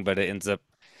singing, but it ends up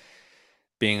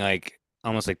being like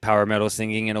almost like power metal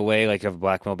singing in a way. Like you have a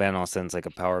black metal band, all of a sudden it's like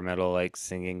a power metal like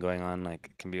singing going on. Like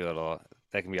it can be a little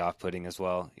that can be off putting as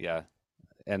well. Yeah,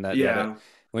 and that yeah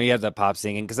when you have that pop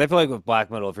singing, because I feel like with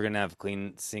black metal, if you're gonna have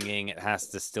clean singing, it has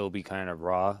to still be kind of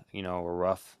raw, or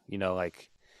rough. Like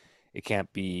it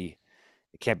can't be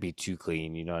it can't be too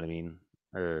clean. You know what I mean?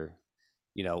 Or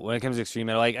when it comes to extreme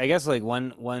metal, like I guess like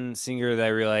one singer that I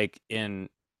really like in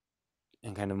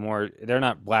kind of more they're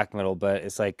not black metal, but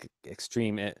it's like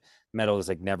metal is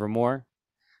like Nevermore.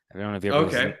 I don't know if you ever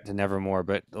okay listened to Nevermore,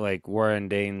 but like Warren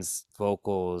Dane's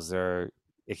vocals are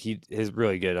he is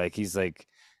really good. Like he's like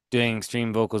doing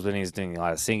extreme vocals, but he's doing a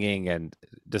lot of singing, and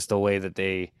just the way that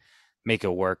they make it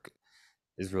work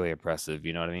is really impressive.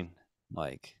 You know what I mean?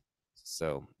 Like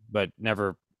so, but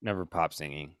never pop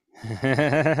singing.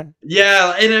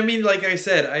 yeah. And I mean like I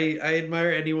said, I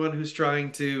admire anyone who's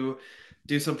trying to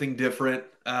do something different.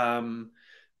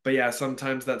 But yeah,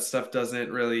 sometimes that stuff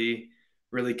doesn't really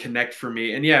connect for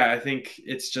me. And yeah, I think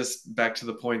it's just back to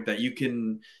the point that you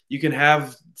can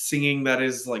have singing that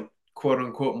is like quote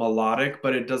unquote melodic,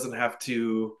 but it doesn't have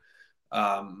to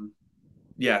um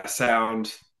yeah,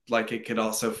 sound like it could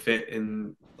also fit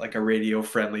in like a radio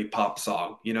friendly pop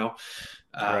song.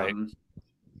 Right. Um,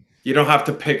 you don't have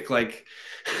to pick like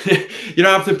you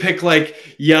don't have to pick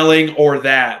like yelling or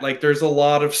that. Like there's a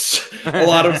lot of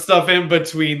stuff in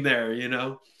between there.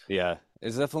 Yeah,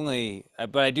 it's definitely,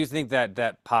 but I do think that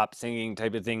that pop singing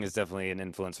type of thing is definitely an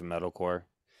influence from metalcore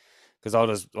because all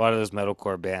those a lot of those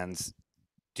metalcore bands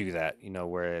do that,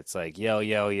 where it's like yell,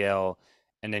 yell, yell,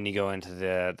 and then you go into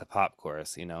the pop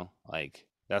chorus, like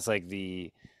that's like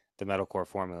the metalcore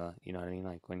formula, you know what I mean?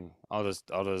 Like when all those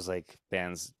like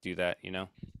bands do that.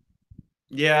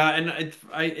 Yeah, and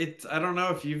I don't know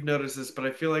if you've noticed this, but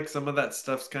I feel like some of that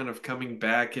stuff's kind of coming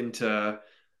back into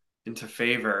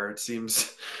favor. It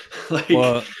seems like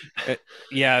Well,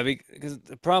 yeah, because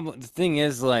the thing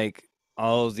is like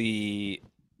all the,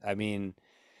 I mean.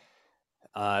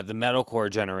 The metalcore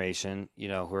generation,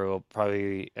 who are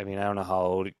probably, I mean, I don't know how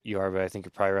old you are, but I think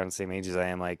you're probably around the same age as I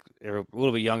am. Like, they're a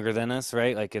little bit younger than us,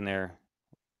 right? Like in their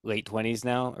late 20s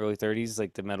now, early 30s,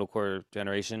 like the metalcore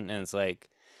generation. And it's like,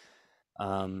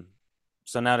 um,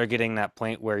 so now they're getting that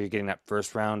point where you're getting that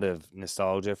first round of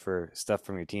nostalgia for stuff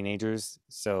from your teenagers.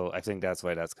 So I think that's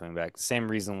why that's coming back. The same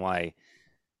reason why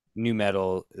new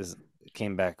metal is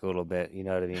came back a little bit. You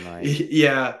know what I mean?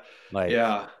 Yeah, Like,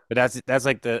 yeah. but that's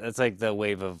like the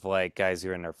wave of like guys who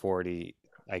are in their 40,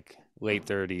 like late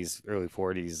 30s, early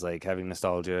 40s, like having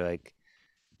nostalgia, like.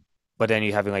 But then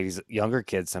you having like these younger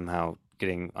kids somehow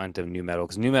getting onto new metal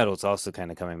because new metal is also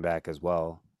kind of coming back as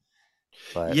well.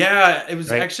 But Yeah, it was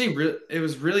right, actually it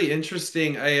was really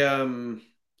interesting.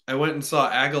 I went and saw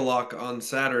Agalloch on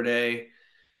Saturday,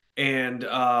 and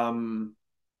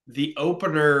the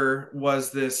opener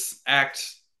was this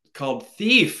act called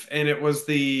Thief, and it was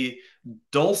the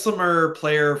dulcimer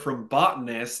player from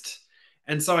Botanist.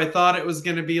 And so I thought it was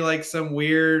going to be like some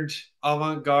weird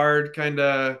avant-garde kind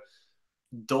of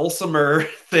dulcimer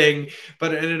thing,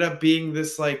 but it ended up being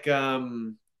this like it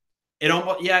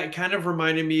almost, yeah, it kind of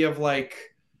reminded me of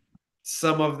like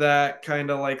some of that kind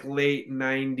of like late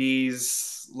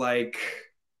 90s, like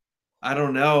I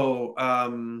don't know,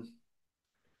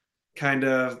 kind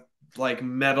of like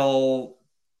metal,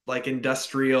 like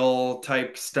industrial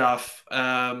type stuff.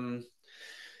 And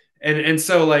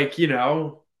so like,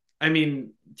 I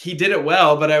mean, he did it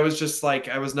well, but I was just like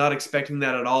I was not expecting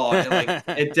that at all.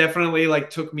 It definitely like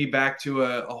took me back to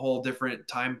a whole different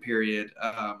time period.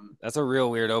 that's a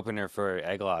real weird opener for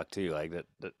Egglock too. Like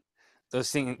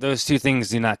those two things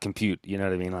do not compute. You know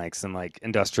what I mean? Like some like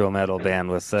industrial metal band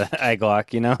with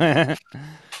Egglock. You know?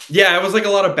 Yeah, it was like a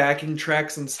lot of backing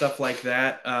tracks and stuff like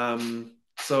that.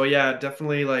 So yeah,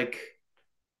 definitely like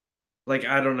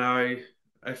I don't know,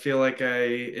 I feel like I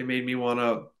it made me want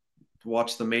to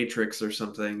watch The Matrix or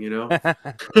something, you know?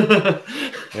 Yeah,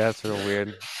 that's real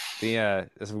weird. The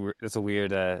that's a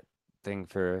weird thing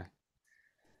for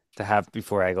to have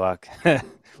before Egglock.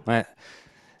 My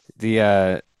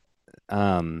the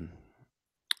um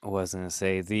I was gonna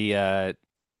say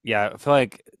yeah, I feel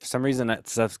like for some reason that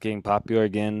stuff's getting popular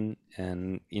again,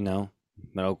 and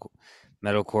metal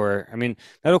metalcore. I mean,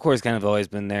 metalcore has kind of always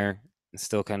been there. It's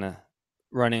still kind of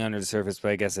running under the surface,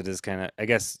 but I guess it is kind of, I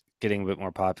guess, getting a bit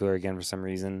more popular again for some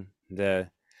reason. The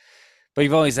But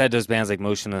you've always had those bands like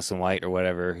Motionless and White or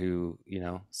whatever who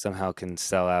somehow can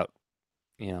sell out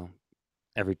you know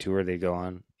every tour they go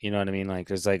on. You know what I mean? Like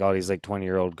there's like all these like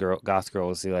 20-year-old goth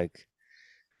girls who like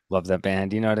love that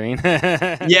band. You know what I mean?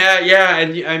 Yeah, yeah,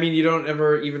 and I mean you don't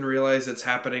ever even realize it's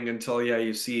happening until yeah,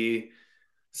 you see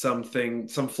some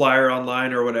flyer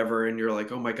online or whatever, and you're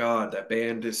like, oh my God, that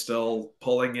band is still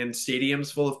pulling in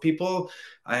stadiums full of people.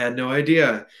 I had no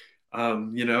idea.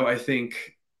 I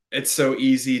think it's so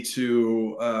easy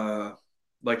to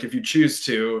like if you choose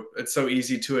to, it's so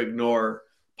easy to ignore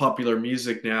popular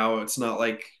music now. It's not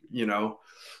like,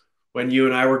 when you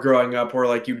and I were growing up where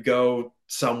like you'd go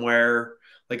somewhere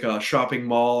like a shopping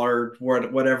mall or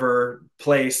whatever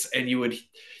place and you would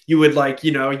like,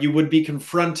 you would be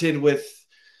confronted with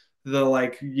the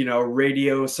like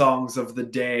radio songs of the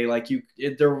day like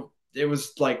it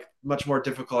was like much more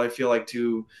difficult I feel like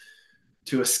to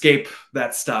escape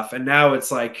that stuff and now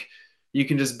it's like you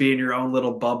can just be in your own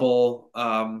little bubble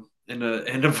and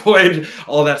avoid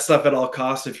all that stuff at all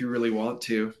costs if you really want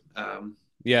to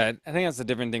Yeah, I think that's the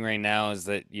different thing right now is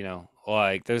that,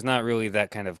 like there's not really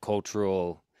that kind of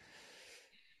cultural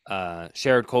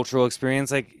shared cultural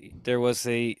experience like there was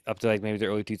say up to like maybe the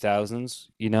early 2000s,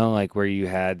 like where you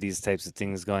had these types of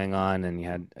things going on and you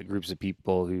had groups of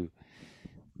people who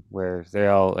where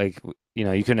they're all like you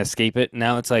couldn't escape it.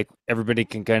 Now it's like everybody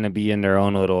can kind of be in their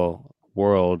own little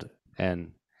world,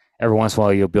 and every once in a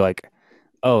while you'll be like,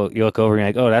 oh, you look over and you're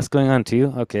like, oh, that's going on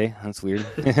too. Okay, that's weird.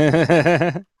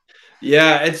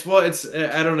 yeah it's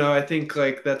I don't know I think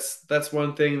like that's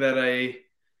one thing that I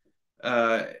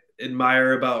uh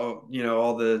admire about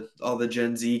all the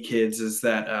Gen Z kids is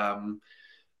that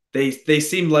they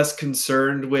seem less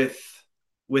concerned with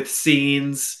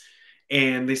scenes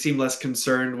and they seem less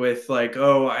concerned with like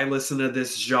oh I listen to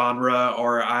this genre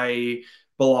or I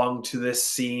belong to this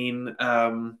scene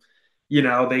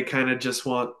they kind of just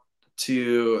want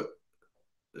to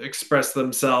express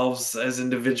themselves as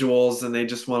individuals and they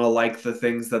just want to like the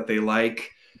things that they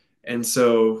like and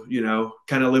so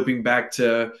kind of looping back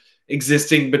to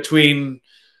existing between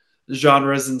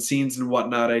genres and scenes and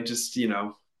whatnot, I just,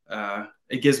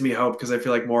 it gives me hope because I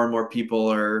feel like more and more people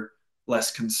are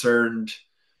less concerned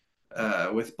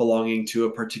with belonging to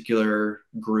a particular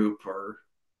group or,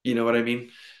 you know what I mean?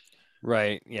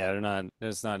 Right. Yeah, they're not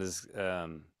it's not as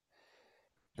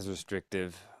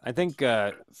restrictive. I think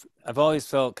I've always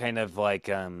felt kind of like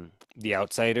the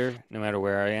outsider no matter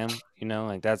where I am,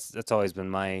 like that's always been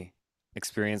my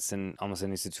experience in almost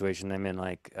any situation I'm in,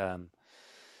 like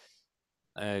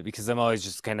because I'm always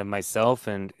just kind of myself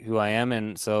and who I am,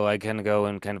 and so I kind of go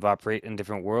and kind of operate in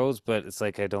different worlds. But it's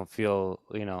like I don't feel,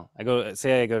 I go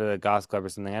say I go to a goth club or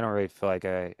something. I don't really feel like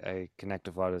I connect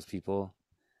with a lot of those people.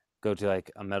 Go to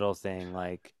like a metal thing,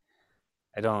 like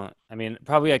I don't. I mean,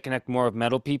 probably I connect more with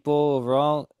metal people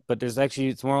overall, but there's actually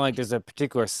it's more like there's a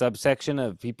particular subsection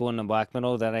of people in the black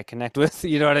metal that I connect with.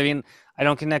 You know what I mean? I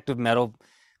don't connect with metal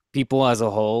people as a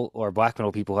whole or black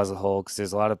metal people as a whole because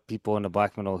there's a lot of people in the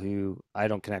black metal who I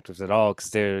don't connect with at all because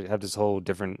they have this whole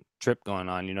different trip going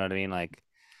on. You know what I mean? Like,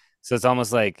 so it's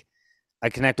almost like I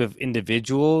connect with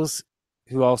individuals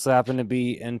who also happen to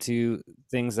be into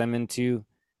things I'm into,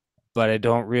 but I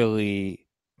don't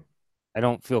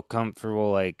feel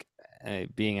comfortable like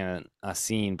being in a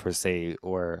scene per se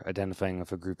or identifying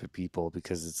with a group of people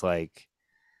because it's like,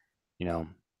 you know,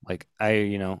 like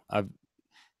I've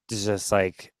it's just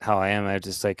like how I am. I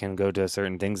just like can go to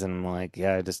certain things and I'm like,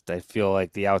 yeah, I feel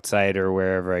like the outsider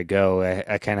wherever I go.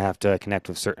 I kind of have to connect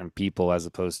with certain people as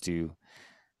opposed to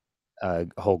a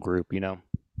whole group, you know?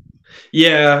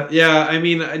 Yeah, yeah. I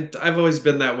mean, I've always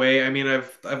been that way. I mean,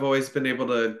 I've always been able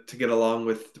to get along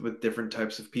with different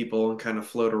types of people and kind of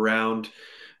float around.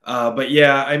 But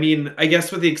yeah, I mean, I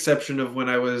guess with the exception of when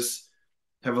I was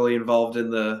heavily involved in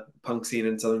the punk scene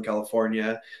in Southern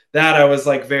California, that I was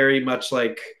like very much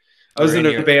like I You're was in in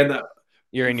a your band that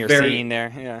you're in your very scene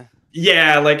there. Yeah.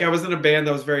 yeah, like I was in a band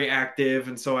that was very active,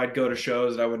 and so I'd go to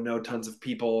shows and I would know tons of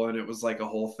people, and it was like a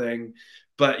whole thing.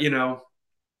 But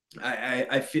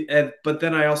I feel, but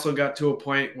then I also got to a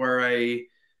point where I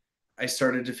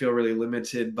started to feel really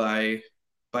limited by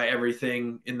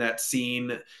everything in that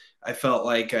scene. I felt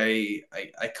like I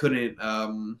couldn't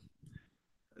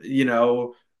you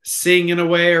know sing in a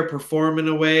way or perform in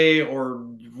a way or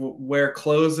wear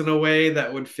clothes in a way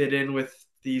that would fit in with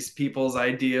these people's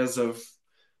ideas of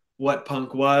what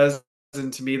punk was.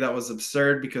 And to me that was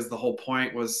absurd because the whole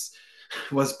point was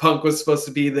punk was supposed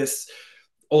to be this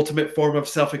ultimate form of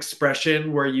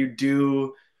self-expression where you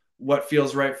do what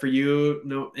feels right for you,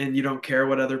 no, and you don't care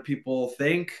what other people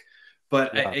think.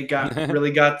 But Yeah. it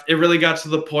really got to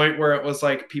the point where it was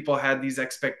like people had these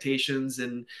expectations,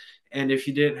 and if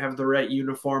you didn't have the right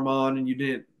uniform on and you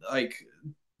didn't like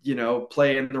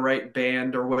play in the right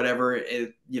band or whatever,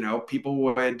 people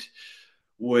would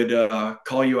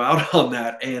call you out on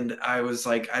that. And I was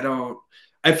like,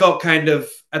 I felt kind of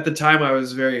at the time I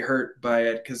was very hurt by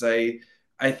it because I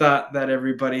thought that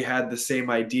everybody had the same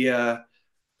idea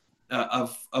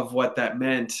of what that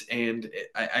meant, and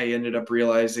I ended up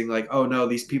realizing like, oh no,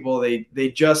 these people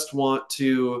they just want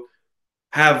to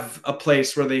have a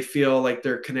place where they feel like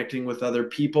they're connecting with other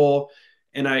people,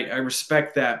 and I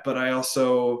respect that, but I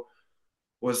also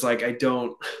was like, I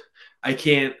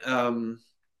can't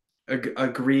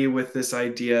agree with this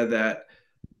idea that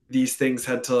these things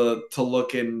had to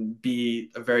look and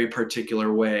be a very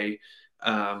particular way.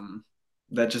 Um,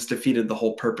 that just defeated the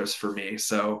whole purpose for me.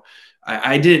 So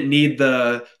I didn't need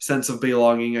the sense of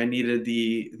belonging. I needed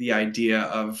the idea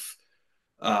of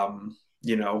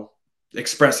you know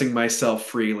expressing myself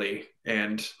freely.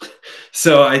 And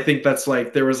so I think that's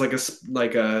like there was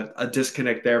like a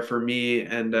disconnect there for me.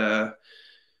 And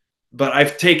but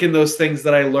I've taken those things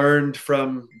that I learned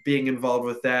from being involved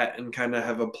with that and kind of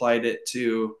have applied it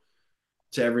to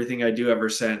everything I do ever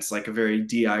since, like a very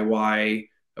DIY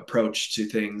approach to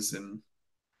things. And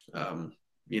um,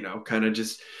 kind of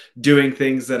just doing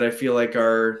things that I feel like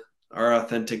are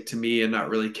authentic to me and not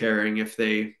really caring if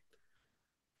they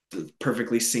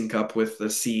perfectly sync up with the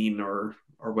scene or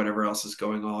whatever else is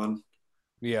going on.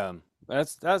 Yeah.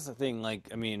 That's the thing. Like,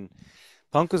 I mean,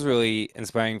 punk was really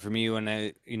inspiring for me when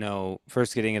I,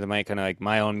 first getting into my kind of like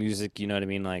my own music, you know what I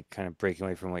mean? Like kind of breaking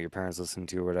away from what your parents listened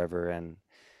to or whatever. And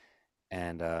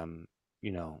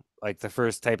like the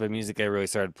first type of music I really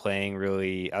started playing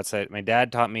really outside. My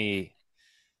dad taught me,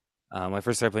 when I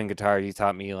first started playing guitar, he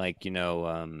taught me like,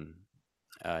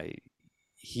 uh,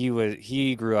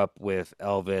 he grew up with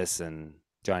Elvis and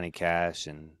Johnny Cash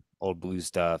and old blues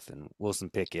stuff and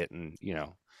Wilson Pickett and,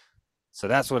 so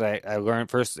that's what I learned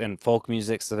first in folk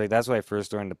music. So like that's why I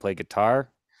first learned to play guitar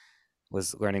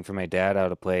was learning from my dad how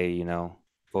to play,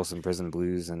 Folsom Prison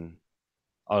Blues and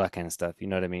all that kind of stuff. You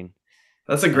know what I mean?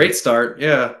 That's a And great start.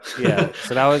 Yeah. yeah,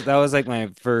 so that was like my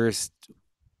first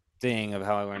thing of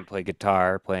how I learned to play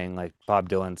guitar, playing like Bob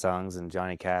Dylan songs and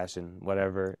Johnny Cash and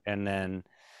whatever. And then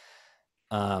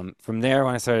from there,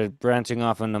 when I started branching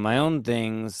off into my own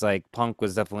things, like punk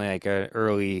was definitely like an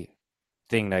early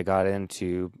thing that I got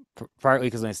into, partly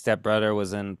because my stepbrother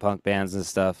was in punk bands and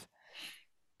stuff,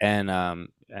 and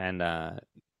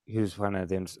he was one of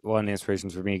the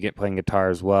inspirations for me to get playing guitar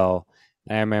as well.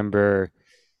 I remember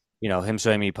him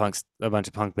showing me a bunch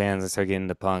of punk bands. I started getting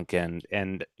into punk, and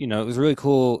it was really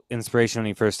cool inspiration when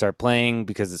he first started playing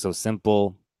because it's so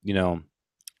simple.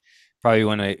 Probably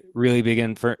one of my really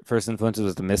big first influences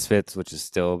was the Misfits, which is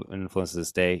still an influence to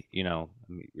this day.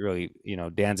 Really,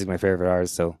 Danzig my favorite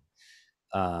artist. So,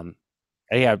 um,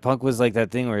 yeah, punk was like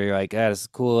that thing where you're like, it's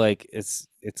cool. Like it's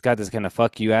got this kind of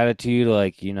fuck you attitude.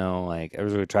 Like like I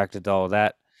was really attracted to all of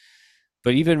that.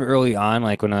 But even early on,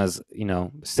 like when I was,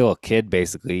 still a kid,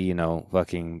 basically,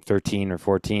 fucking 13 or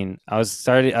 14, I was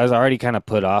already kind of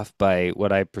put off by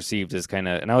what I perceived as kind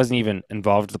of, and I wasn't even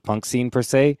involved with the punk scene per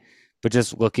se, but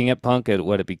just looking at punk at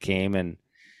what it became and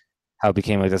how it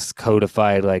became like this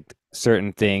codified, like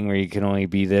certain thing where you can only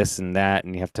be this and that,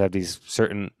 and you have to have these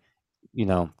certain,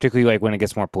 particularly like when it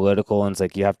gets more political and it's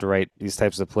like you have to write these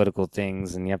types of political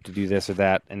things and you have to do this or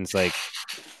that. And it's like,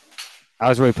 I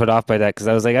was really put off by that because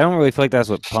I was like, I don't really feel like that's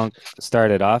what punk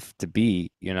started off to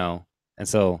be. And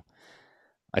so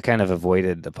I kind of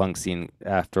avoided the punk scene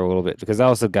after a little bit because I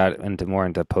also got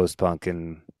into post punk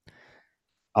and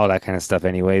all that kind of stuff.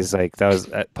 Anyways, like that was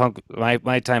punk.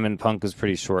 My time in punk was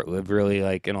pretty short lived, really.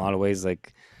 Like in a lot of ways,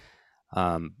 like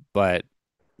but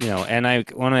and I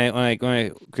one of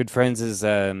my good friends is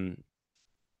my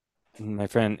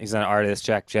friend. He's an artist,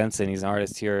 Jack Jensen. He's an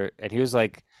artist here, and he was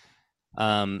like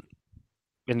um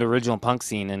in the original punk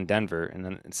scene in Denver in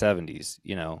the 70s,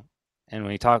 And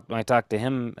when I talked to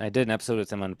him, I did an episode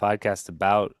with him on the podcast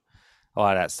about a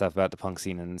lot of that stuff about the punk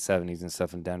scene in the 70s and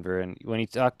stuff in Denver. And when he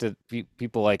talked to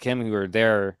people like him who were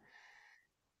there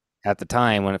at the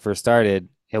time when it first started,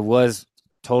 it was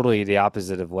totally the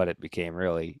opposite of what it became,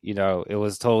 really. It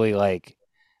was totally like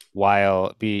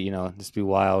wild, just be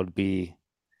wild, be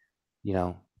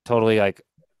totally like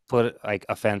put like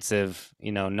offensive,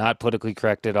 not politically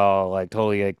correct at all, like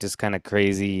totally like just kind of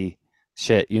crazy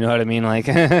shit. You know what I mean? Like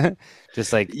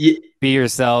just like Yeah, be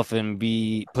yourself and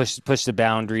be push the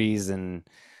boundaries and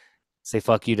say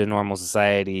fuck you to normal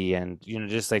society and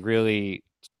just like really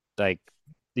like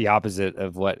the opposite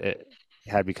of what it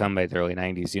had become by the early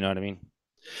 90s. You know what I mean?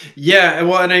 yeah,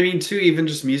 well, and I mean too, even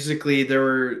just musically, there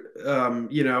were,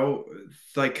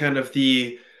 like kind of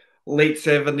the late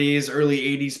 '70s, early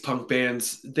 '80s punk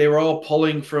bands. They were all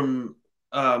pulling from,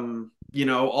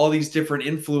 all these different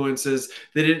influences.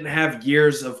 They didn't have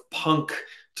years of punk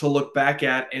to look back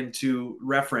at and to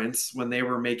reference when they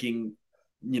were making,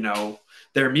 you know,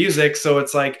 their music. So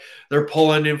it's like they're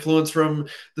pulling influence from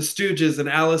the Stooges and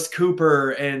Alice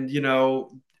Cooper and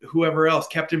whoever else,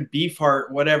 Captain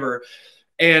Beefheart, whatever.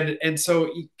 And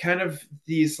so kind of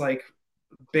these like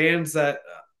bands that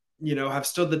have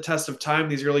stood the test of time,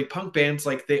 these early punk bands,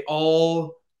 like they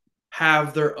all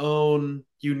have their own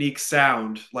unique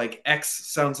sound. Like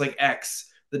X sounds like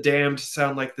X, the Damned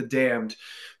sound like the Damned.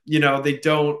 They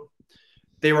don't,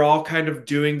 they were all kind of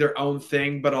doing their own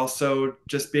thing, but also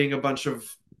just being a bunch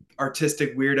of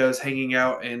artistic weirdos hanging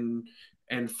out and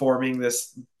forming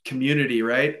this community,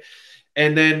 right?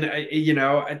 And then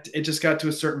it just got to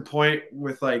a certain point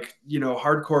with like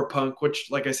hardcore punk, which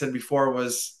like I said before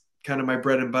was kind of my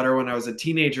bread and butter when I was a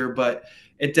teenager, but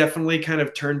it definitely kind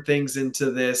of turned things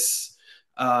into this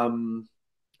kind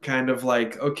of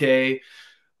like, okay,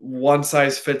 one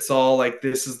size fits all, like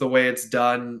this is the way it's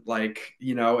done, like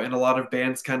and a lot of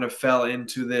bands kind of fell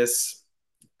into this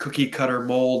cookie cutter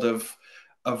mold of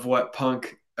what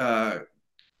punk could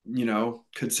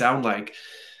sound like.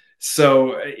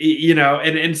 So and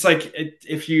it's like,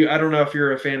 if you, I don't know if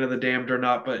you're a fan of the Damned or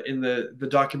not, but in the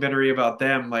documentary about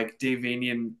them, like Dave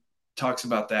Vanian talks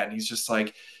about that, and he's just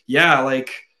like, yeah, like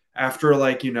after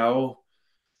like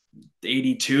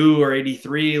 82 or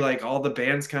 83, like all the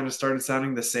bands kind of started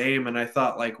sounding the same. And I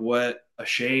thought, like, what a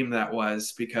shame that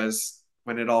was, because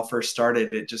when it all first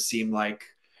started, it just seemed like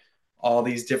all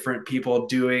these different people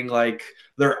doing like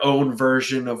their own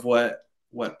version of what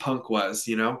punk was.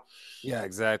 Yeah,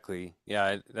 exactly.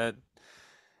 Yeah, that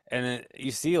and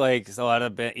you see like a lot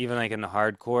of even like in the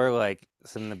hardcore, like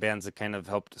some of the bands that kind of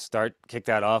helped kick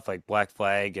that off, like Black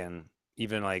Flag, and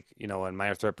even like when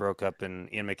Minor Threat broke up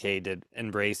and Ian McKay did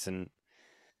Embrace and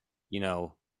you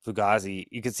know Fugazi,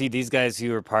 you could see these guys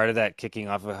who were part of that kicking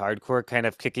off of hardcore, kind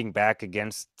of kicking back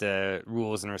against the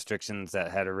rules and restrictions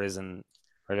that had arisen.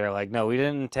 Where they're like, no, we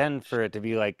didn't intend for it to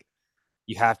be like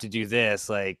you have to do this,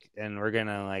 like, and we're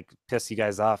gonna like piss you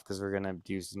guys off because we're gonna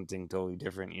do something totally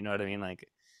different. You know what I mean? Like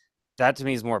that to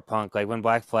me is more punk. Like when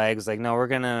Black Flag was like, no, we're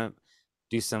gonna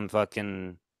do some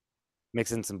fucking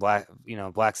mix in some Black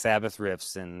Sabbath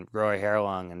riffs and grow a hair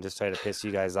long and just try to piss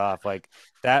you guys off. Like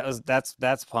that's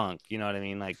punk. You know what I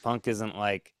mean? Like punk isn't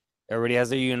like everybody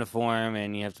has their uniform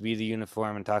and you have to be the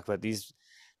uniform and talk about these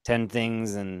 10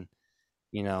 things and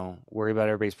worry about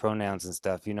everybody's pronouns and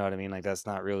stuff. You know what I mean? Like that's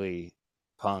not really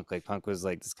punk. Like punk was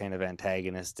like this kind of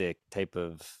antagonistic type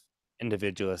of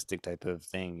individualistic type of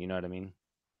thing. You know what I mean?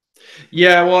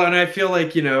 Yeah, well, and I feel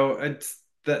like, it's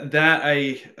that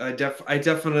I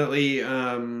definitely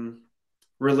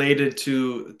related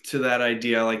to that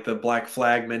idea, like the black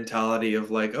flag mentality of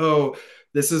like, oh,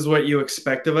 this is what you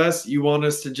expect of us. You want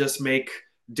us to just make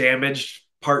Damaged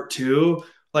Part Two?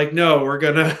 Like, no, we're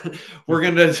gonna we're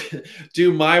gonna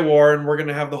do My War, and we're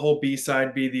gonna have the whole B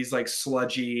side be these like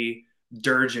sludgy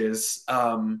dirges,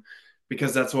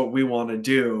 because that's what we want to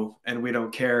do, and we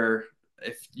don't care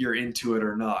if you're into it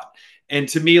or not. And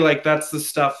to me, like that's the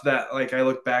stuff that like I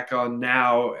look back on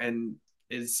now and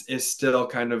is still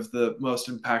kind of the most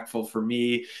impactful for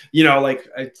me. Like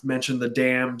I mentioned the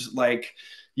Damned, like,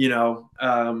 you know,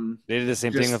 They did the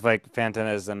same thing with just like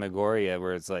Fantanas and Megoria,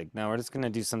 where it's like, no, we're just gonna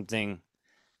do something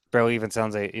barely even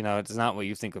sounds like, it's not what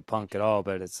you think of punk at all,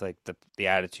 but it's like the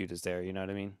attitude is there. You know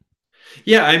what I mean?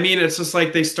 yeah, I mean it's just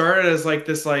like they started as like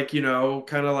this like, kind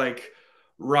of like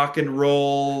rock and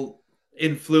roll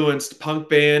influenced punk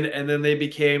band, and then they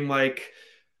became like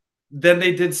then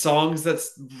they did songs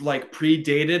that's like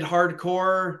predated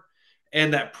hardcore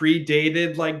and that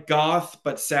predated like goth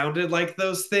but sounded like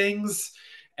those things,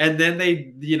 and then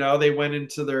they went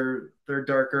into their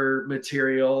darker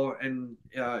material, and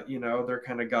their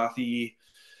kind of gothy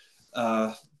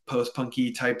uh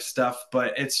post-punky type stuff.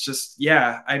 But it's just,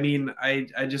 yeah, I mean,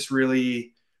 I just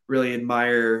really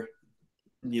admire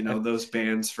I, those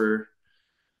bands for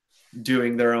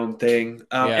doing their own thing.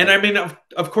 And yeah. I mean,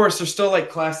 of course, there's still like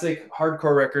classic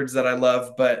hardcore records that I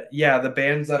love, but yeah, the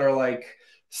bands that are like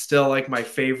still like my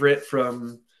favorite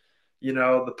from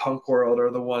the punk world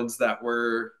are the ones that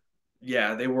were,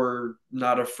 yeah, they were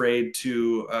not afraid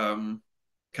to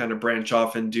kind of branch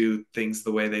off and do things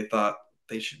the way they thought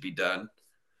they should be done.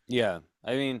 Yeah.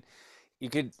 I mean, you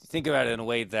could think about it in a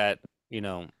way that,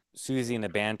 Susie and the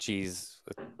Banshees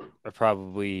are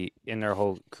probably in their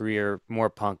whole career more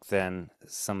punk than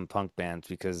some punk bands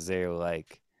because they're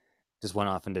like just went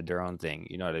off and did their own thing,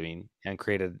 you know what I mean? And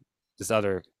created this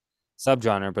other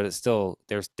subgenre, but it's still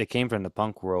they came from the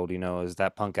punk world, is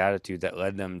that punk attitude that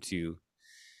led them to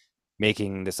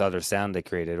making this other sound they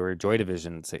created. Or Joy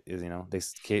Division is,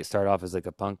 they started off as like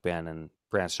a punk band and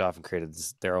branched off and created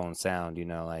their own sound,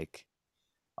 like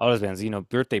all those bands,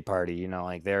 Birthday Party,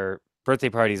 like their Birthday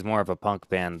Party is more of a punk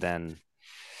band than,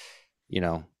 you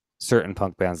know, certain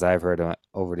punk bands I've heard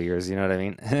over the years, you know what I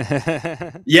mean?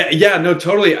 Yeah, yeah, no,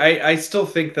 totally. I still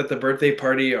think that the Birthday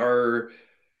Party are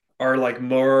like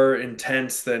more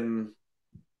intense than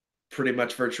pretty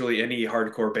much virtually any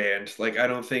hardcore band. Like I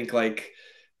don't think like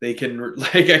they can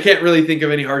like I can't really think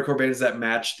of any hardcore bands that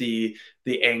match the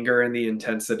anger and the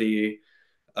intensity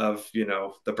of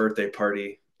the Birthday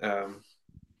Party.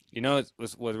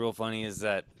 What's real funny is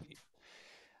that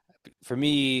for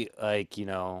me, like,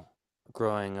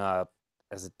 growing up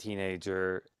as a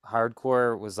teenager,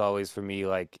 hardcore was always for me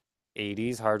like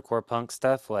 80s hardcore punk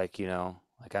stuff. Like,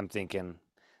 like I'm thinking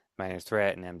Minor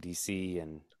Threat and MDC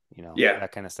and, Yeah,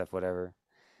 that kind of stuff, whatever.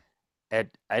 I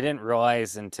didn't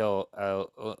realize until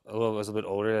was a bit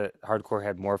older that hardcore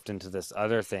had morphed into this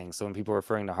other thing. So when people were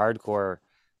referring to hardcore,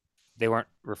 they weren't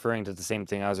referring to the same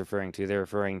thing I was referring to. They're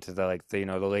referring to the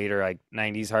later like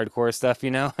 90s hardcore stuff,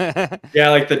 yeah,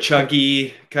 like the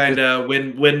chuggy kind Just of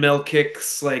windmill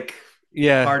kicks, like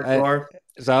yeah, hardcore.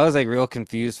 so I was like real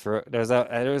confused for there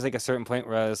was like a certain point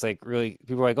where I was like really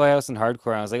people were like, "Oh, I was in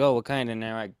hardcore." I was like, "Oh, what kind?" And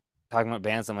they're like talking about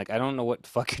bands. I'm like, "I don't know what the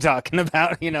fuck you're talking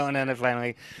about," And then I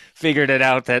finally figured it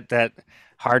out that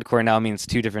hardcore now means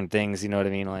two different things. You know what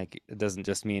I mean? Like it doesn't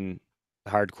just mean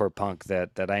hardcore punk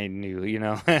that I knew.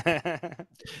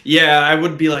 Yeah, I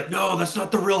would be like, no, that's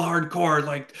not the real hardcore.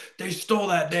 Like they stole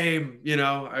that name.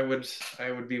 I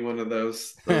would be one of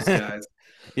those guys.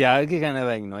 Yeah, I get kind of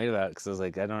like annoyed about it because I was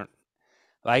like, I don't.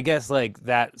 I guess like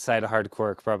that side of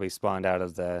hardcore probably spawned out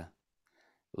of the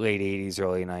late 80s,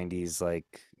 early 90s, like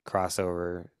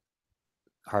crossover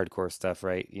hardcore stuff,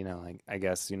 right? I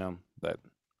guess, but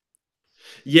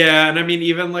Yeah, and I mean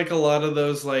even like a lot of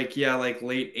those like, yeah, like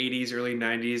late 80s, early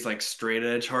 90s like straight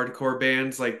edge hardcore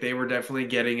bands, like they were definitely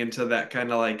getting into that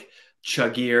kind of like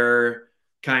chuggier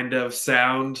kind of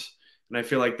sound. And I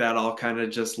feel like that all kind of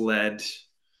just led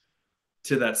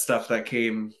to that stuff that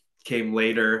came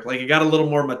later. Like it got a little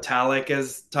more metallic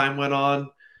as time went on,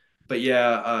 but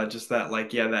yeah, just that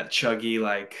like, yeah, that chuggy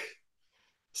like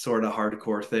sort of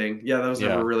hardcore thing. Yeah, that was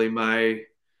never yeah. really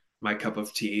my cup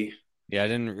of tea. Yeah,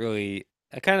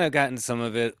 I kind of gotten some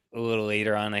of it a little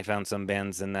later on. I found some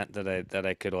bands in that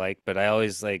I could like, but I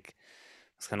always like,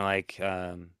 it's kind of like,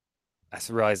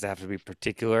 realized I have to be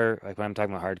particular. Like when I'm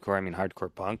talking about hardcore, I mean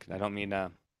hardcore punk. I don't mean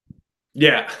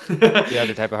Yeah. the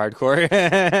other type of hardcore.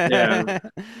 Yeah.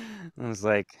 I was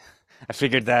like, I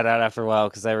figured that out after a while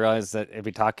because I realized that I'd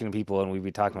be talking to people and we'd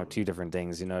be talking about two different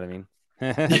things. You know what I mean?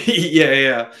 Yeah,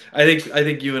 yeah. I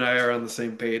think you and I are on the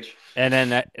same page. And then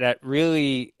that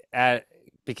really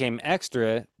became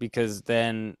extra because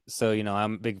then, so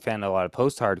I'm a big fan of a lot of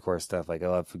post-hardcore stuff. Like I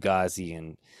love Fugazi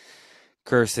and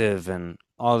Cursive and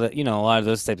all that, a lot of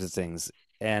those types of things.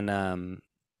 And and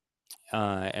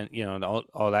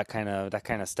all that kind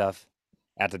of stuff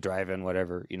at the drive-in,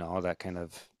 whatever, all that kind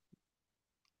of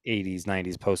 80s,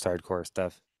 90s post-hardcore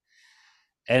stuff.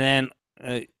 And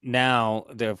then now,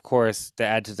 of course, to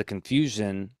add to the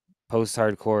confusion,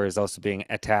 post-hardcore is also being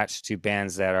attached to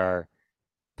bands that are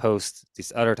post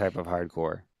this other type of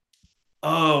hardcore.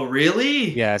 Oh, really?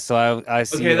 Yeah, so I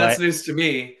Okay, see that's like news to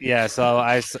me. yeah, so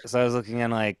I was looking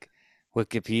in like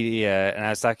Wikipedia and I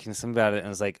was talking to somebody about it and it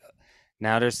was like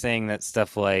now they're saying that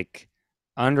stuff like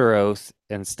Under Oath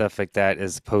and stuff like that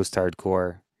is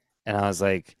post-hardcore. And I was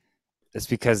like, it's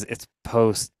because it's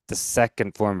post the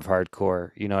second form of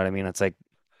hardcore. You know what I mean? It's like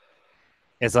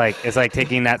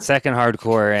taking that second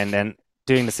hardcore and then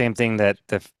doing the same thing that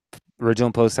the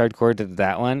original post hardcore did to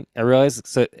that one. I realize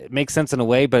so it makes sense in a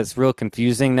way, but it's real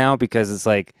confusing now because it's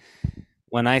like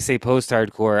when I say post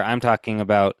hardcore, I'm talking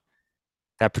about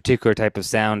that particular type of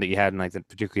sound that you had in like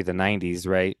particularly the '90s,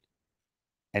 right?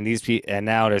 And these people, and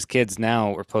now there's kids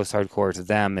now or post hardcore to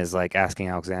them is like asking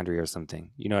Alexandria or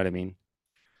something. You know what I mean?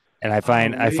 And Oh,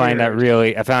 weird. I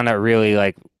found that really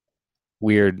like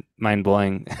weird, mind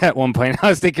blowing. At one point, I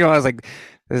was like,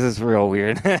 this is real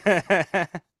weird.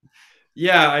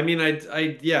 Yeah, I mean,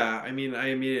 I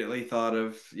immediately thought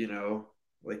of,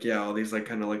 like, yeah, all these like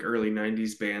kind of like early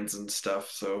 90s bands and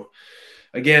stuff. So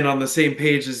again, on the same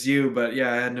page as you, but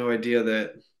yeah, I had no idea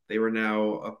that they were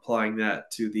now applying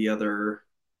that to the other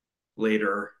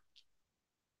later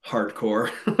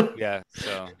hardcore. Yeah,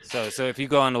 so if you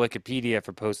go on the Wikipedia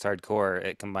for post-hardcore,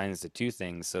 it combines the two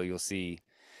things. So you'll see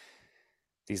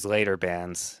these later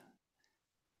bands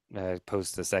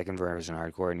post the second version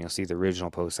hardcore, and you'll see the original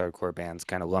post-hardcore bands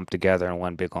kind of lumped together in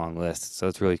one big long list. So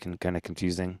it's really kind of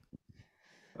confusing.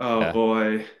 Oh Yeah,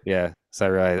 boy, yeah. So I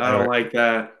realized, I don't like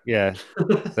that. yeah.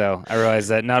 So I realized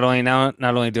that not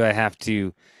only do I have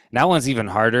to, that one's even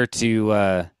harder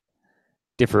to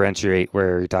differentiate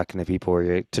where you're talking to people, where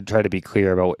you're to try to be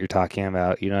clear about what you're talking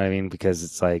about. You know what I mean? Because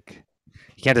it's like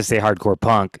you can't just say hardcore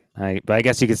punk. But I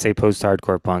guess you could say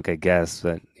post-hardcore punk. I guess,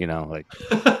 but like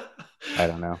I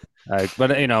don't know. But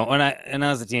when I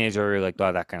was a teenager, I really liked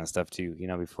all that kind of stuff too.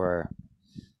 Before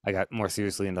I got more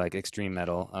seriously into like extreme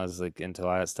metal, I was like into a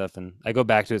lot of stuff, and I go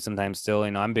back to it sometimes still.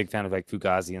 I'm a big fan of like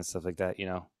Fugazi and stuff like that.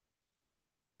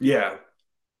 Yeah.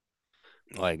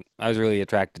 Like I was really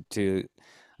attracted to.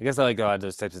 I guess I like a lot of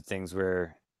those types of things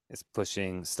where it's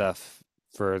pushing stuff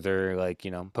further, like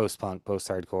post punk, post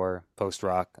hardcore, post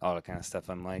rock, all that kind of stuff.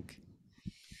 I'm like,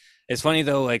 it's funny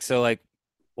though, like so, like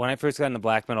when I first got into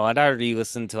black metal, I'd already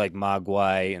listened to like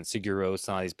Mogwai and Sigur Rós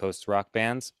and all these post rock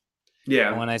bands.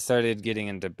 And Yeah. when I started getting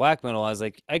into black metal, I was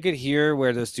like, I could hear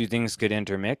where those two things could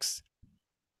intermix,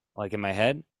 like in my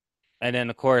head. And then,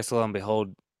 of course, lo and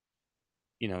behold,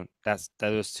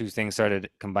 those two things started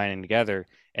combining together,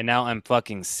 and now I'm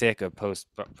fucking sick of post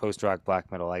rock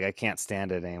black metal. Like I can't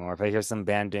stand it anymore. If I hear some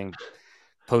band doing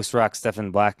post rock stuff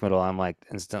in black metal, I'm like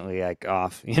instantly like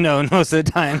off. Most of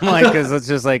the time, like because it's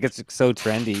just like it's so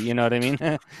trendy. You know what I mean?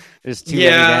 There's too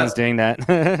many bands Yeah. doing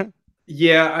that.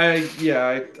 Yeah,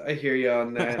 I hear you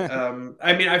on that.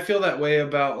 I mean, I feel that way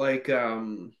about like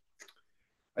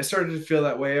I started to feel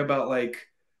that way about like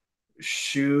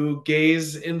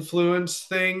shoegaze influence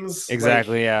things,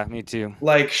 Exactly. Yeah. Me too.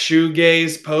 like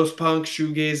shoegaze, post-punk,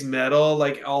 shoegaze metal,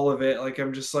 like all of it. Like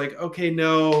I'm just like, okay,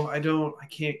 no, I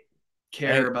can't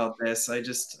care I about this. I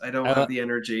don't I have the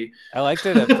energy. I liked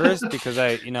it at first because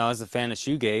I was a fan of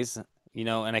shoegaze,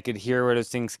 and I could hear where those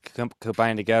things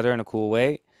combine together in a cool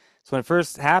way. So when it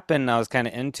first happened, I was kind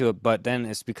of into it, but then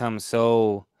it's become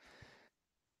so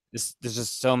there's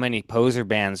just so many poser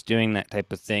bands doing that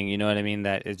type of thing. You know what I mean?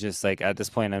 That it's just like at this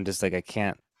point, I'm just like I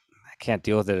can't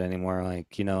deal with it anymore. Like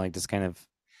like this kind of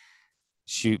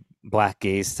shoot black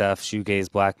gaze stuff,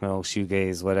 shoegaze, black metal,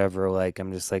 shoegaze, whatever. Like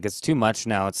I'm just like it's too much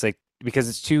now. It's like because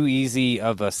it's too easy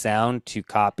of a sound to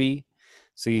copy.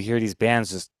 So you hear these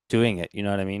bands just doing it, you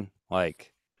know what I mean?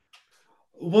 Like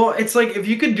Well, it's like if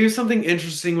you could do something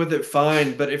interesting with it,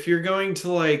 fine. But if you're going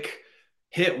to like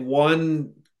hit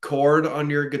one chord on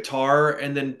your guitar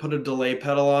and then put a delay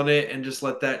pedal on it and just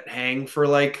let that hang for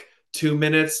like 2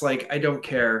 minutes, like I don't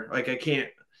care. Like I can't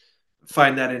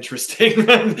find that interesting.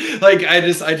 Like I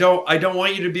don't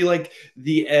want you to be like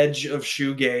the edge of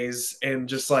shoegaze and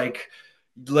just like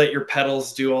let your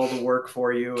pedals do all the work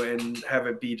for you and have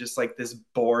it be just like this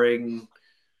boring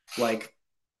like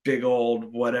big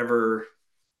old whatever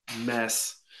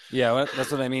mess. Yeah,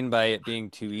 that's what I mean by it being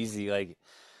too easy. Like,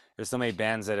 there's so many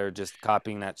bands that are just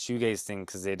copying that shoegaze thing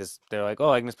because they're like,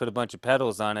 oh, I can just put a bunch of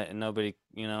pedals on it and nobody,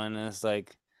 and it's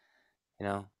like,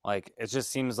 like it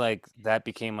just seems like that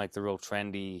became like the real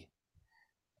trendy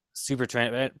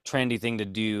thing to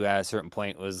do at a certain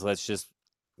point was let's just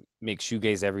make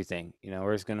shoegaze everything.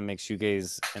 We're just gonna make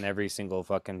shoegaze in every single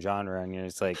fucking genre, and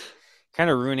it's like kind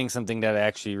of ruining something that I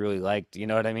actually really liked. You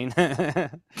know what I mean? Because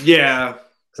Yeah.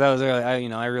 I was really,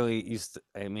 I really used to,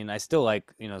 I mean, I still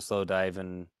like, Slow Dive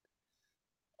and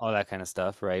all that kind of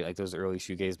stuff, right? Like those early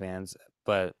shoegaze bands.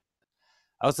 But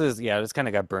I also, yeah, I just kind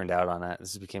of got burned out on that.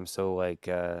 This became so like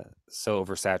so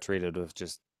oversaturated with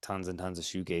just tons and tons of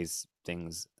shoegaze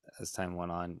things as time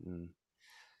went on. And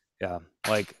yeah,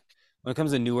 like when it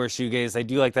comes to newer shoegaze, I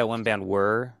do like that one band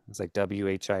Whirr. It's like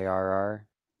WHIRR.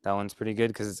 That one's pretty good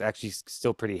because it's actually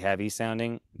still pretty heavy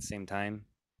sounding at the same time.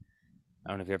 I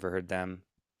don't know if you ever heard them.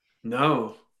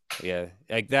 No. Yeah,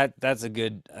 like that's a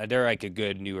good. They're like a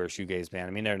good newer shoegaze band.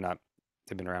 I mean, they're not.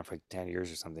 They've been around for like 10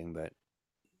 years or something, but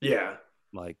Yeah.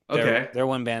 like they're Okay. they're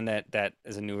one band that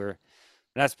is a newer.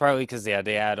 And that's partly because they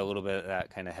add a little bit of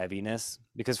that kind of heaviness.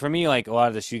 Because for me, like a lot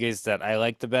of the shoegaze that I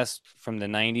liked the best from the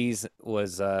 '90s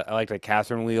was I liked like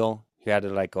Catherine Wheel, who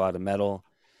added like a lot of metal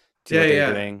to Yeah, what they're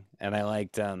yeah. doing, and I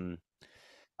liked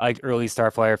early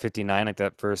Starflyer '59, like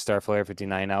that first Starflyer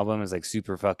 '59 album is like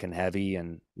super fucking heavy,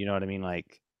 and you know what I mean,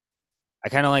 like. I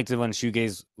kind of liked it when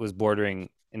shoegaze was bordering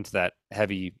into that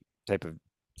heavy type of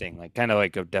thing, like kind of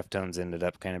like a Deftones ended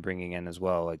up kind of bringing in as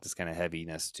well, like this kind of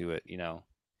heaviness to it.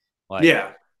 Like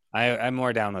Yeah. I'm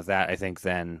more down with that, I think,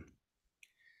 than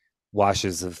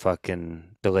washes of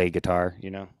fucking delay guitar.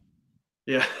 Yeah.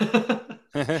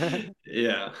 It's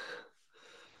Yeah.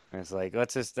 like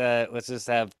let's just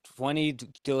have 20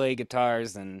 delay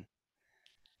guitars and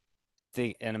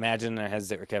imagine our heads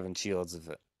that were Kevin Shields of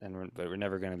it, but we're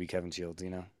never gonna be Kevin Shields.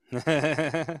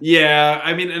 Yeah,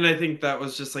 I mean, and I think that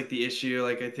was just like the issue.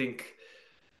 Like, I think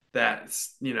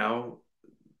that's,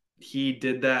 he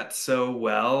did that so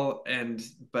well, and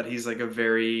but he's like a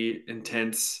very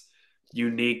intense,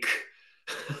 unique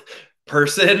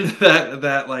person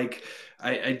that like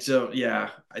I don't, yeah,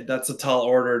 that's a tall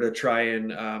order to try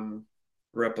and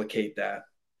replicate that.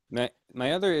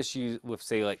 My other issue with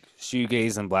say like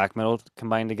shoegaze and black metal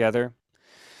combined together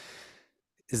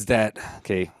is that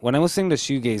okay, when I'm listening to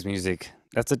shoegaze music,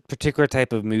 that's a particular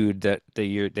type of mood that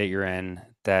you're in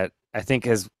that I think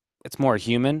is it's more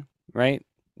human, right?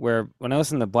 Where when I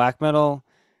listen to black metal,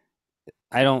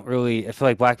 I feel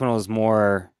like black metal is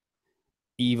more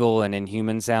evil and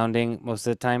inhuman sounding most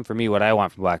of the time for me what I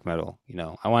want from black metal.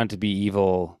 I want it to be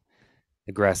evil,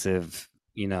 aggressive.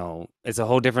 It's a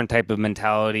whole different type of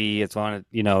mentality. It's on,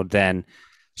 than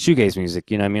shoegaze music.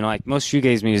 I mean, like most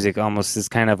shoegaze music almost is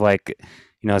kind of like,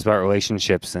 it's about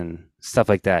relationships and stuff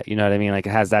like that. You know what I mean? Like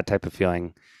it has that type of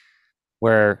feeling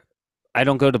where I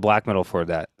don't go to black metal for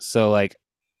that. So like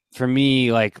for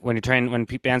me, like when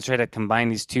bands try to combine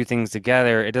these two things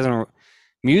together, it doesn't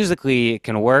musically it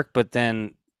can work, but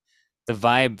then the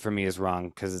vibe for me is wrong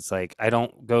because it's like I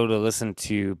don't go to listen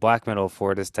to black metal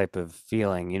for this type of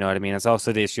feeling. You know what I mean? It's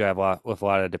also the issue I have with a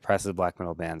lot of depressive black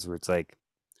metal bands where it's like,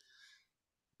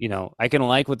 I can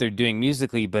like what they're doing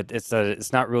musically, but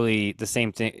it's not really the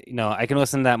same thing. I can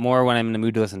listen to that more when I'm in the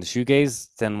mood to listen to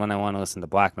shoegaze than when I want to listen to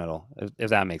black metal,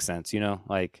 if that makes sense.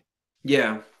 Like,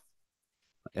 Yeah.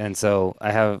 and so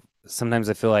I have sometimes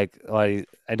I feel like I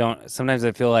don't. Sometimes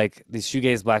I feel like these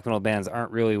shoegaze black metal bands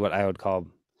aren't really what I would call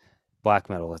black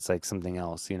metal. It's like something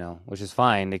else, which is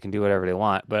fine. They can do whatever they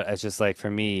want, but it's just like for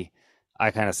me,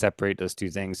 I kind of separate those two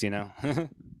things.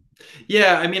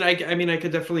 Yeah, I mean I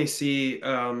could definitely see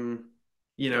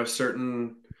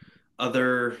certain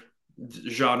other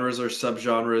genres or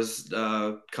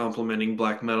subgenres complementing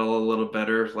black metal a little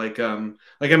better. Like I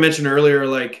mentioned earlier,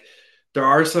 like there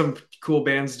are some cool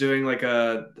bands doing like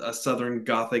a southern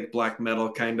gothic black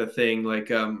metal kind of thing. Like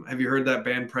have you heard that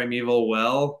band Primeval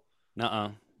Well?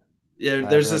 Nuh-uh. Yeah, I haven't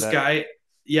there's heard this that. guy.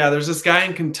 Yeah, there's this guy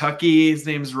in Kentucky. His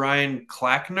name's Ryan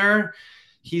Clackner.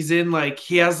 He's in like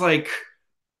he has like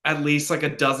at least like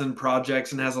a dozen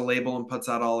projects and has a label and puts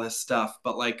out all his stuff.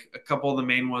 But like a couple of the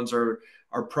main ones are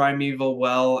Primeval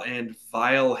Well and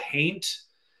Vile Haint.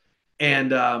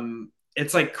 And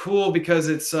it's like cool because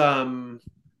it's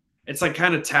like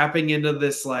kind of tapping into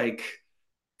this like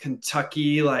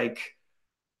Kentucky like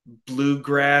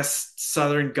bluegrass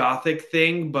southern gothic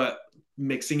thing, but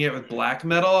mixing it with black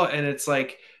metal, and it's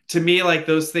like, to me, like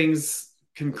those things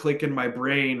can click in my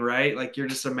brain, right? Like you're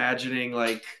just imagining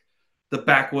like the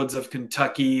backwoods of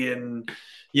Kentucky, and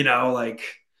like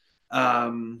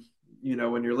um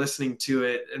when you're listening to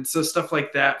it, and so stuff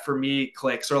like that for me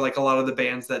clicks, or like a lot of the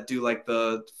bands that do like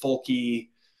the folky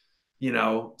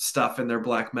stuff in their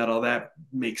black metal, that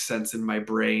makes sense in my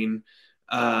brain.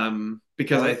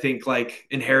 Because I Well, think like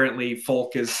inherently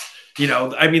folk is,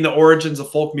 I mean, the origins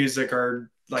of folk music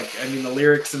are like, I mean, the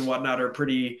lyrics and whatnot are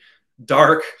pretty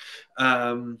dark.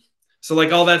 Um, so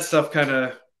like all that stuff kind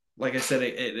of, like I said,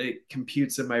 it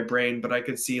computes in my brain, but I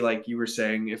could see, like you were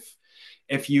saying,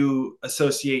 if you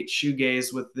associate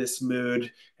shoegaze with this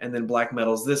mood and then black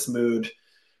metal's this mood,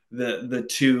 the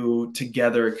two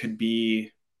together could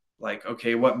be like,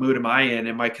 okay, what mood am I in?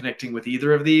 Am I connecting with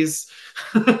either of these?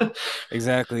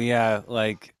 exactly, yeah.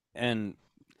 Like, and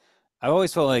I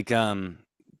always felt like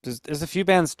there's a few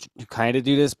bands who kind of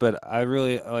do this, but I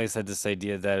really always had this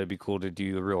idea that it'd be cool to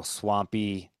do a real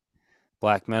swampy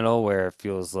black metal where it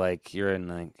feels like you're in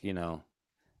like,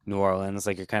 New Orleans,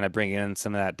 like you're kind of bringing in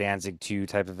some of that Danzig 2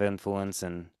 type of influence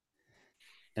and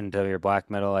into your black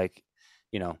metal, like,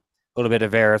 a little bit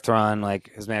of Verathron,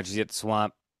 like His Majesty's at the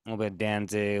Swamp, a little bit of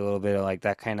Danzig, a little bit of like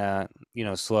that kind of,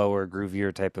 slower,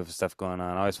 groovier type of stuff going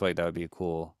on. I always feel like that would be a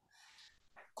cool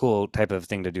type of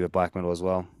thing to do with black metal as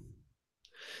well.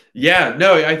 Yeah,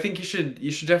 no, I think you should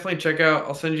definitely check out.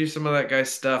 I'll send you some of that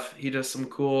guy's stuff. He does some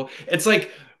cool. It's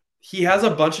like he has a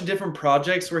bunch of different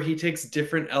projects where he takes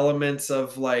different elements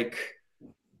of like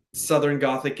Southern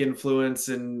Gothic influence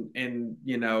and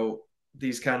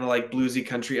these kind of like bluesy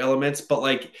country elements, but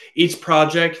like each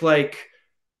project like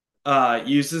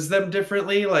uses them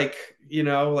differently. Like,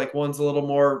 like one's a little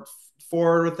more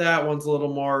forward with that, one's a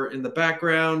little more in the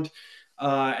background.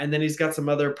 And then he's got some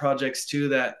other projects too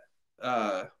that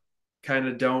kind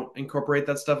of don't incorporate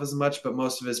that stuff as much, but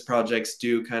most of his projects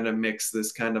do kind of mix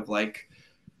this kind of like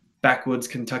backwoods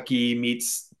Kentucky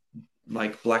meets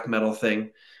like black metal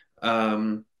thing.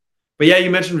 Um, but yeah,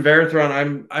 you mentioned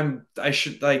Verathron. I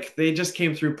should, like, they just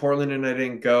came through Portland and I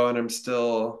didn't go, and I'm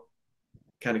still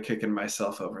kind of kicking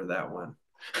myself over that one.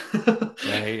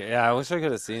 Right. Yeah, I wish I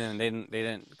could have seen them. They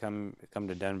didn't come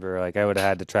to Denver. Like I would have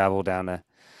had to travel down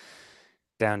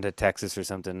to Texas or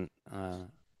something. I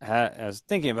was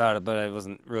thinking about it, but I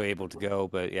wasn't really able to go.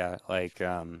 But yeah, like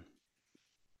it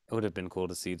would have been cool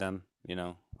to see them.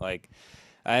 Like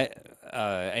I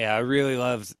yeah, I really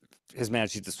loved His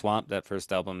Majesty the Swamp. That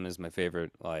first album is my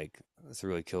favorite. Like it's a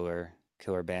really killer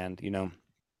band.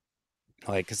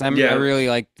 Like because I Yeah. really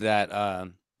like that.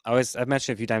 I've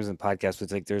mentioned a few times in the podcast,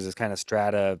 but like there's this kind of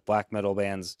strata of black metal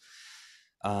bands,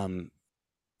 um,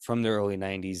 from the early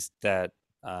 '90s that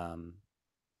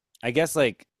I guess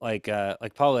like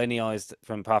Paul Lenny always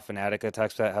from Profanatica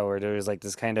talks about how there was like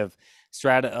this kind of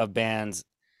strata of bands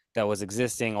that was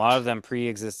existing, a lot of them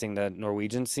pre-existing the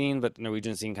Norwegian scene, but the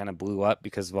Norwegian scene kind of blew up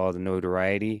because of all the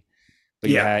notoriety.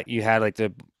 But you Yeah. had you had like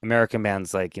the American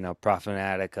bands like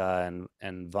Profanatica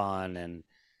and Vaughn and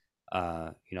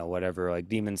whatever like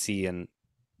Demon Sea and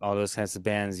all those kinds of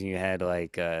bands. And you had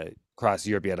like across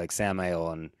Europe you had like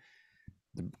Samael and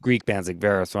the Greek bands like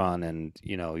Verathron and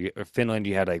Finland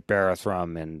you had like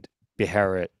Barathrum and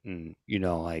Beharit and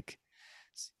like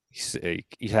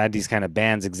you had these kind of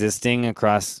bands existing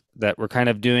across that were kind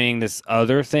of doing this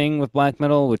other thing with black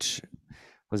metal, which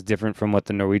was different from what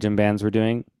the Norwegian bands were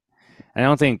doing. And I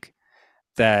don't think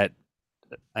that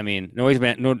I mean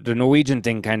the Norwegian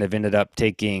thing kind of ended up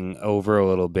taking over a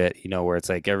little bit, where it's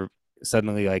like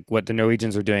suddenly like what the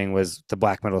Norwegians were doing was the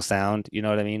black metal sound, you know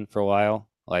what I mean, for a while,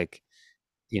 like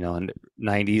in the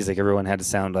 '90s, like everyone had to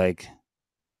sound like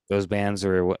those bands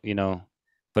or what,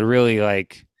 but really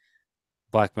like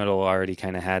black metal already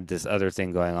kind of had this other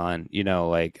thing going on,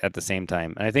 like at the same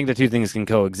time. And I think the two things can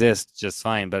coexist just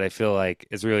fine, but I feel like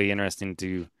it's really interesting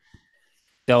to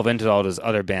delve into all those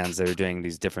other bands that are doing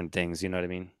these different things, you know what I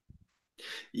mean?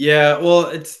 Yeah. Well,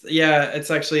 it's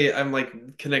actually, I'm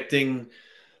like connecting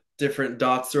different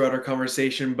dots throughout our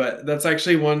conversation, but that's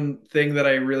actually one thing that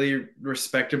I really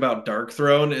respect about Dark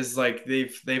Throne is like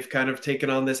they've kind of taken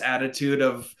on this attitude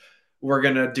of, we're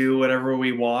gonna do whatever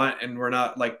we want and we're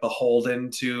not like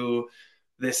beholden to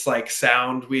this like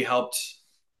sound we helped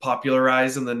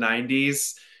popularize in the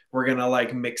 90s. We're gonna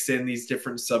like mix in these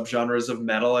different subgenres of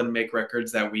metal and make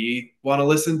records that we want to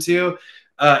listen to.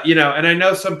 And I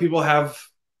know some people have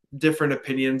different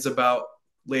opinions about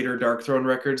later Dark Throne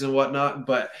records and whatnot,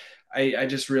 but I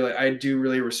do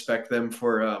really respect them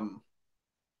for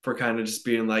kind of just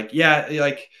being like, yeah,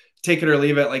 like take it or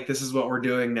leave it, like this is what we're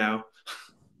doing now.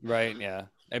 Right, yeah.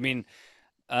 I mean,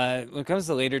 When it comes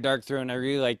to later Dark Throne, I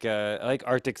like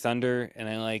Arctic Thunder and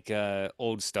I like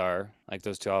Old Star. I like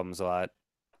those two albums a lot.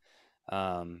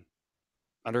 Um,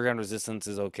 Underground Resistance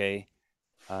is okay.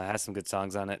 Has some good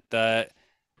songs on it. The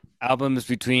albums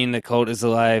between The Cult is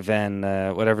Alive and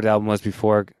whatever the album was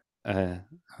before, uh,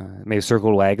 maybe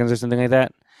Circled Wagons or something like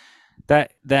that.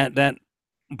 That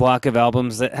block of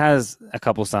albums that has a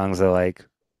couple songs I like.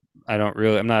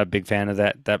 I'm not a big fan of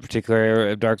that particular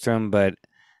era of Dark Throne, but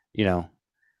you know,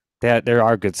 there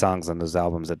are good songs on those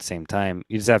albums at the same time.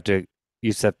 You just have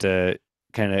to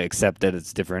kind of accept that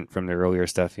it's different from the earlier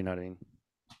stuff. You know what I mean?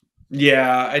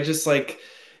 Yeah, I just like,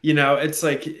 it's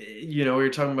like, we were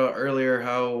talking about earlier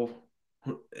how,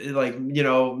 like,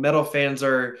 metal fans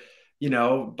are,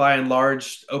 by and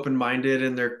large open-minded,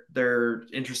 and they're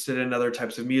interested in other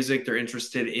types of music. They're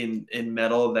interested in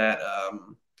metal that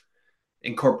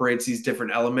incorporates these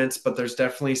different elements, but there's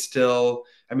definitely still,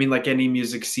 I mean, like any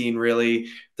music scene, really,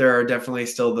 there are definitely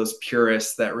still those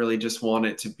purists that really just want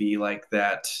it to be like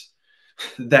that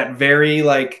very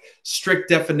like strict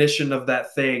definition of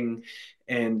that thing,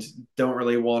 and don't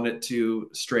really want it to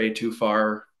stray too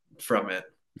far from it.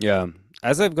 Yeah.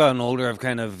 As I've gotten older, I've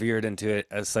kind of veered into it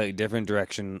a slightly different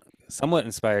direction, somewhat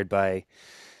inspired by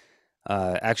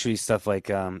actually stuff like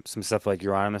some stuff like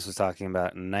Euronymous was talking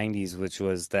about in the 90s, which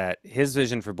was that his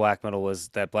vision for black metal was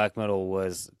that black metal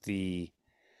was the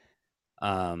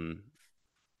um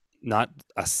not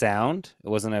a sound. It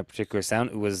wasn't a particular sound.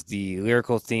 It was the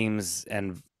lyrical themes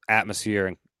and atmosphere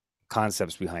and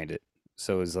concepts behind it.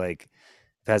 So it was like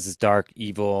if it has this dark,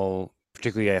 evil,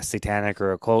 particularly a satanic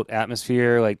or occult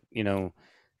atmosphere, like, then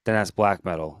that's black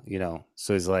metal,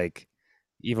 So it's like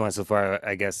even went so far,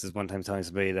 I guess, is one time telling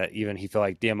somebody that even he felt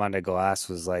like Diamante Glass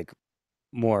was like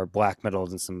more black metal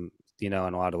than some, in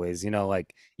a lot of ways,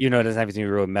 like, it doesn't have anything to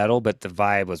do with metal, but the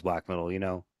vibe was black metal.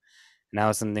 And that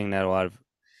was something that a lot of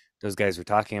those guys were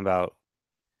talking about,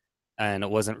 and it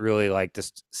wasn't really like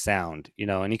just sound,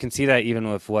 and you can see that even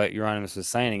with what Euronymous was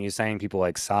signing. He's signing people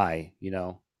like Psy,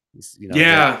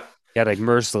 Yeah. he had like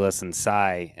Merciless and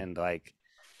Psy and like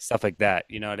stuff like that.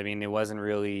 You know what I mean? It wasn't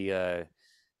really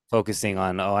focusing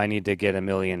on, oh, I need to get a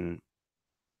million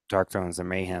Dark Thrones or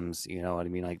Mayhems. You know what I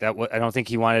mean? Like that. I don't think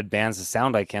he wanted bands to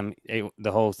sound like him.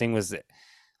 The whole thing was that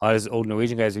a lot of those old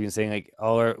Norwegian guys were even saying like,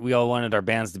 we all wanted our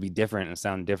bands to be different and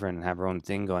sound different and have our own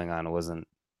thing going on. It wasn't,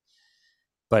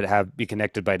 but have be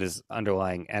connected by this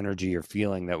underlying energy or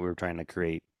feeling that we were trying to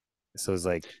create. So it's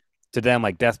like to them,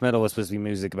 like death metal was supposed to be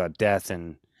music about death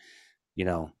and you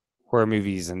know horror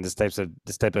movies and this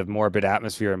type of morbid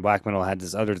atmosphere, and black metal had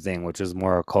this other thing which was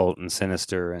more occult and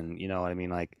sinister, and you know what I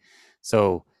mean, like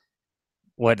so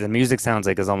what the music sounds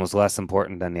like is almost less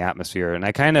important than the atmosphere. And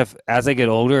I kind of, as I get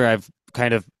older, I've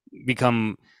kind of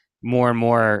become more and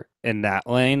more in that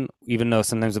lane, even though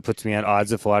sometimes it puts me at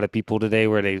odds with a lot of people today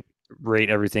where they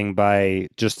rate everything by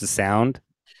just the sound.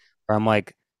 Or I'm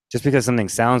like, just because something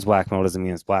sounds black metal doesn't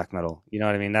mean it's black metal. You know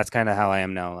what I mean? That's kind of how I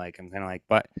am now. Like, I'm kind of like,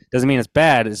 but doesn't mean it's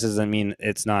bad. It just doesn't mean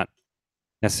it's not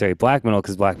necessarily black metal,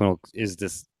 because black metal is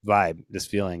this vibe, this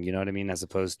feeling, you know what I mean? As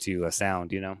opposed to a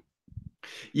sound.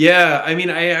 Yeah, I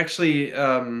mean, I actually,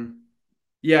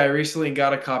 yeah, I recently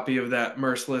got a copy of that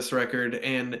Merciless record,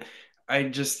 and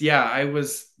yeah, I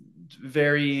was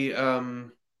very,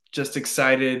 just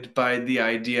excited by the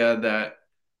idea that,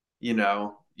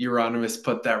 Euronymous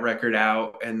put that record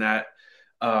out, and that,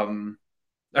 um,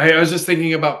 I was just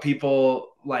thinking about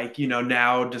people like,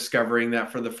 now discovering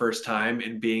that for the first time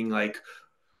and being like,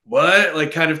 what?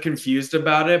 Like, kind of confused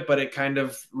about it, but it kind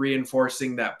of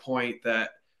reinforcing that point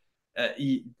that uh,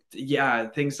 yeah,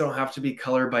 things don't have to be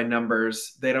colored by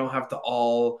numbers. They don't have to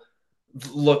all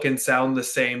look and sound the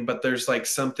same, but there's like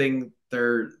something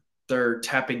they're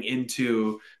tapping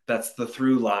into that's the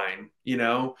through line.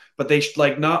 But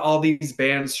like not all these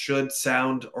bands should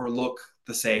sound or look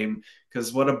the same,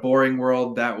 because what a boring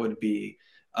world that would be.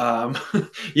 Um,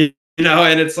 and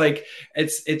it's like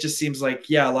it just seems like,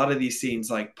 yeah, a lot of these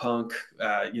scenes like punk,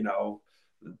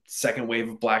 second wave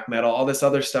of black metal, all this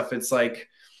other stuff. It's like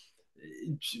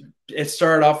it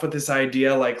started off with this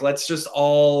idea like, let's just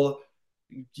all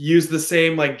use the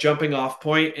same like jumping off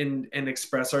point and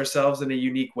express ourselves in a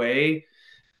unique way.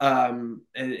 And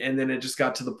then it just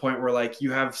got to the point where like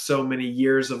you have so many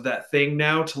years of that thing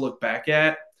now to look back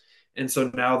at, and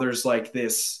so now there's like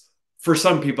this, for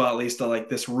some people at least, like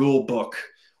this rule book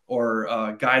or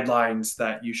guidelines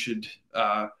that you should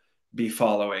be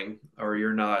following, or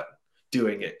you're not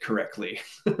doing it correctly.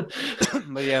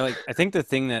 But yeah, like I think the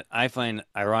thing that I find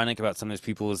ironic about some of these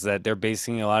people is that they're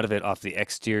basing a lot of it off the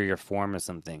exterior form of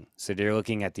something. So they're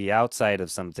looking at the outside of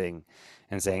something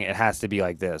and saying it has to be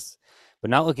like this. but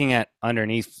not looking at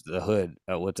underneath the hood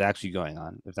at what's actually going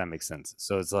on, if that makes sense.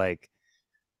 So it's like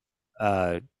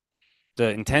uh, the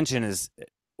intention is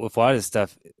with a lot of this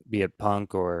stuff, be it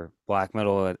punk or black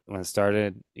metal when it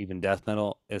started, even death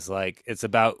metal, is like it's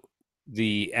about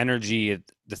the energy,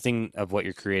 the thing of what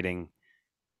you're creating,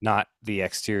 not the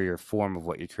exterior form of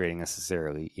what you're creating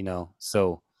necessarily, you know?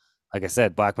 So, like I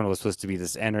said, black metal was supposed to be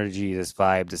this energy, this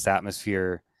vibe, this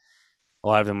atmosphere. A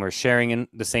lot of them were sharing in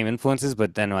the same influences,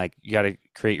 but then like you got to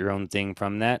create your own thing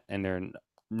from that, and they're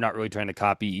not really trying to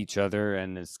copy each other,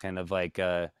 and it's kind of like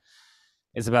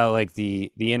it's about like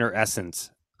the inner essence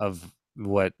of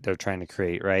what they're trying to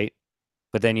create, right?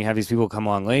 But then you have these people come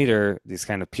along later, these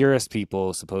kind of purist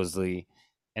people supposedly,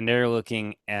 and they're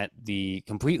looking at the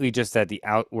completely just at the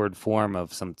outward form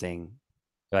of something.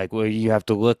 Like, well, you have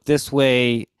to look this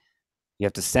way, you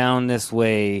have to sound this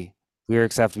way,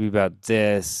 lyrics have to be about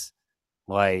this,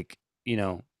 like,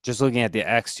 just looking at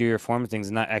the exterior form of things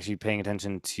and not actually paying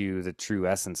attention to the true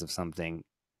essence of something.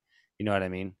 You know what I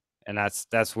mean? And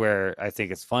that's where I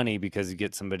think it's funny because you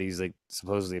get somebody who's like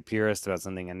supposedly a purist about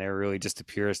something and they're really just a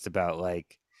purist about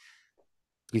like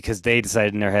because they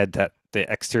decided in their head that the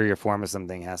exterior form of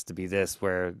something has to be this,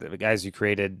 where the guys who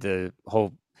created the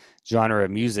whole genre of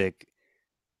music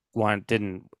want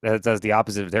didn't that does the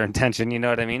opposite of their intention, you know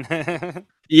what I mean?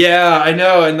 Yeah, I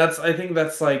know, and I think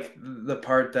that's like the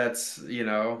part that's,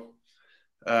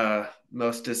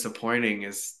 most disappointing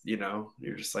is,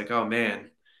 you're just like, oh man,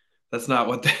 that's not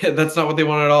what that's not what they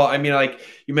want at all. I mean, like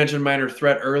you mentioned Minor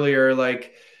Threat earlier,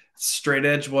 like straight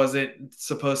edge wasn't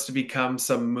supposed to become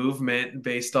some movement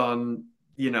based on,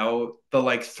 the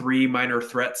like three Minor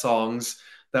Threat songs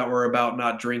that were about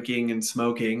not drinking and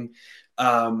smoking.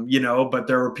 But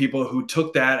there were people who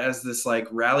took that as this like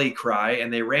rally cry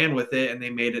and they ran with it and they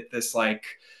made it this like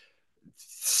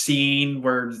scene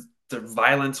where the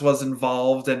violence was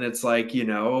involved, and it's like,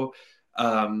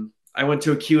 I went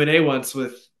to a Q&A once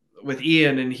with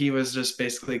Ian, and he was just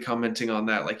basically commenting on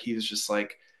that. Like he was just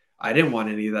like, I didn't want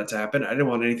any of that to happen. I didn't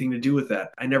want anything to do with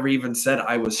that. I never even said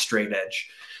I was straight edge.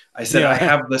 I said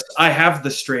Yeah. I have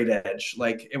the straight edge.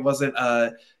 Like it wasn't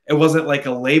like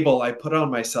a label I put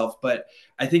on myself. But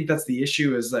I think that's the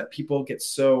issue, is that people get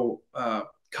so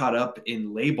caught up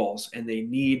in labels, and they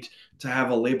need to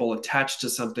have a label attached to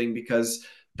something because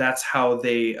that's how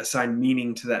they assign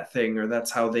meaning to that thing, or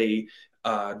that's how they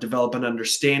develop an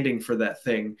understanding for that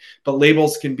thing. But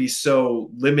labels can be so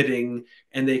limiting,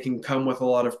 and they can come with a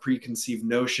lot of preconceived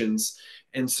notions.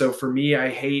 And so for me, I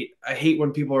hate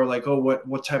when people are like, oh,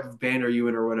 what type of band are you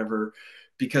in or whatever,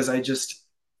 because I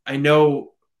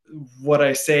know what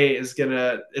I say it's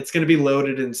gonna be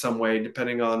loaded in some way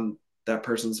depending on that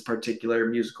person's particular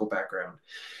musical background.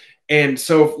 And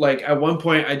so, like, at one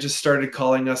point, I just started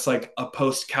calling us like a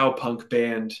post cowpunk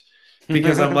band,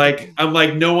 because I'm like,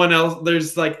 no one else,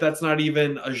 there's like, that's not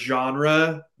even a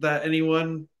genre that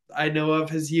anyone I know of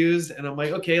has used. And I'm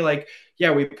like, okay, like,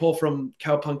 yeah, we pull from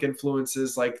cowpunk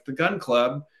influences like the Gun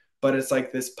Club, but it's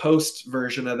like this post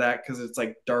version of that because it's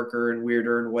like darker and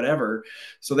weirder and whatever.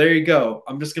 So there you go.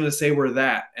 I'm just going to say we're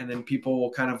that. And then people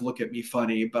will kind of look at me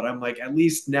funny, but I'm like, at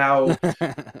least now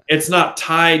it's not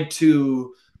tied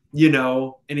to,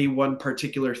 any one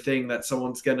particular thing that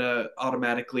someone's gonna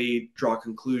automatically draw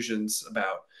conclusions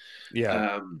about.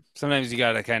 Yeah. um Sometimes you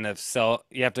gotta kind of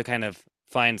you have to kind of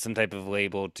find some type of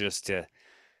label just to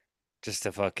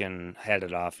fucking head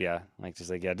it off, yeah. Like just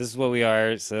like, yeah, this is what we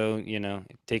are, so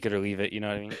take it or leave it, you know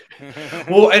what I mean?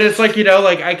 well, and it's like,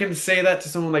 like I can say that to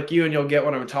someone like you and you'll get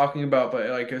what I'm talking about, but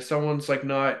like if someone's like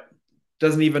not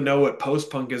doesn't even know what post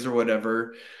punk is or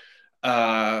whatever,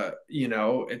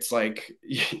 it's like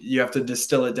you have to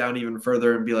distill it down even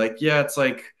further and be like, yeah, it's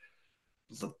like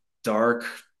dark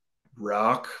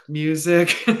rock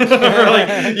music or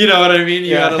like, you know what I mean?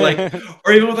 You gotta like, Yeah.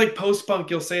 or even with like post punk,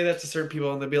 you'll say that to certain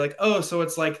people and they'll be like, oh, so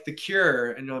it's like The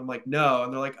Cure. And I'm like, no.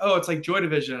 And they're like, oh, it's like Joy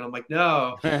Division. And I'm like,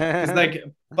 no. Because like,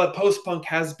 but post punk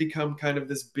has become kind of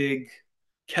this big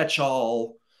catch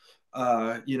all,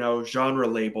 genre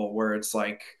label where it's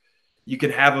like you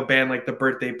can have a band like The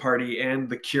Birthday Party and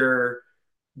The Cure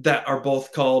that are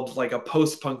both called like a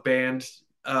post punk band,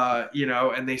 and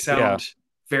they Yeah. sound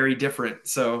very different.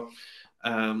 So,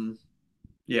 um,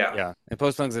 yeah. Yeah. And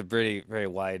post punk's a very, very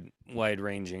wide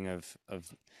ranging of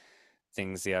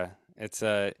things, yeah. It's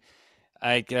like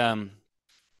I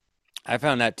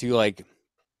found that too, like it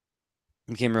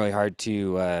became really hard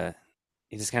to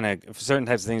you just kind of for certain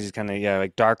types of things just kind of, yeah,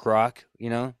 like dark rock,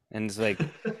 and it's like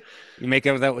You make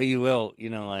of that what you will,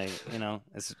 like,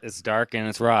 it's dark and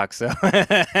it's rock, so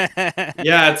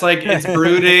Yeah, it's like it's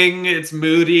brooding, it's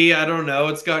moody. I don't know.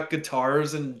 It's got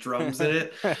guitars and drums in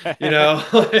it. You know,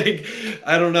 like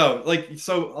I don't know. Like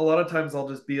so, a lot of times I'll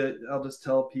just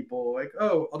tell people like,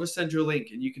 oh, I'll just send you a link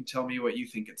and you can tell me what you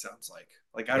think it sounds like.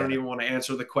 Like I don't Yeah, even want to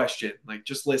answer the question. Like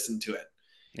just listen to it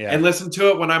and yeah. listen to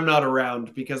it when I'm not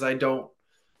around because I don't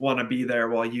want to be there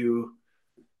while you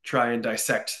try and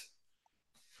dissect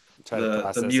Try to the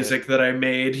process it. music that I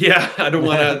made. Yeah, I don't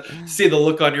want to see the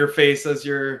look on your face as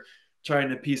you're trying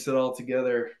to piece it all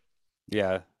together.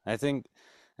 Yeah, I think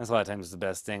that's a lot of times the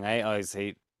best thing. I always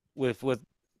hate with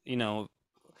you know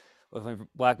with my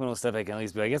black metal stuff. I can at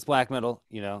least be like, it's black metal.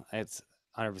 It's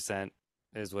 100%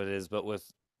 is what it is. But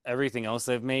with everything else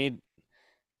I've made,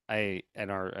 I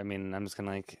mean, I'm just kind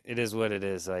of like, it is what it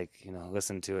is. Like,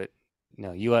 listen to it.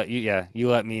 You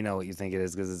let me know what you think it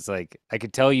is, because it's like I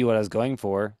could tell you what I was going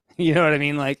for. You know what I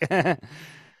mean? Like,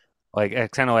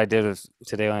 like kind of what I did with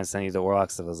today when I sent you the Warlock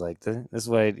stuff. I was like, this is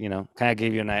what kind of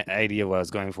gave you an idea of what I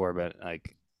was going for, but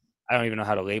like, I don't even know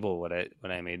how to label what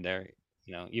I made there.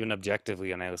 Even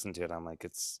objectively, when I listen to it, I'm like,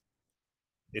 it's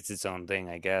its own thing,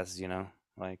 I guess.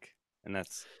 Like, and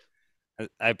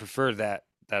I prefer that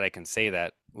I can say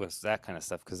that with that kind of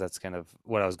stuff, because that's kind of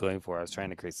what I was going for. I was trying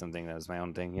to create something that was my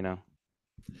own thing.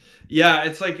 Yeah,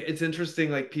 it's like it's interesting.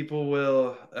 Like people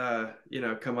will,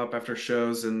 come up after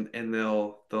shows and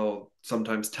they'll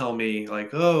sometimes tell me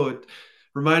like, oh, it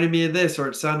reminded me of this or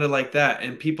it sounded like that.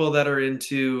 And people that are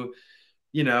into,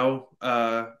 you know,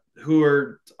 who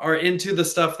are into the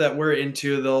stuff that we're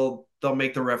into, they'll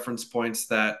make the reference points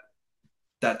that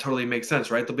totally makes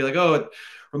sense, right? They'll be like, oh, it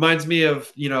reminds me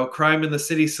of, Crime in the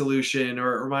City Solution,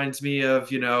 or it reminds me of,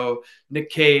 Nick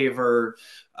Cave, or,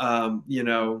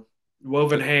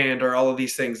 Woven But Hand, or all of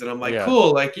these things. And I'm like, yeah,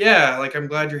 cool. Like, yeah, like, I'm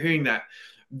glad you're hearing that.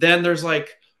 Then there's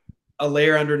like a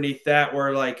layer underneath that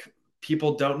where like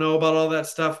people don't know about all that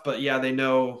stuff, but yeah, they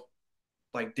know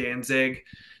like Danzig.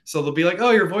 So they'll be like, "Oh,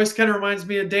 your voice kind of reminds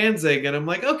me of Danzig," and I'm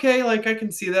like, "Okay, like I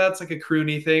can see that. It's like a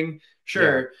croony thing,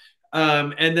 yeah, sure."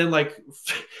 And then like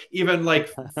even like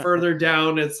further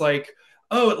down, it's like,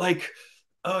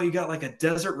 "Oh, you got like a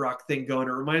desert rock thing going.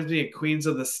 It reminds me of Queens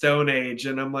of the Stone Age,"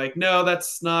 and I'm like, "No,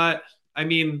 that's not. I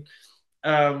mean,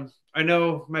 I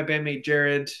know my bandmate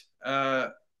Jared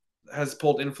has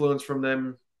pulled influence from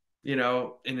them,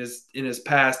 in his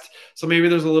past. So maybe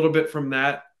there's a little bit from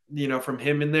that, from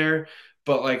him in there.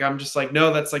 But like I'm just like,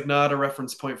 no, that's like not a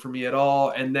reference point for me at all.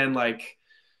 And then like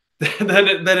then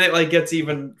it like gets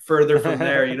even further from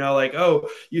there, like, oh,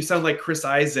 you sound like Chris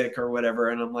Isaac or whatever.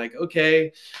 And I'm like,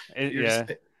 okay, you're yeah.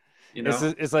 just you It's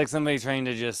know. it's like somebody trying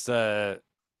to just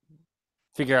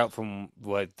figure out from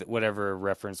whatever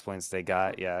reference points they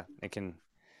got. Yeah, it can.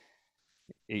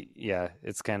 Yeah,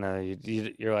 it's kind of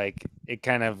you're like, it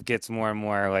kind of gets more and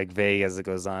more like vague as it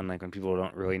goes on. Like when people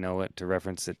don't really know what to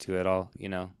reference it to at all.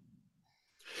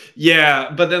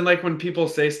 Yeah, but then like when people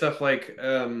say stuff like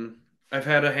I've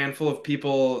had a handful of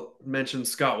people mention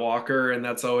Scott Walker and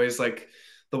that's always like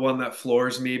the one that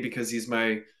floors me because he's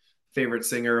my favorite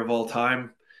singer of all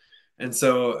time. And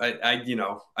so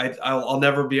I'll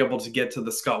never be able to get to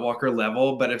the Scott Walker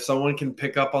level, but if someone can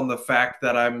pick up on the fact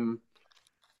that I'm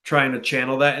trying to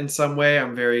channel that in some way,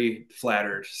 I'm very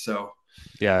flattered. So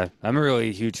Yeah, I'm a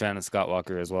really huge fan of Scott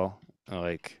Walker as well.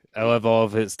 Like, I love all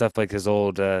of his stuff, like his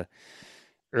old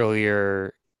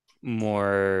earlier,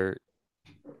 more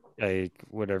like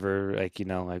whatever, like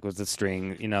like with the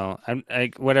string, I'm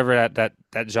like whatever that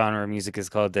genre of music is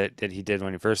called, that he did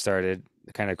when he first started,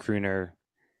 the kind of crooner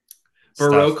stuff,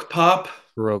 Baroque pop.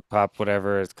 baroque pop,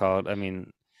 whatever it's called. I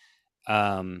mean,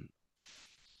 um,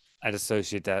 I'd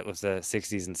associate that with the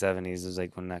 '60s and '70s, is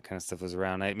like when that kind of stuff was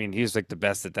around. I mean, he was like the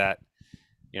best at that,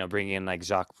 bringing in like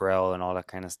Jacques Brel and all that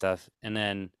kind of stuff, and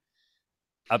then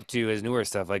up to his newer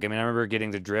stuff. Like, I mean, I remember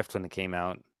getting the Drift when it came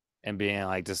out and being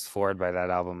like just floored by that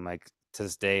album. Like, to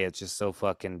this day, it's just so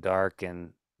fucking dark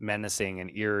and menacing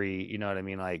and eerie. You know what I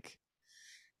mean? Like,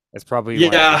 it's probably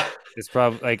one of his. Yeah. It's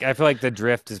probably like, I feel like the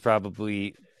Drift is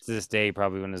probably to this day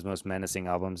probably one of his most menacing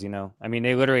albums. I mean,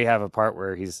 they literally have a part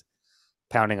where he's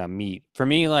pounding on meat. For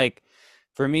me,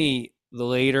 the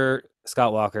later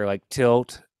Scott Walker, like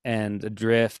Tilt and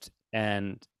Adrift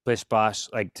and Bish Bosh,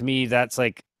 like, to me, that's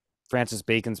like Francis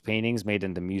Bacon's paintings made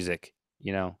into music.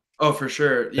 You know, Oh, for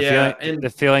sure. the feeling Yeah. the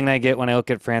And feeling I get when I look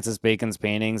at Francis Bacon's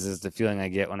paintings is the feeling I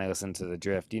get when I listen to the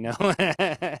Drift.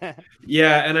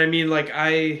 yeah, and I mean, like,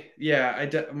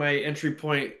 my entry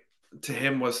point to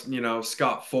him was,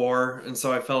 Scott 4, and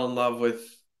so I fell in love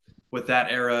with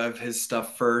that era of his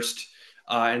stuff first.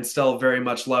 and still very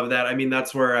much love that. I mean,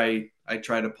 that's where I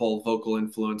try to pull vocal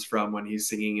influence from when he's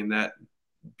singing in that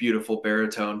beautiful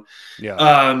baritone. Yeah.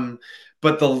 Um,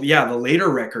 but the later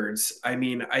records, I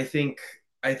mean, I think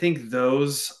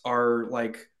those are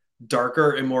like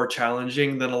darker and more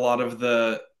challenging than a lot of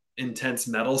the intense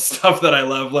metal stuff that I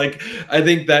love. Like I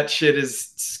think that shit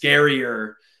is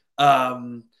scarier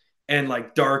um and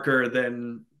like darker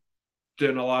than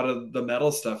a lot of the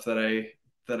metal stuff that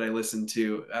I listen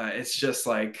to. It's just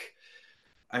like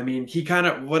I mean, he kind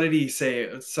of, what did he say?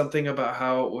 Something about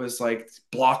how it was like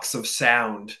blocks of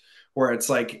sound, where it's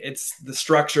like, it's the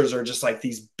structures are just like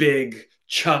these big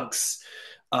chunks.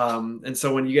 And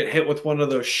so when you get hit with one of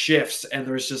those shifts and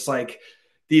there's just like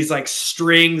these like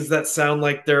strings that sound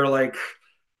like they're like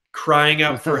crying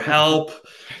out for help.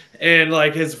 And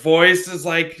like his voice is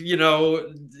like,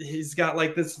 he's got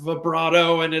like this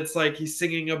vibrato and it's like he's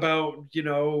singing about,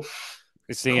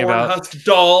 Singing corn about husk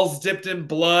dolls dipped in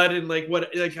blood and like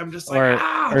what like I'm just like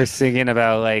or singing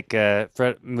about like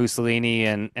Fred Mussolini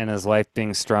and his wife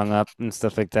being strung up and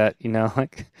stuff like that,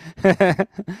 like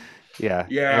yeah.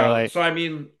 Or yeah. like So I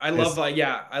mean, it's I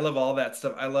love all that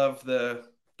stuff. I love the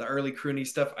early croony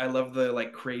stuff. I love the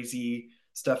like crazy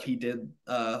stuff he did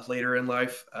later in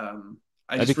life.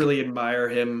 I I just think really admire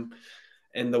him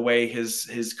and the way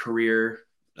his career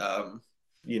um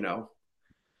you know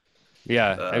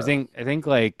yeah, uh I think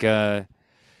like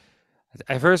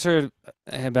I first heard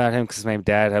about him because my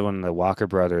dad had one of the Walker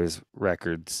Brothers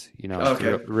records, like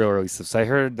the okay. real early stuff. So I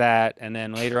heard that, and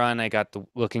then later on, I got the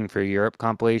Looking for Europe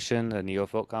compilation, the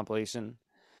Neofolk compilation,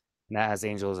 and that has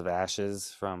Angels of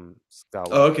Ashes from Scott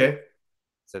Oh, Walker. okay.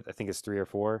 So I think it's three or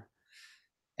four.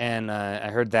 And I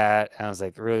heard that, and I was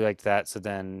like, really liked that. So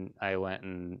then I went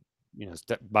and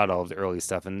bought all of the early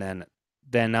stuff, and then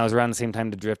I was around the same time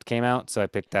the Drift came out, so I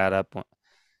picked that up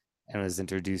and was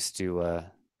introduced to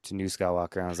New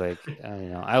Skywalker. And I was like,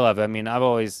 I love it. I mean, I've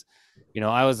always,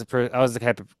 I was the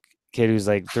type of kid who's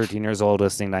like 13 years old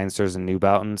listening to Nine Stars and New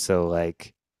Boughton, so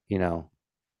like, you know,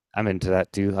 I'm into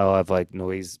that too. I love like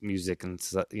noise music and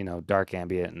dark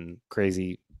ambient and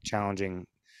crazy, challenging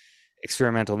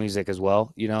experimental music as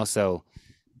well. So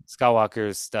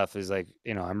Skywalker's stuff is like,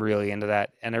 I'm really into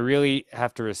that, and I really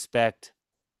have to respect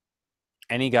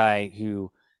any guy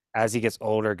who, as he gets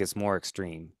older, gets more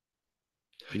extreme.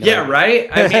 Yeah, Like, right.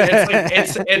 I mean, it's like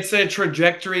it's a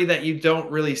trajectory that you don't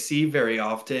really see very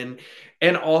often.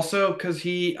 And also because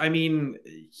I mean,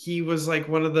 he was like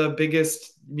one of the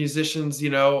biggest musicians,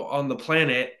 on the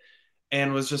planet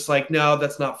and was just like, no,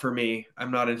 that's not for me.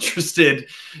 I'm not interested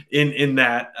in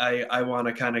that. I want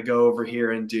to kind of go over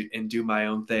here and do my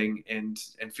own thing and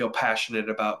feel passionate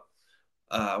about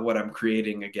what I'm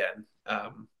creating again.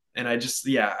 And I just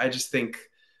think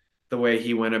the way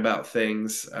he went about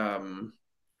things.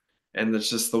 And it's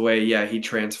just the way he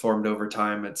transformed over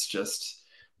time. It's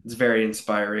very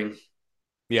inspiring.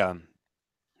 yeah,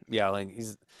 yeah, like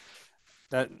he's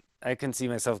that. I can see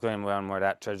myself going around more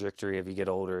that trajectory if you get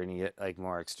older and you get like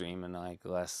more extreme and like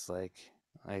less like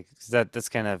 'cause that's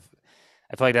kind of.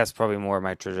 I feel like that's probably more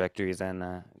my trajectory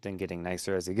than getting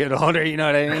nicer as you get older. You know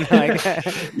what I mean? Like,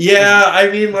 Yeah, I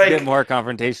mean, you get like more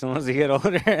confrontational as you get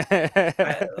older.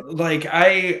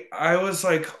 I was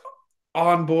like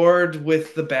on board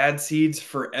with the Bad Seeds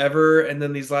forever, and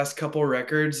then these last couple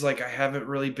records, like I haven't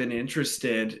really been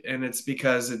interested, and it's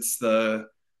because it's the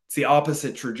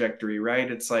opposite trajectory, right?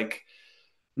 It's like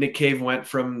Nick Cave went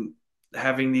from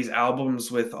having these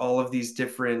albums with all of these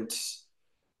different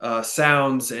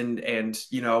sounds and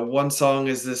one song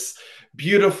is this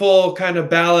beautiful kind of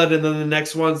ballad and then the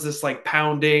next one's this like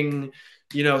pounding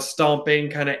stomping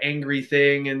kind of angry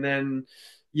thing and then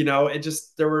it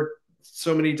just there were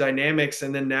so many dynamics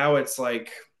and then now it's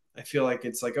like I feel like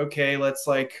it's like okay let's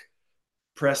like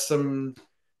press some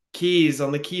keys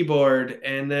on the keyboard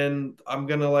and then I'm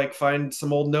gonna like find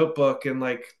some old notebook and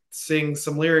like sing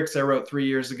some lyrics I wrote 3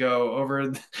 years ago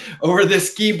over over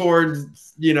this keyboard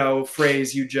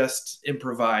phrase you just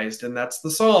improvised and that's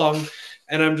the song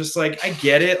and I'm just like I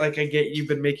get it like I get you've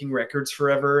been making records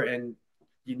forever and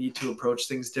you need to approach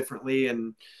things differently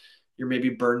and you're maybe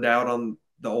burned out on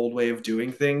the old way of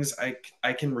doing things.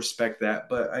 I can respect that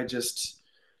but I just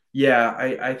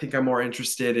I think I'm more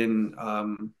interested in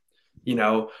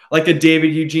like a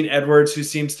David Eugene Edwards who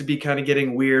seems to be kind of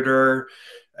getting weirder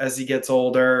as he gets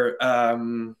older.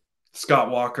 Scott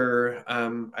Walker,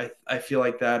 I feel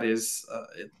like that is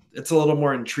it's a little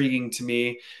more intriguing to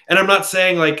me. And I'm not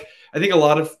saying like I think a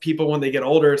lot of people when they get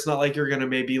older, it's not like you're gonna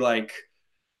maybe like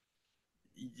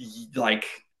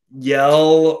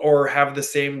yell or have the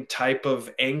same type of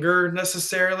anger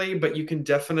necessarily, but you can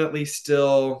definitely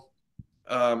still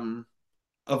um,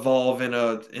 evolve in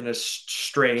a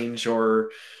strange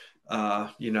or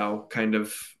kind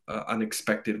of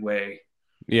unexpected way.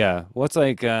 Yeah. What's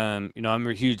like I'm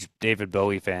a huge David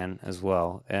Bowie fan as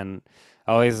well. And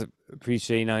I always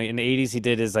appreciate, in the 80s he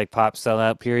did his like pop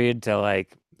sellout period to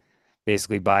like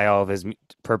basically buy all of his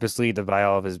purposely to buy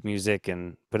all of his music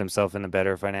and put himself in a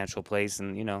better financial place,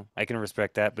 and I can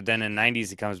respect that. But then in the 90s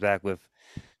he comes back with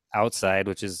Outside,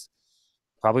 which is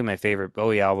probably my favorite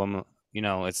Bowie album.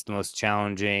 It's the most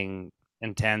challenging,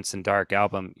 intense, and dark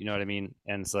album. You know what I mean?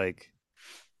 And it's like,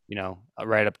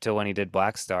 right up till when he did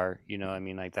Black Star. I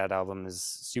mean, like that album is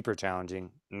super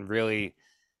challenging and really.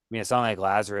 I mean, a song like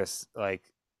Lazarus, like,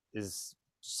 is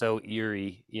so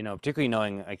eerie. Particularly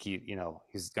knowing like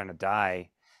he's gonna die.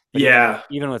 But Yeah.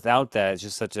 even without that, it's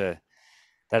just such a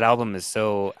that album is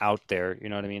so out there. You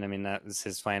know what I mean? I mean that is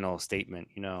his final statement.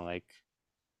 Like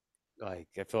I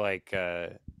feel like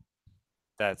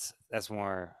that's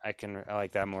more I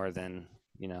like that more than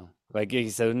like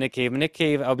so Nick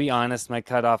Cave. I'll be honest, my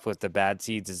cutoff with the Bad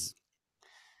Seeds is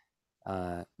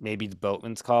maybe the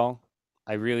Boatman's Call.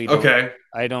 I really don't Okay.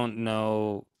 I don't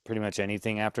know pretty much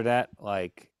anything after that.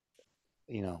 Like,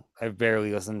 I've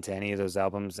barely listened to any of those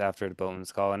albums after the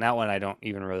Boatman's Call, and that one I don't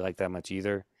even really like that much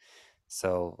either.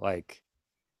 So like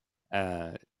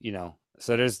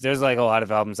so there's like a lot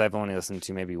of albums I've only listened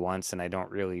to maybe once and I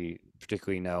don't really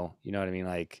particularly know. You know what I mean?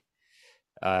 Like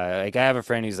I have a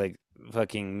friend who's like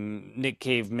fucking Nick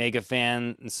Cave mega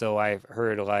fan, and so I've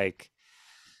heard like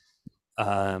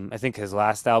I think his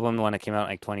last album, the one that came out in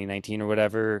like 2019 or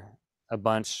whatever, a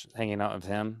bunch hanging out with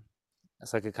him.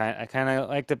 It's like I kind of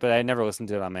liked it, but I never listened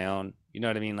to it on my own. You know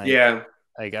what I mean? Yeah.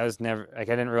 Like I was never like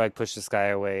I didn't really like push this guy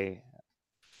away.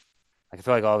 Like I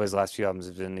feel like all of his last few albums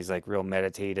have been these like real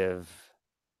meditative,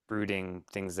 brooding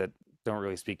things that don't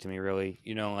really speak to me really.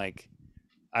 Like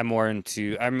I'm more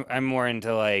into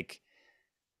like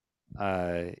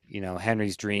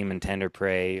Henry's Dream and Tender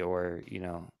Prey, or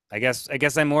I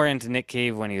guess I'm more into Nick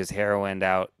Cave when he was heroined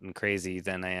out and crazy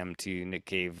than I am to Nick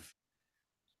Cave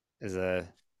as a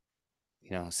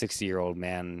 60-year-old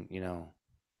man,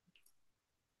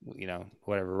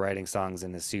 whatever, writing songs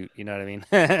in his suit. You know what I mean?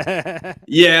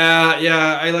 Yeah,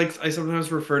 yeah. I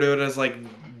sometimes refer to it as like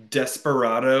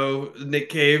desperado Nick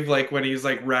Cave, like when he's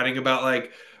like writing about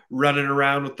like running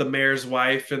around with the mayor's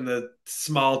wife in the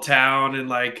small town and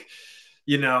like,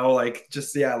 like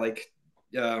just yeah,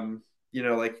 um,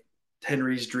 like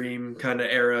Henry's Dream kind of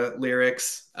era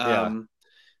lyrics. Yeah.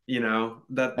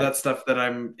 That Hen- that's stuff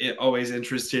that always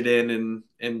interested in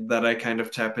and that I kind of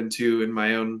tap into in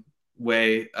my own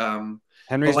way. But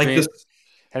Henry's like Dream this,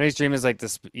 Henry's Dream is like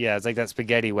this, yeah, it's like that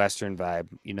spaghetti western vibe,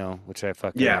 which I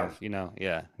fucking yeah. love,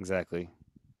 yeah, exactly.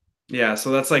 Yeah,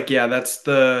 so that's like yeah, that's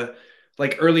the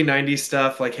like early 90s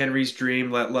stuff like Henry's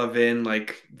Dream, Let Love In,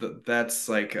 like that's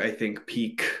like I think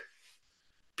peak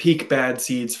Bad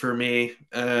Seeds for me.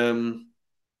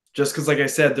 Just cuz like I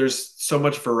said there's so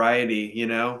much variety,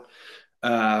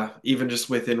 even just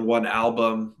within one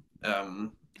album. I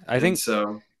And think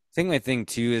so my thing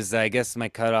too is that I guess my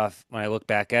cutoff when I look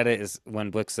back at it is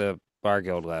when Blixa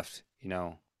Bargeld left.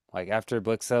 Like after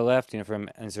Blixa left, from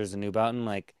Answers a New Button,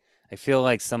 like I feel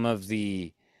like some of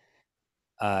the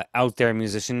out there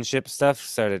musicianship stuff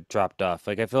started dropped off.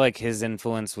 Like I feel like his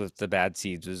influence with the Bad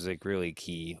Seeds was like really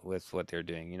key with what they're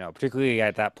doing. Particularly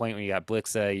at that point when you got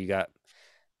Blixa, you got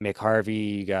Mick Harvey,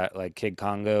 you got like Kid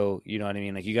Congo. You know what I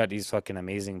mean? Like you got these fucking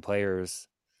amazing players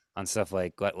on stuff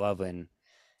like Let Love In.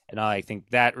 And I think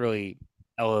that really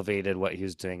elevated what he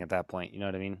was doing at that point. You know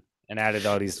what I mean? And added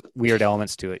all these weird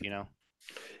elements to it.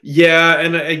 yeah,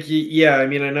 and yeah, I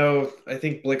mean I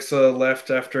think Blixa left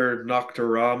after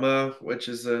Nocturama, which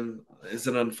is an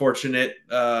unfortunate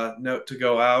note to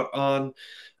go out on.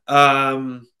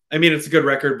 I mean, it's a good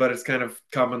record, but it's kind of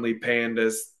commonly panned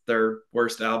as their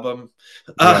worst album.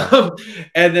 Yeah. Um,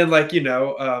 and then, like,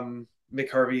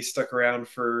 Mick Harvey stuck around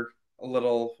for a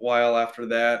little while after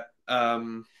that.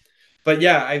 But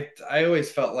yeah, I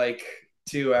always felt like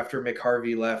too after Mick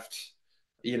Harvey left,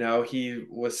 he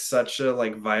was such a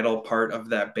like vital part of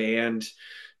that band,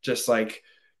 just like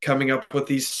coming up with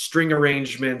these string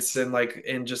arrangements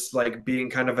and just like being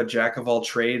kind of a jack of all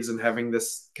trades and having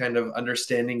this kind of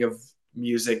understanding of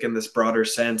music in this broader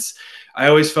sense. I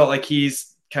always felt like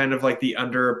he's kind of like the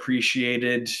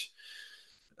underappreciated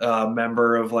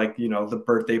member of like the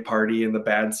birthday party and the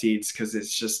Bad Seeds because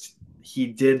it's just he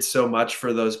did so much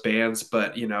for those bands,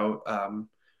 but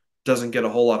doesn't get a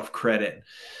whole lot of credit.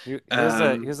 He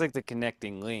was like the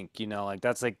connecting link, like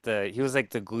that's like he was like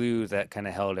the glue that kind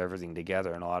of held everything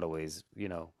together in a lot of ways,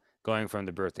 going from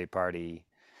the birthday party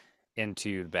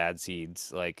into the Bad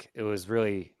Seeds. Like it was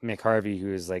really Mick Harvey who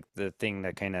was like the thing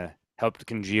that kind of helped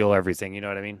congeal everything. You know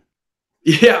what I mean?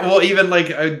 Yeah, well, even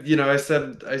like I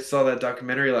said I saw that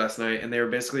documentary last night, and they were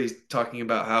basically talking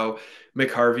about how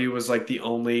Mick Harvey was like the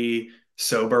only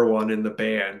sober one in the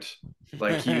band.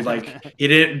 He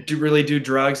didn't really do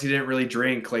drugs, he didn't really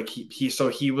drink. Like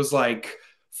he was like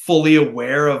fully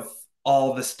aware of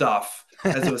all the stuff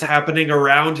as it was happening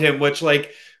around him, which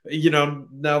now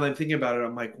that I'm thinking about it,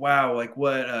 I'm like, wow, like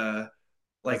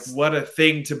That's what a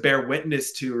thing to bear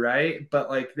witness to, right? But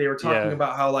like they were talking yeah,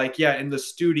 about how like yeah, in the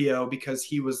studio, because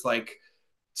he was like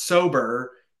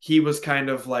sober, he was kind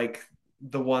of like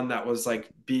the one that was like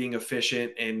being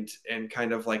efficient and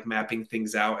kind of like mapping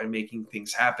things out and making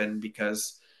things happen,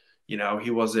 because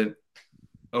he wasn't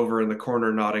over in the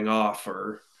corner nodding off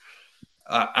or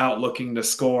out looking to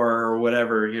score or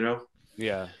whatever.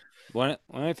 yeah. One of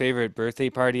my favorite birthday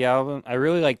party album. I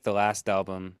really like the last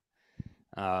album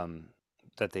um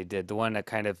that they did. The one that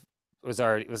kind of was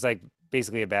like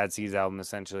basically a Bad Seeds album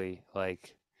essentially.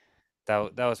 Like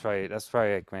that's probably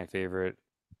like my favorite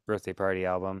birthday party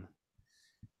album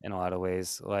in a lot of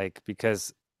ways. Like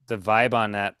because the vibe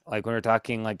on that, like when we're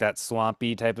talking like that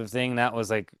swampy type of thing, that was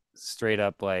like straight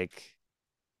up like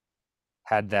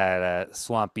had that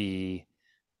swampy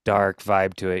dark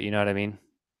vibe to it. You know what I mean?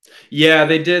 Yeah,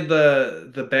 they did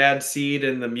the Bad Seed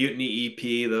and the Mutiny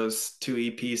EP, those two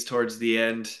EPs towards the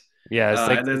end. Yeah,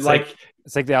 And then like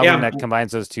it's like the album yeah, that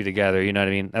combines those two together. You know what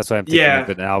I mean? That's why I'm thinking of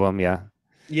yeah, it, an album. Yeah,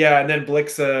 yeah, and then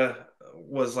Blixa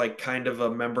was like kind of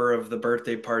a member of the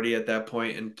birthday party at that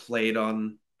point and played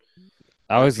on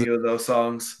I a always few of those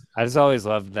songs. I just always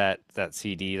loved that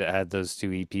CD that had those two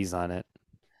EPs on it.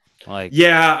 Like,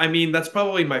 Yeah, I mean that's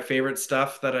probably my favorite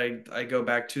stuff that I go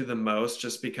back to the most,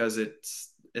 just because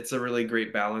it's a really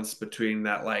great balance between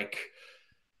that like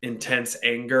intense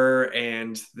anger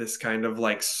and this kind of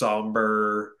like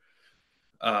somber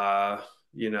uh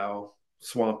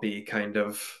swampy kind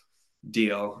of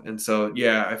deal. And so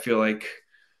yeah, I feel like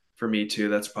for me too,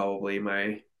 that's probably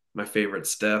my favorite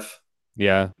stuff.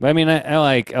 yeah, but I mean, I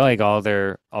like all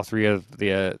three of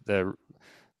the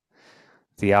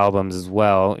albums as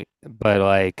well. But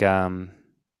like,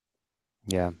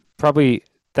 yeah, probably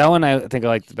that one I think I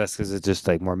like the best because it's just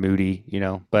like more moody, you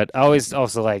know. But I always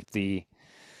also like the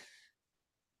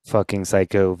fucking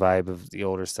psycho vibe of the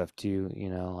older stuff too, you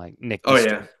know, like Oh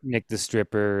yeah. Nick the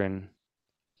stripper and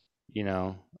you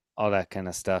know all that kind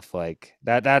of stuff. Like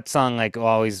that song, like will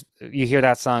always you hear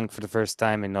that song for the first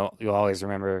time and you'll always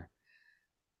remember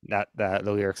that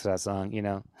the lyrics of that song, you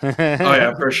know. Oh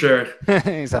yeah, for sure.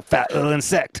 He's a fat little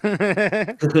insect.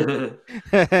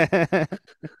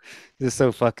 Just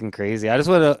so fucking crazy. I just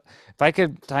would have, if I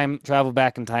could time travel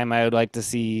back in time, I would like to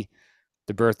see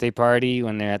the birthday party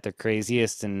when they're at their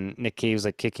craziest and Nick Cave's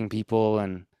like kicking people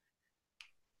and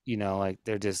you know like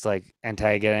they're just like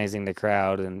antagonizing the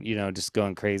crowd and you know just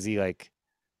going crazy. Like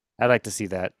I'd like to see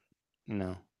that. You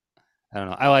know, I don't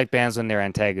know. I like bands when they're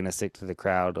antagonistic to the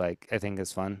crowd. Like I think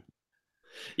it's fun.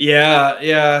 Yeah,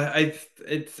 yeah.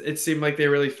 It seemed like they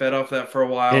really fed off that for a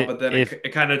while, It but then if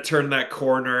it kind of turned that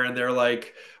corner, and they're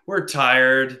like, "We're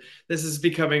tired. This is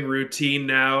becoming routine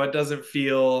now. It doesn't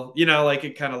feel, like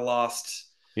it kind of lost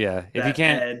yeah if you that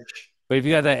can't, edge." but if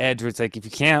you got that edge where it's like if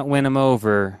you can't win them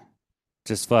over,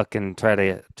 just fucking try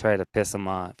to piss them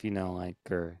off. You know, like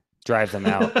or drive them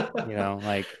out. You know,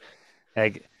 like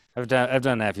I've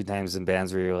done that a few times in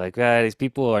bands where you're like, ah, these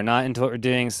people are not into what we're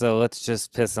doing, so let's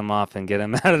just piss them off and get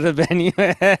them out of the venue.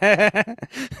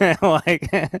 Like,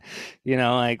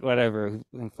 like whatever,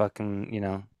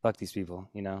 fucking, fuck these people,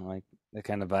 like the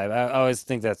kind of vibe. I always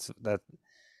think that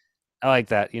I like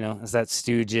that, it's that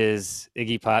Stooges,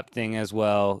 Iggy Pop thing as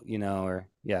well, or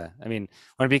yeah. I mean,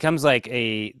 when it becomes like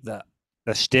the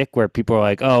shtick where people are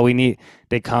like, oh,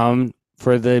 they come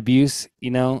for the abuse,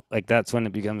 like that's when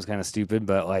it becomes kind of stupid.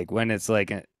 But like when it's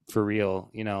like for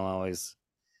real, I always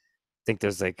think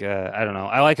there's like, I don't know.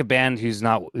 I like a band who's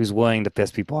willing to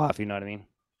piss people off. You know what I mean?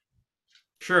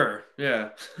 Sure. Yeah.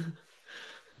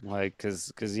 Like,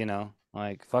 cause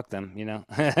like fuck them,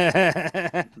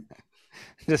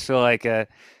 just feel like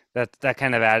that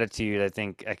kind of attitude. I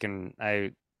think I don't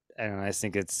know. I just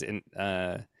think it's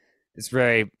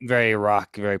very very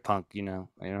rock, very punk. You know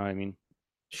what I mean.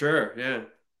 Sure. Yeah.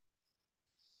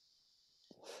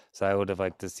 So I would have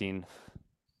liked to seen.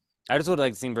 I just would have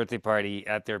liked to seen Birthday Party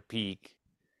at their peak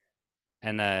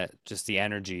and just the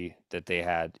energy that they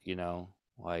had.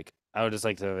 Like I would just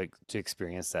like to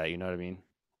experience that. You know what I mean?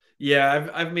 Yeah,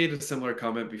 I've made a similar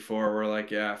comment before where like,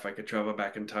 yeah, if I could travel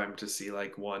back in time to see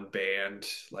like one band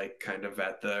like kind of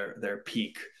at their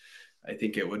peak, I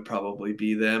think it would probably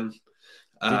be them.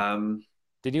 Did Um,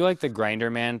 did you like the Grinder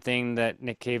Man thing that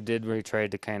Nick Cave did where he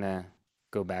tried to kind of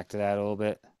go back to that a little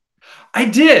bit? I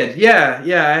did, yeah,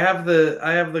 yeah. I have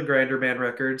the Grinder Man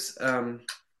records.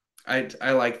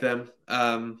 I like them.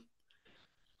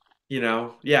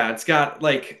 Yeah, it's got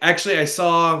like actually I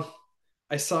saw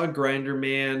Grinder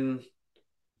Man.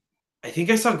 I think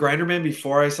I saw Grinder Man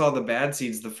before I saw the Bad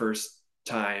Seeds the first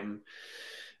time.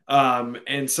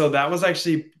 And so that was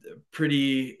actually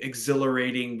pretty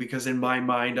exhilarating because in my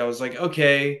mind I was like,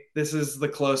 okay, this is the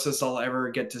closest I'll ever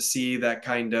get to see that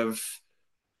kind of,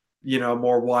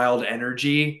 more wild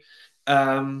energy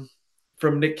um,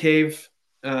 from Nick Cave.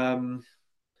 Um,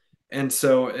 and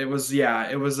so it was,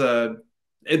 yeah,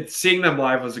 seeing them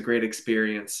live was a great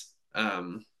experience.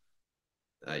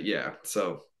 Yeah,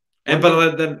 so and One thing,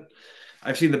 but then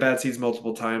I've seen the Bad Seeds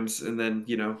multiple times, and then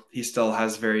he still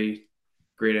has very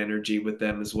great energy with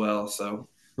them as well. So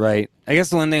right? I guess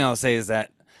the one thing I'll say is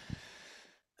that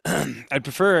I'd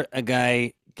prefer a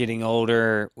guy getting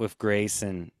older with grace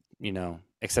and,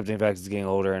 accepting the fact he's getting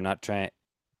older and not trying,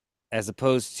 as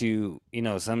opposed to,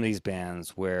 some of these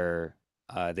bands where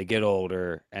they get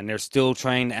older and they're still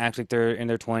trying to act like they're in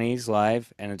their 20s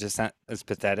live and it's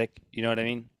pathetic. You know what I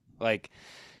mean? Like,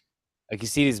 like you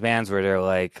see these bands where they're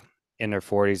like in their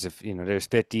 40s, if, there's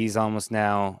 50s almost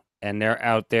now, and they're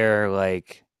out there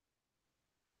like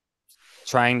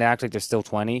trying to act like they're still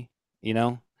 20, you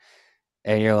know?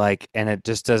 And you're like, and it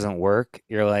just doesn't work.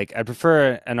 You're like, I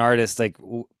prefer an artist like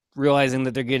realizing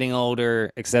that they're getting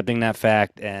older, accepting that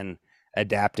fact, and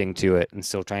adapting to it, and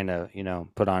still trying to,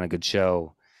 put on a good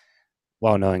show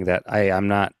while knowing that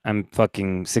I'm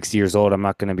fucking 60 years old. I'm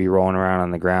not going to be rolling around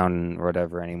on the ground or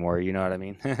whatever anymore. You know what I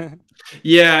mean?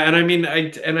 yeah, and I mean,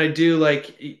 I do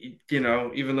like,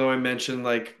 even though I mentioned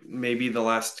like maybe the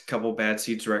last couple Bad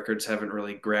Seeds records haven't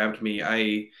really grabbed me,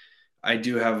 I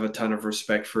do have a ton of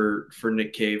respect for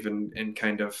Nick Cave and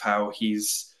kind of how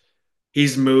he's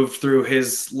moved through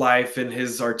his life and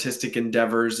his artistic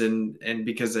endeavors and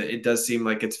because it does seem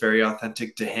like it's very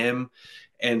authentic to him,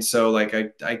 and so like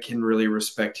I can really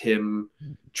respect him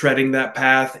treading that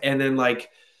path, and then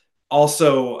like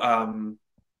also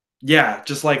yeah,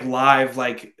 just like live,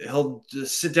 like he'll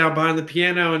just sit down behind the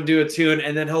piano and do a tune,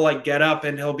 and then he'll like get up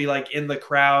and he'll be like in the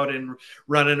crowd and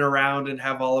running around and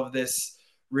have all of this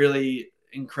really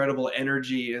incredible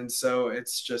energy. And so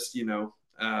it's just,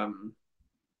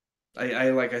 I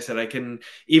like I said, I can,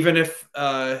 even if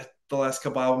the last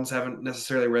couple albums haven't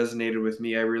necessarily resonated with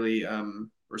me, I really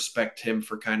respect him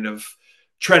for kind of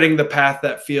treading the path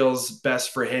that feels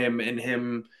best for him and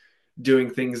him doing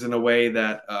things in a way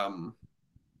that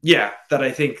yeah, that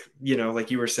I think,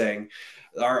 like you were saying,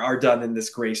 are done in this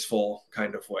graceful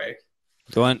kind of way.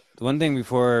 The one thing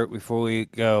before we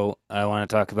go, I want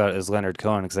to talk about is Leonard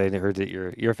Cohen because I heard that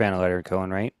you're a fan of Leonard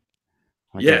Cohen, right?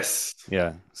 Like you, Yes.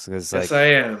 yeah. So it's Yes, like I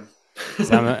am.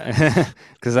 because I'm a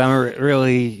because I'm a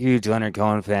really huge Leonard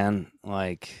Cohen fan.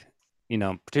 Like,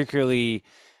 particularly,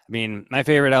 I mean, my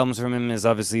favorite albums from him is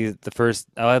obviously the first.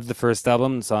 I love the first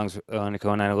album, songs Leonard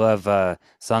Cohen. I love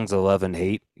songs of love and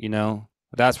hate.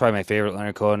 That's probably my favorite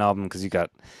Leonard Cohen album because you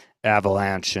got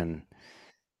Avalanche and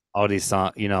all these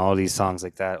all these songs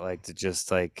like that, like to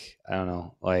just like I don't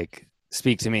know, like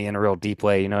speak to me in a real deep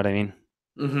way. You know what I mean?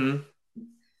 hmm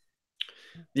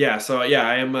Yeah, so yeah,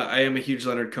 I am a huge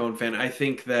Leonard Cohen fan. I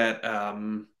think that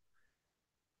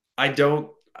I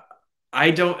don't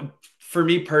I don't for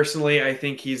me personally, I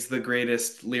think he's the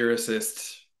greatest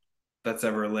lyricist that's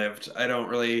ever lived. I don't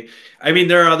really I mean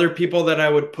there are other people that I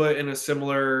would put in a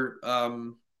similar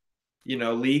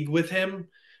league with him,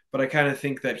 but I kind of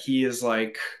think that he is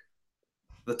like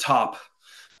the top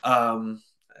um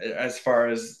as far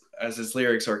as his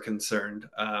lyrics are concerned.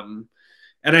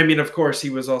 And I mean, of course, he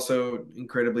was also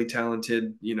incredibly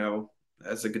talented,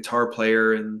 as a guitar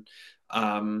player and,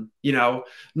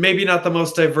 maybe not the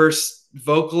most diverse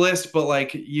vocalist, but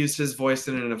like used his voice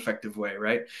in an effective way,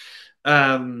 right?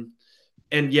 Um,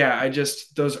 and yeah, I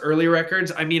just those early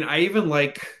records. I mean, I even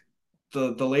like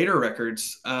the later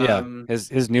records. Yeah,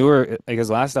 his newer like his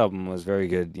last album was very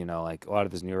good. Like a lot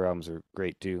of his newer albums are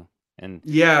great too. And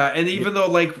Yeah, and y- even though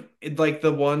like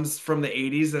the ones from the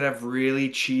 80s that have really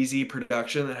cheesy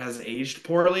production that has aged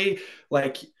poorly,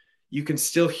 like you can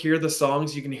still hear the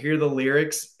songs, you can hear the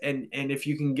lyrics, and if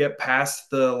you can get past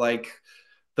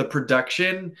the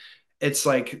production, it's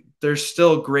like there's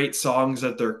still great songs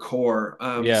at their core.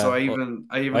 So yeah, I even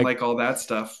like like all that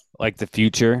stuff. like the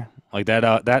future, like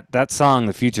that song,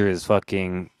 the future is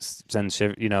fucking sends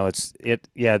shiv.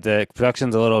 Yeah, the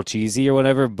production's a little cheesy or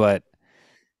whatever, but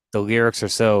the lyrics are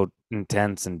so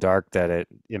intense and dark that it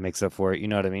makes up for it. You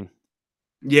know what I mean?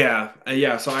 Yeah,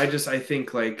 yeah. So I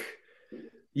think like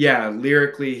yeah,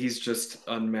 lyrically he's just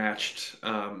unmatched.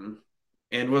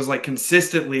 And was like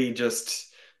consistently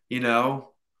just, you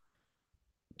know,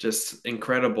 just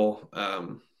incredible.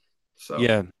 So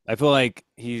Yeah, I feel like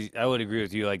I would agree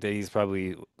with you, like that he's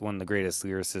probably one of the greatest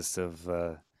lyricists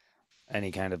of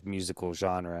any kind of musical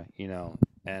genre,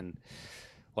 and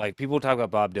like people talk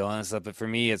about Bob Dylan and stuff, but for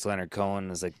me, it's Leonard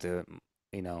Cohen is like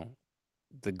you know,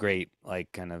 the great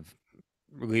like kind of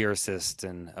lyricist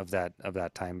and of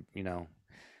that time,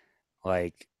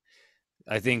 like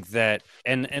I think that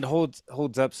and it holds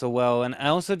up so well. And I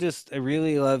also I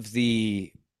really love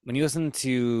the when you listen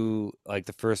to like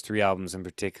the first three albums in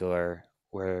particular,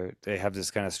 where they have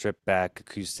this kind of stripped back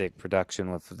acoustic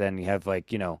production with then you have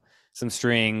like, some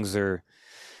strings or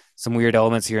some weird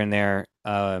elements here and there.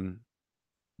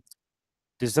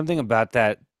 There's something about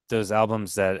those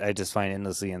albums that I just find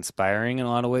endlessly inspiring in a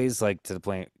lot of ways, like to the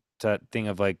point to thing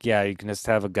of like, yeah, you can just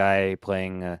have a guy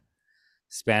playing a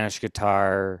Spanish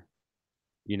guitar,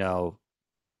 you know,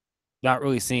 not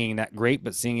really singing that great,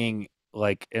 but singing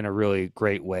like in a really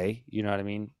great way. You know what I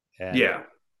mean? And yeah.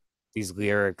 these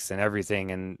lyrics and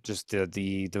everything, and just the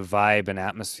vibe and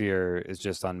atmosphere is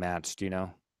just unmatched.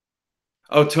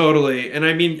 Oh, totally. And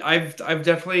I mean, I've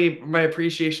definitely my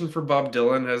appreciation for Bob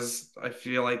Dylan has I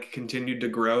feel like continued to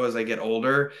grow as I get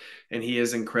older, and he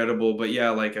is incredible. But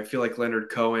yeah, like I feel like Leonard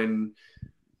Cohen,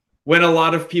 when a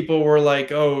lot of people were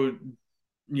like, "Oh,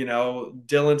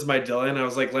 Dylan's my Dylan," I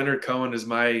was like, Leonard Cohen is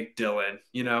my Dylan,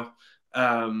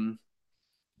 Um,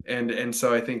 and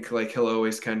so I think like he'll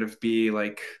always kind of be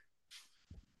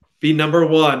number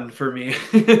one for me.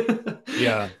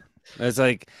 Yeah, it's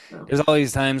like there's all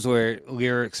these times where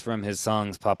lyrics from his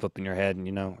songs pop up in your head, and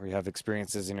or you have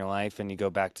experiences in your life, and you go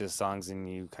back to his songs and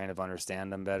you kind of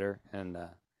understand them better. And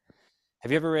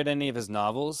have you ever read any of his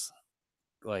novels?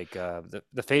 Like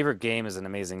the Favorite Game is an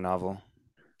amazing novel.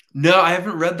 No, I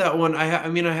haven't read that one. I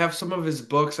mean, I have some of his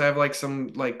books. I have like some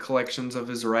like collections of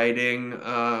his writing.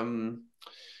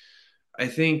 I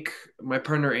think my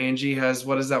partner Angie has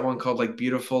what is that one called? Like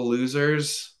Beautiful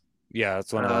Losers. Yeah,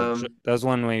 that's one about Um, that was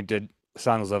one when he did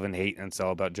Songs Love and Hate, and it's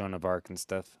all about Joan of Arc and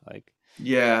stuff. Like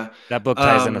yeah. that book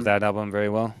ties in with Um, that album very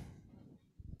well.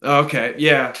 okay,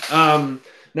 yeah.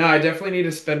 No, I definitely need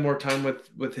to spend more time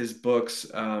with his books.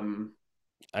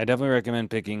 I definitely recommend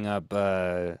picking up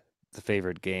The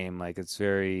Favorite Game. Like it's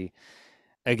very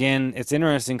again, it's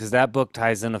interesting because that book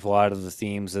ties in with a lot of the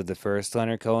themes of the first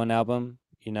Leonard Cohen album.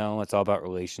 It's all about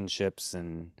relationships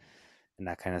and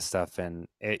that kind of stuff, and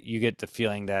you get the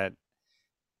feeling that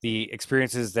the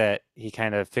experiences that he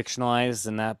kind of fictionalized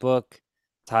in that book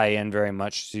tie in very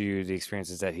much to the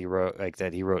experiences that he wrote, like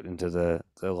that he wrote into the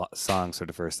songs for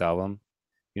the first album.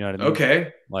 You know what I mean?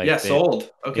 Okay. Like Yeah, sold.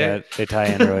 yeah, Okay. they tie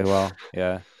in really well.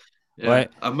 Yeah. Yeah,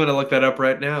 What I'm gonna look that up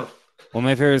right now. one of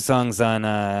my favorite songs on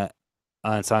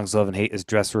Songs Love and Hate is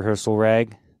Dress Rehearsal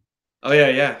Rag. Oh yeah,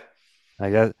 yeah.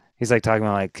 Like that he's like talking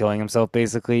about like killing himself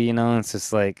basically, it's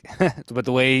just like but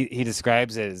the way he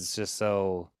describes it is just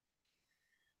so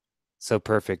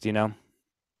perfect.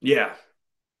 Yeah.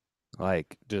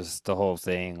 Like just the whole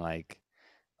thing, like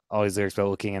all these lyrics about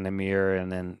looking in the mirror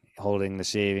and then holding the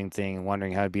shaving thing and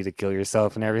wondering how it'd be to kill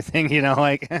yourself and everything,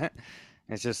 like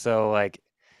it's just so like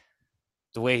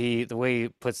the way he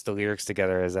puts the lyrics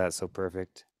together is that so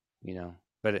perfect.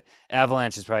 But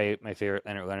Avalanche is probably my favorite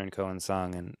Leonard Cohen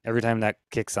song, and every time that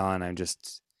kicks on,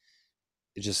 it's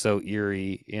just so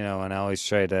eerie, and I always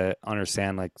try to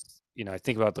understand like I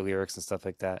think about the lyrics and stuff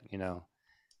like that.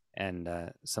 And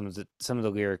some of the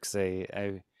lyrics I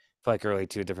feel like relate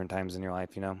to at different times in your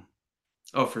life.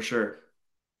 Oh, for sure.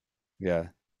 Yeah.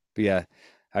 But yeah,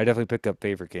 I definitely pick up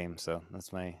Favorite Game, so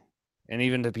that's my and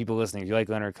even to people listening, if you like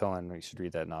Leonard Cohen, you should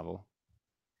read that novel.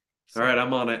 All So right,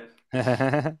 I'm on it.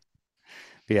 but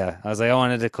yeah, I was like, I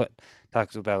wanted to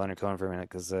talk about Leonard Cohen for a minute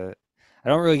because I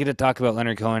don't really get to talk about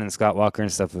Leonard Cohen and Scott Walker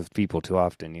and stuff with people too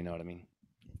often. You know what I mean?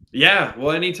 Yeah,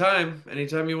 well, anytime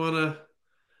you want to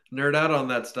nerd out on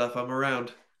that stuff, I'm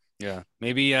around. Yeah.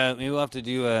 Maybe we'll have to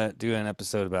do an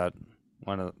episode about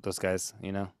one of those guys.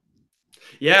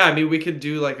 Yeah, I mean, we could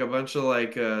do like a bunch of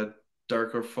like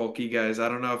darker folky guys. I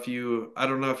don't know if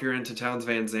you're into Towns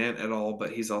Van Zandt at all,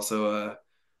 but he's also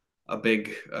a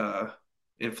big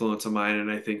influence of mine,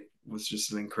 and I think was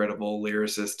just an incredible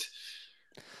lyricist.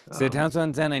 So Um, Towns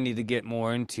Van Zandt, I need to get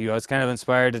more into. I was kind of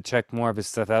inspired to check more of his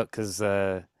stuff out because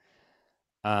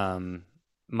um,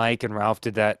 Mike and Ralph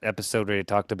did that episode where they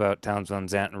talked about Towns Van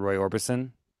Zandt and Roy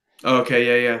Orbison, okay,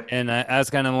 yeah, yeah. and I was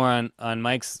kind of more on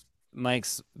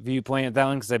Mike's viewpoint of that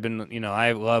one because I've been,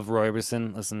 I love Roy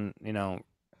Orbison. Listen,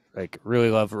 like really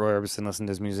love Roy Orbison. Listen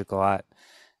to his music a lot.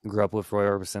 Grew up with Roy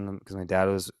Orbison because my dad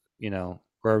was,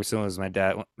 Roy Orbison was my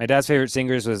dad. My dad's favorite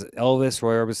singers was Elvis,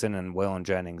 Roy Orbison, and Waylon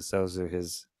Jennings. Those are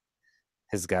his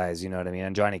guys. You know what I mean?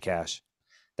 And Johnny Cash.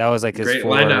 That was like his Great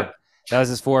four. lineup. That was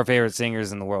his four favorite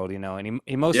singers in the world. You know, and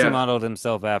he mostly Yeah. modeled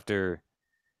himself after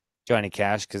Johnny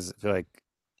Cash because I feel like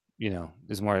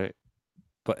is more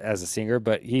but as a singer.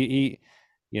 But you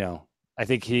know, I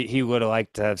think he would have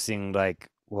liked to have seen like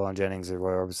Waylon Jennings or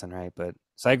Roy Orbison, right? But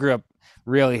so I grew up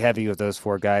really heavy with those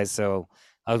four guys. So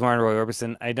I was more into Roy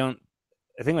Orbison. I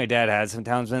think my dad had some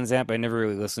Townes Van Zandt, but I never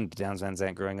really listened to Townes Van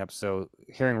Zandt growing up. So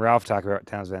hearing Ralph talk about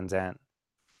Townes Van Zandt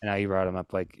and how you brought him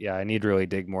up, like, yeah, I need to really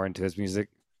dig more into his music.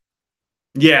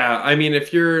 Yeah, I mean,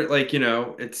 if you're like,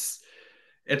 it's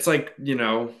like,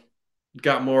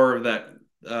 got more of that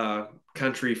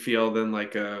country feel than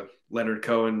like a Leonard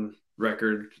Cohen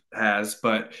record has,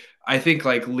 but I think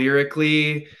like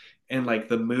lyrically and like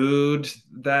the mood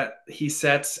that he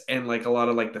sets and like a lot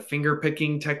of like the finger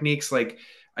picking techniques, like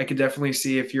I could definitely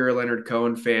see if you're a Leonard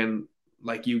Cohen fan,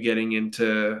 like you getting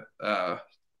into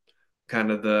kind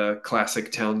of the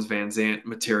classic Townes Van Zandt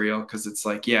material because it's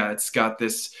like, yeah, it's got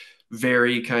this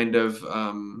very kind of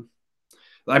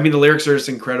I mean, the lyrics are just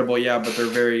incredible, yeah, but they're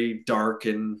very dark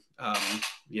and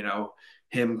you know,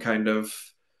 him kind of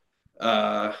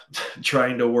uh,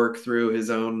 trying to work through his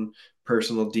own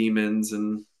personal demons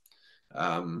and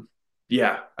um,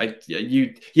 yeah,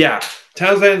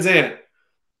 Towns Van Zandt.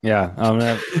 Yeah,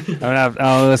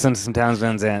 I'll listen to some Townes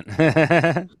Van Zandt.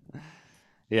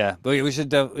 Yeah, but we should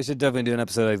definitely do an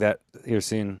episode like that here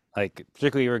soon. Like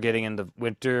particularly we're getting into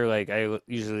winter. Like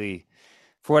usually,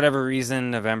 for whatever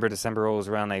reason, November, December rolls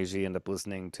around. I usually end up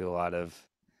listening to a lot of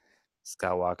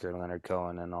Scott Walker and Leonard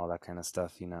Cohen and all that kind of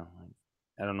stuff. Like,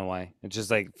 I don't know why. It's just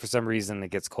like for some reason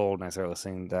it gets cold and I start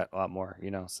listening to that a lot more.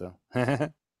 So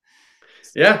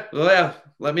Yeah, well, yeah.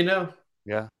 Let me know.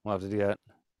 yeah, we'll have to do that.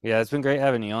 Yeah, it's been great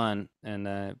having you on,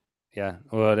 and yeah,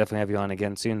 we'll definitely have you on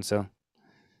again soon. So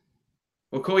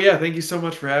Well, cool. Yeah, thank you so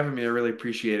much for having me. I really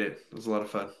appreciate it. It was a lot of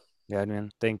fun. yeah,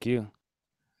 man, thank you.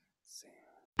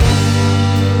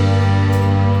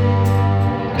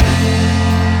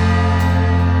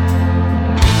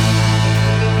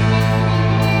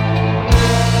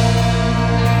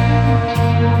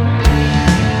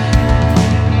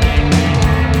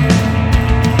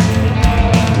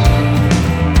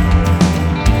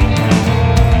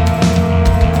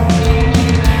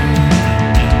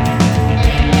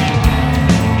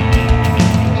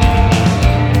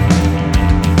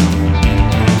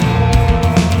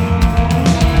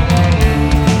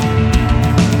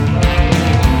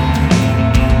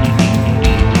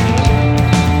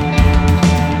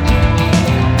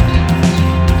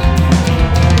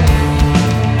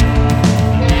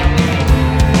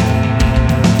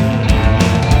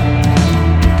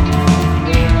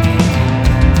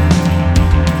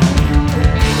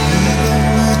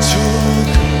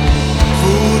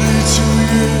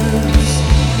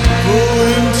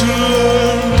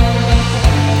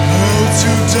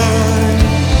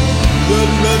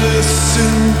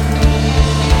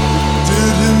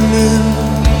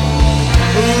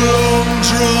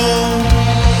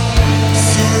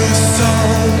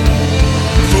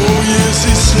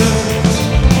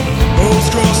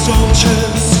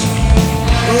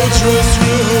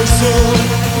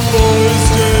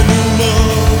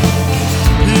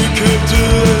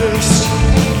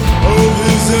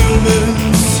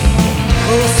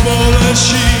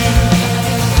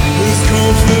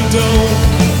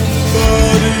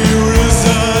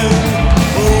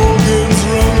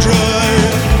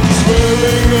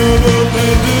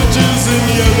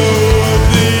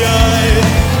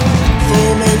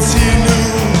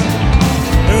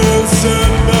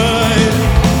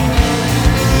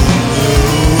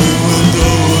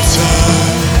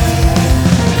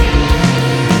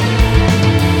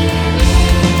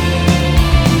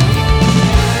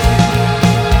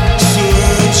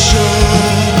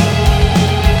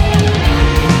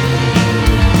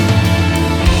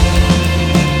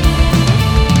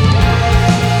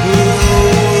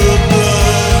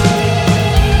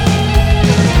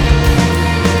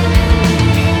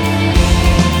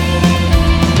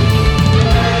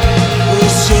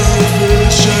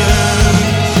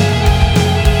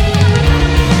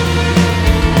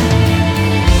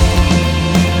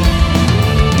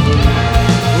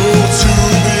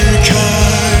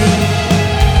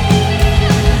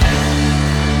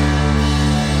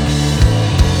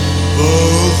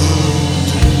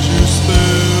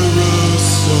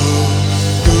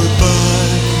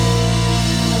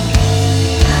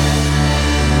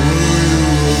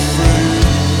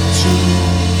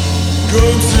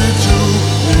 Consider